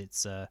just because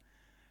it's. I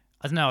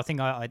don't know. I think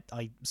I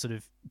sort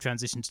of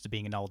transitioned to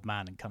being an old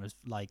man and kind of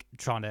like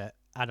trying to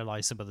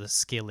analyze some of the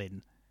skill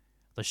in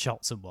the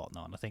shots and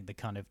whatnot. And I think the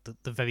kind of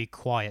the very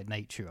quiet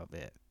nature of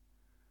it.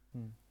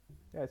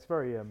 Yeah, it's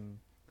very.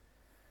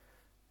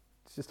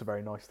 It's just a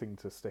very nice thing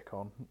to stick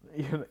on,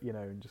 you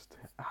know, and just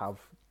have.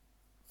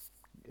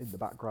 in the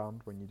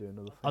background when you're doing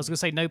other things. I was going to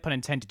say, no pun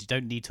intended. You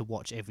don't need to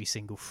watch every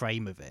single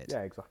frame of it.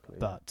 Yeah, exactly.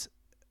 But,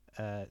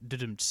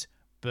 it's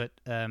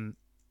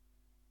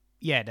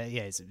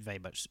very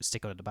much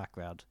stick on in the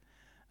background.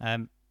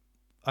 I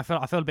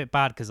felt a bit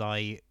bad because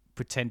I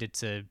pretended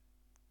to.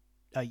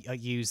 I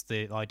used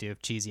the idea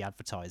of cheesy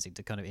advertising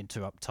to kind of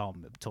interrupt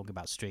Tom talking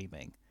about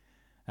streaming.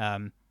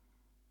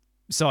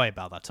 Sorry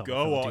about that, Tom.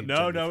 Go on.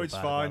 No, it's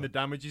fine. The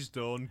damage is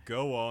done.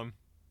 Go on.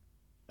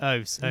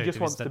 He just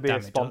wants to be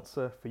a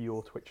sponsor for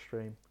your Twitch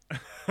stream.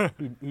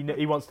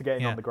 he wants to get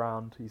in on the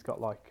ground. He's got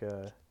like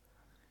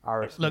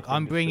Look,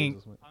 I'm going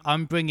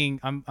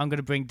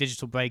to bring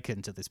Digital Breaker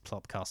into this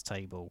Plopcast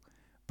table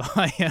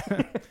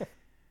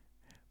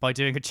by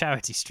doing a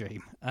charity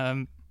stream.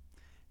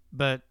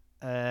 But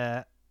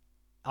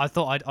I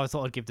thought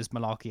I'd give this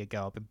malarkey a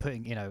go. I've been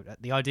putting,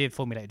 the idea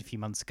formulated a few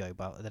months ago,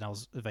 but then I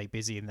was very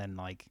busy and then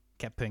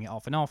kept putting it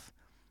off and off.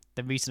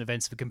 The recent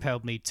events have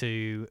compelled me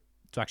to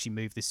actually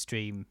move this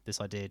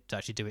idea to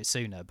actually do it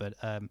sooner. But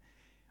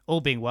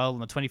all being well, on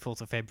the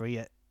 24th of February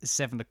at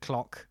 7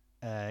 o'clock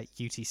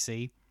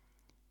UTC,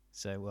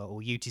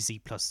 or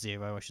UTC plus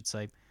 0, I should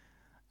say.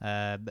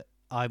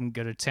 I'm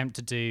going to attempt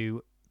to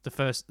do the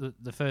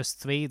first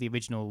three, the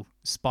original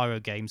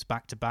Spyro games,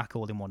 back to back,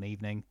 all in one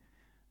evening,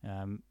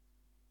 in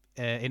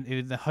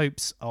the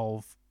hopes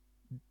of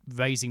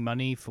raising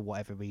money for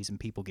whatever reason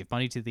people give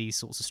money to these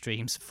sorts of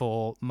streams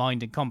for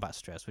mind and combat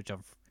stress, which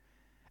I've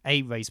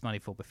raised money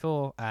for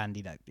before, and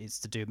it's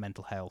to do with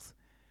mental health.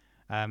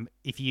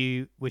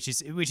 Which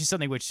is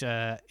something which,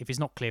 if it's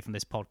not clear from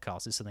this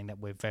podcast, is something that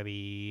we're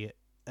very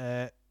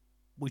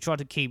we try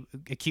to keep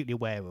acutely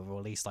aware of, or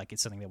at least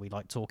it's something that we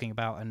like talking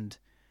about, and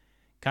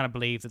kind of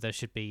believe that there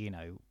should be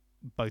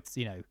both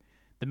the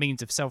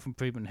means of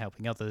self-improvement and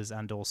helping others,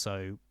 and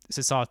also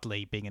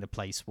societally being in a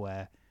place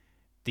where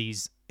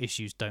these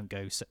issues don't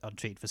go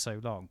untreated for so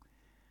long.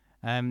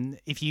 I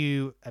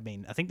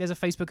think there's a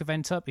Facebook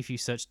event up. If you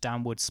search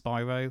Downward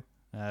Spyro,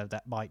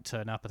 that might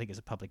turn up. I think it's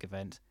a public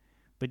event.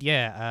 But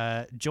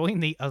yeah,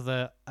 join the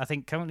other. I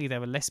think currently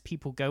there are less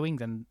people going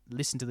than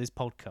listen to this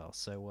podcast.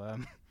 So,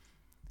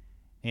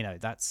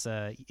 that's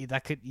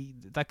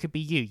that could be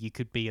you. You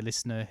could be a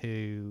listener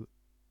who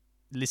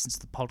listens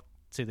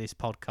to this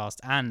podcast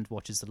and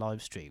watches the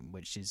live stream,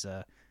 which is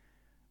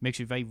makes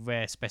you a very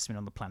rare specimen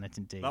on the planet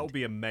indeed. That would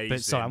be amazing.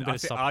 But sorry, I'm going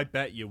to stop. I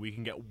bet you we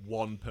can get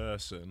one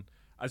person,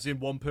 as in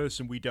one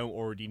person we don't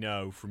already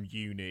know from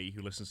uni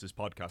who listens to this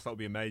podcast. That would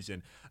be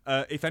amazing.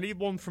 If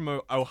anyone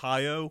from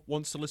Ohio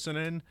wants to listen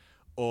in,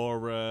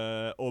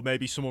 or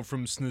maybe someone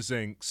from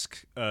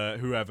Snazinsk,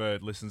 whoever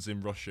listens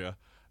in Russia,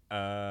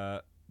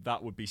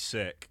 that would be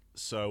sick.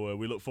 So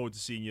we look forward to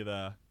seeing you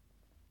there.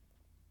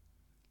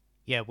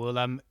 Yeah,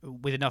 well,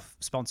 with enough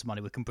sponsor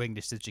money, we can bring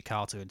this to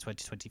Jakarta in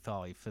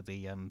 2025 for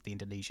the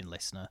Indonesian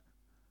listener,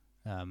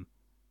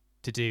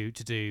 to do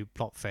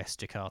Plotfest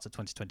Jakarta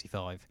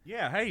 2025.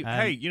 Yeah,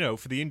 hey,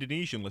 for the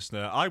Indonesian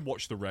listener, I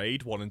watched The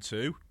Raid 1 and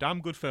 2. Damn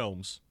good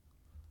films.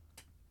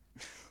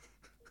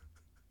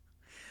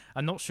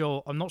 I'm not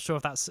sure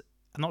if that's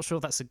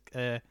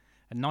a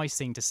nice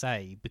thing to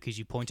say, because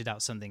you pointed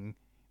out something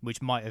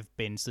which might have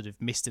been sort of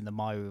missed in the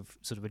mire of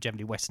sort of a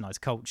generally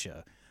westernized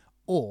culture,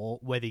 or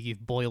whether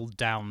you've boiled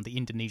down the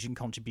Indonesian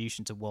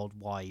contribution to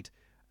worldwide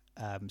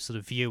sort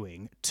of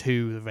viewing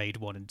to the Raid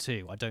 1 and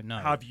 2. I don't know.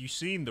 Have you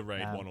seen the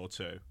Raid 1 or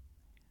 2?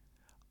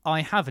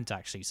 I haven't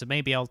actually, so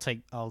maybe I'll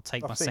take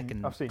my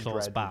second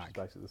clause Dread, back. Which is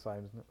basically the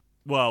same, isn't it?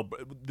 Well,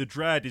 the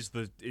Dread is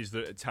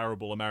the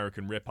terrible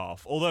American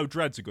rip-off. Although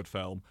Dread's a good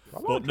film,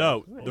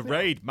 the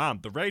Raid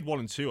 1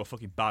 and 2 are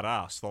fucking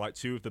badass. They're like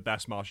two of the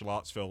best martial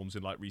arts films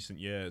in recent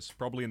years,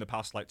 probably in the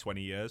past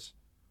 20 years.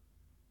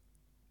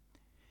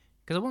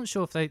 Because I wasn't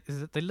sure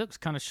if they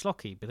looked kind of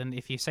schlocky, but then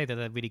if you say that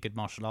they're really good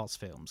martial arts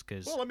films,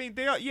 because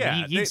they are.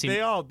 Yeah,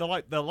 they are.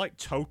 They're like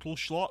total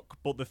schlock.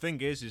 But the thing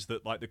is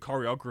that the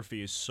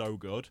choreography is so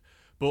good.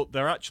 But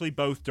they're actually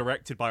both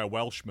directed by a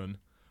Welshman.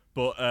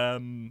 But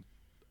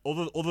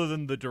other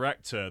than the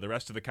director, the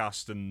rest of the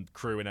cast and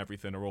crew and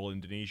everything are all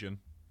Indonesian.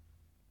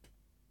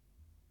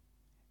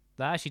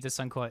 That actually does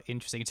sound quite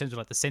interesting in terms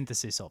of the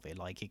synthesis of it.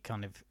 It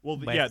kind of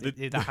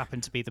that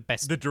happened to be the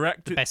best.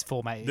 The best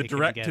format. The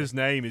director's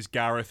name is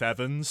Gareth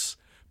Evans,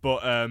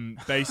 but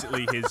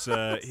basically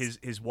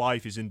his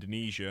wife is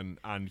Indonesian,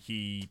 and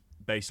he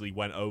basically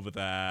went over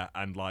there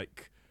and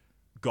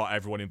got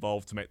everyone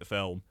involved to make the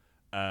film.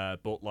 Oh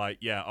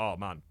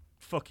man,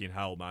 fucking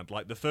hell, man!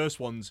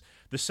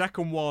 The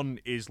second one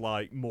is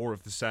more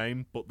of the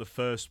same, but the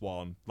first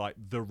one,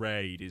 The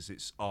Raid,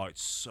 it's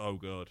so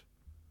good.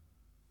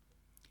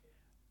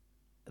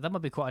 That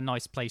might be quite a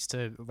nice place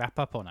to wrap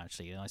up on,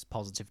 actually. A nice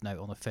positive note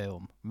on the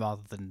film,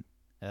 rather than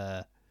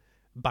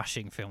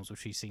bashing films,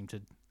 which we seem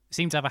to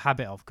have a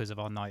habit of because of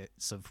our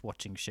nights of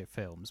watching shit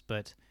films.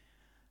 But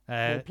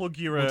plug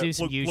your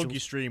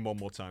stream one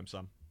more time,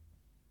 Sam.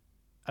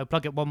 I'll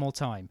plug it one more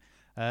time.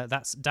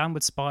 That's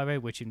Downward Spyro,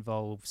 which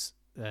involves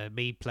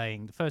me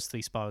playing the first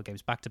three Spyro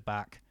games back to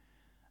back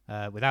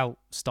without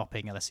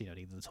stopping, unless you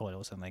need the toilet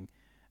or something.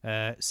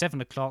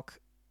 7 o'clock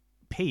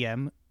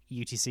p.m.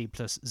 UTC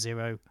Plus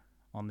Zero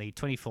on the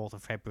 24th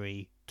of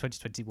February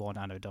 2021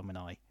 Anno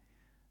Domini.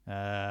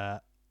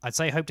 I'd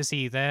say hope to see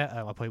you there.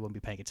 I probably won't be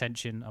paying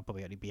attention. I'll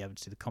probably only be able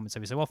to do the comments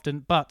every so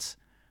often, but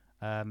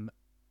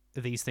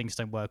these things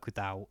don't work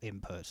without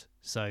input.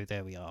 So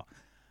there we are.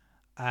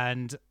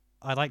 And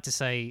I'd like to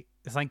say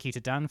thank you to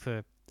Dan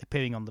for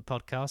appearing on the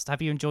podcast.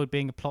 Have you enjoyed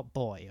being a plot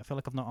boy? I feel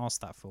like I've not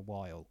asked that for a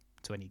while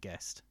to any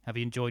guest. Have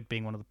you enjoyed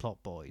being one of the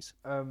plot boys?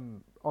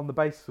 On the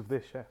basis of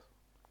this, yes.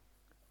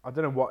 I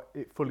don't know what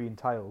it fully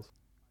entails.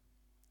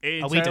 It we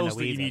don't entails know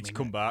that you either, need to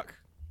come back.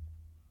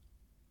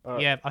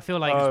 Yeah, I feel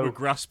like We're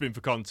grasping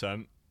for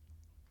content.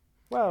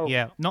 Well,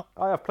 yeah, not.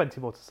 I have plenty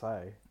more to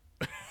say.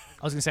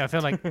 I was gonna say I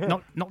feel like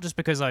not just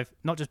because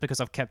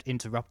I've kept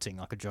interrupting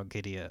like a drunk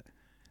idiot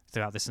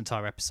throughout this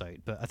entire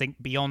episode, but I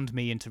think beyond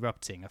me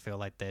interrupting, I feel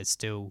like there's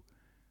still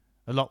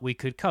a lot we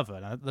could cover.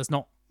 Now, there's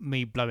not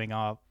me blowing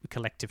our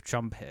collective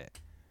trump here.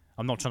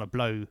 I'm not trying to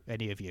blow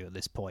any of you at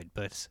this point,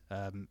 but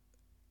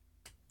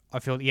I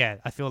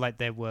feel like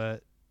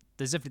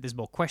there's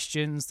more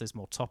questions, there's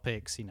more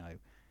topics,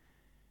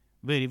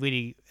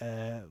 really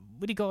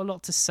got a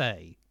lot to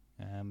say.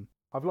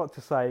 I've a lot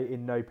to say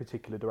in no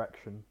particular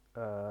direction.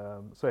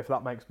 So if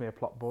that makes me a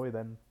plot boy,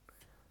 then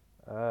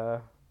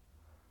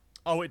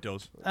Oh, it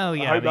does. Oh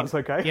yeah, I hope that's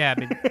okay. Yeah, I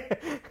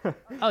mean,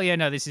 oh yeah,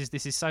 no, this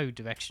is so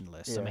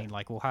directionless. Yeah. I mean,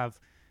 like we'll have.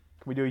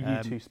 Can we do a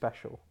U2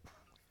 special?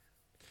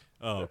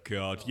 Oh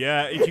god,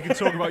 yeah. If you can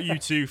talk about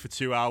U2 for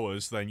 2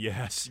 hours, then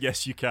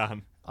yes, you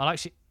can. I'll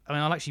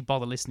actually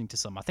bother listening to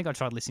some. I think I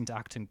tried listening to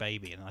Acting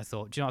Baby, and I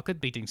thought, I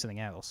could be doing something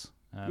else.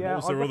 Yeah, What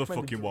was their I'd other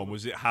recommend fucking it. one?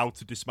 Was it How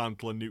to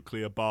Dismantle a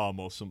Nuclear Bomb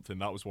or something?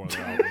 That was one of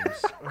their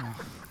albums.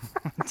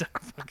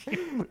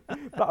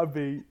 That would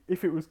be,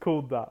 if it was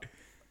called that.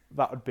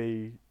 That would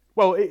be.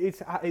 Well,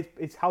 it's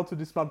How to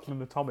Dismantle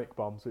an Atomic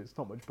Bomb, so it's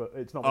not much, but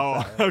it's not. Much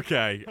Oh, better.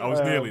 okay. I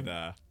was nearly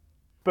there.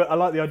 But I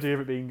like the idea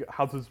of it being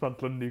How to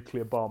Dismantle a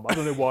Nuclear Bomb. I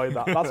don't know why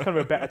that's kind of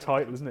a better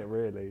title, isn't it?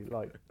 Really,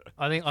 like.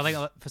 I think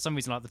for some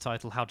reason I like the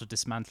title "How to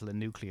Dismantle a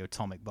Nuclear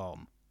Atomic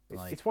Bomb."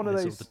 Like, it's one of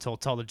sort those the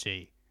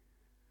tautology.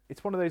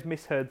 It's one of those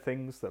misheard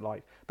things that,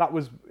 like, that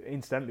was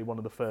incidentally one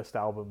of the first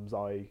albums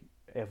I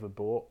ever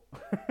bought.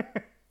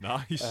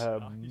 Nice.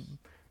 Nice.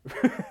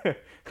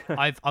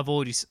 I've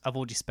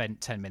already spent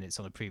 10 minutes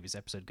on a previous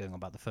episode going on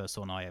about the first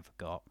one I ever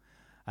got.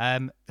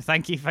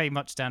 Thank you very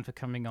much, Dan, for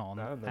coming on.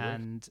 No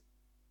worries.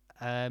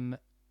 And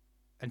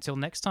until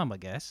next time, I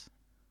guess.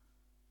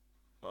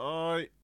 Bye.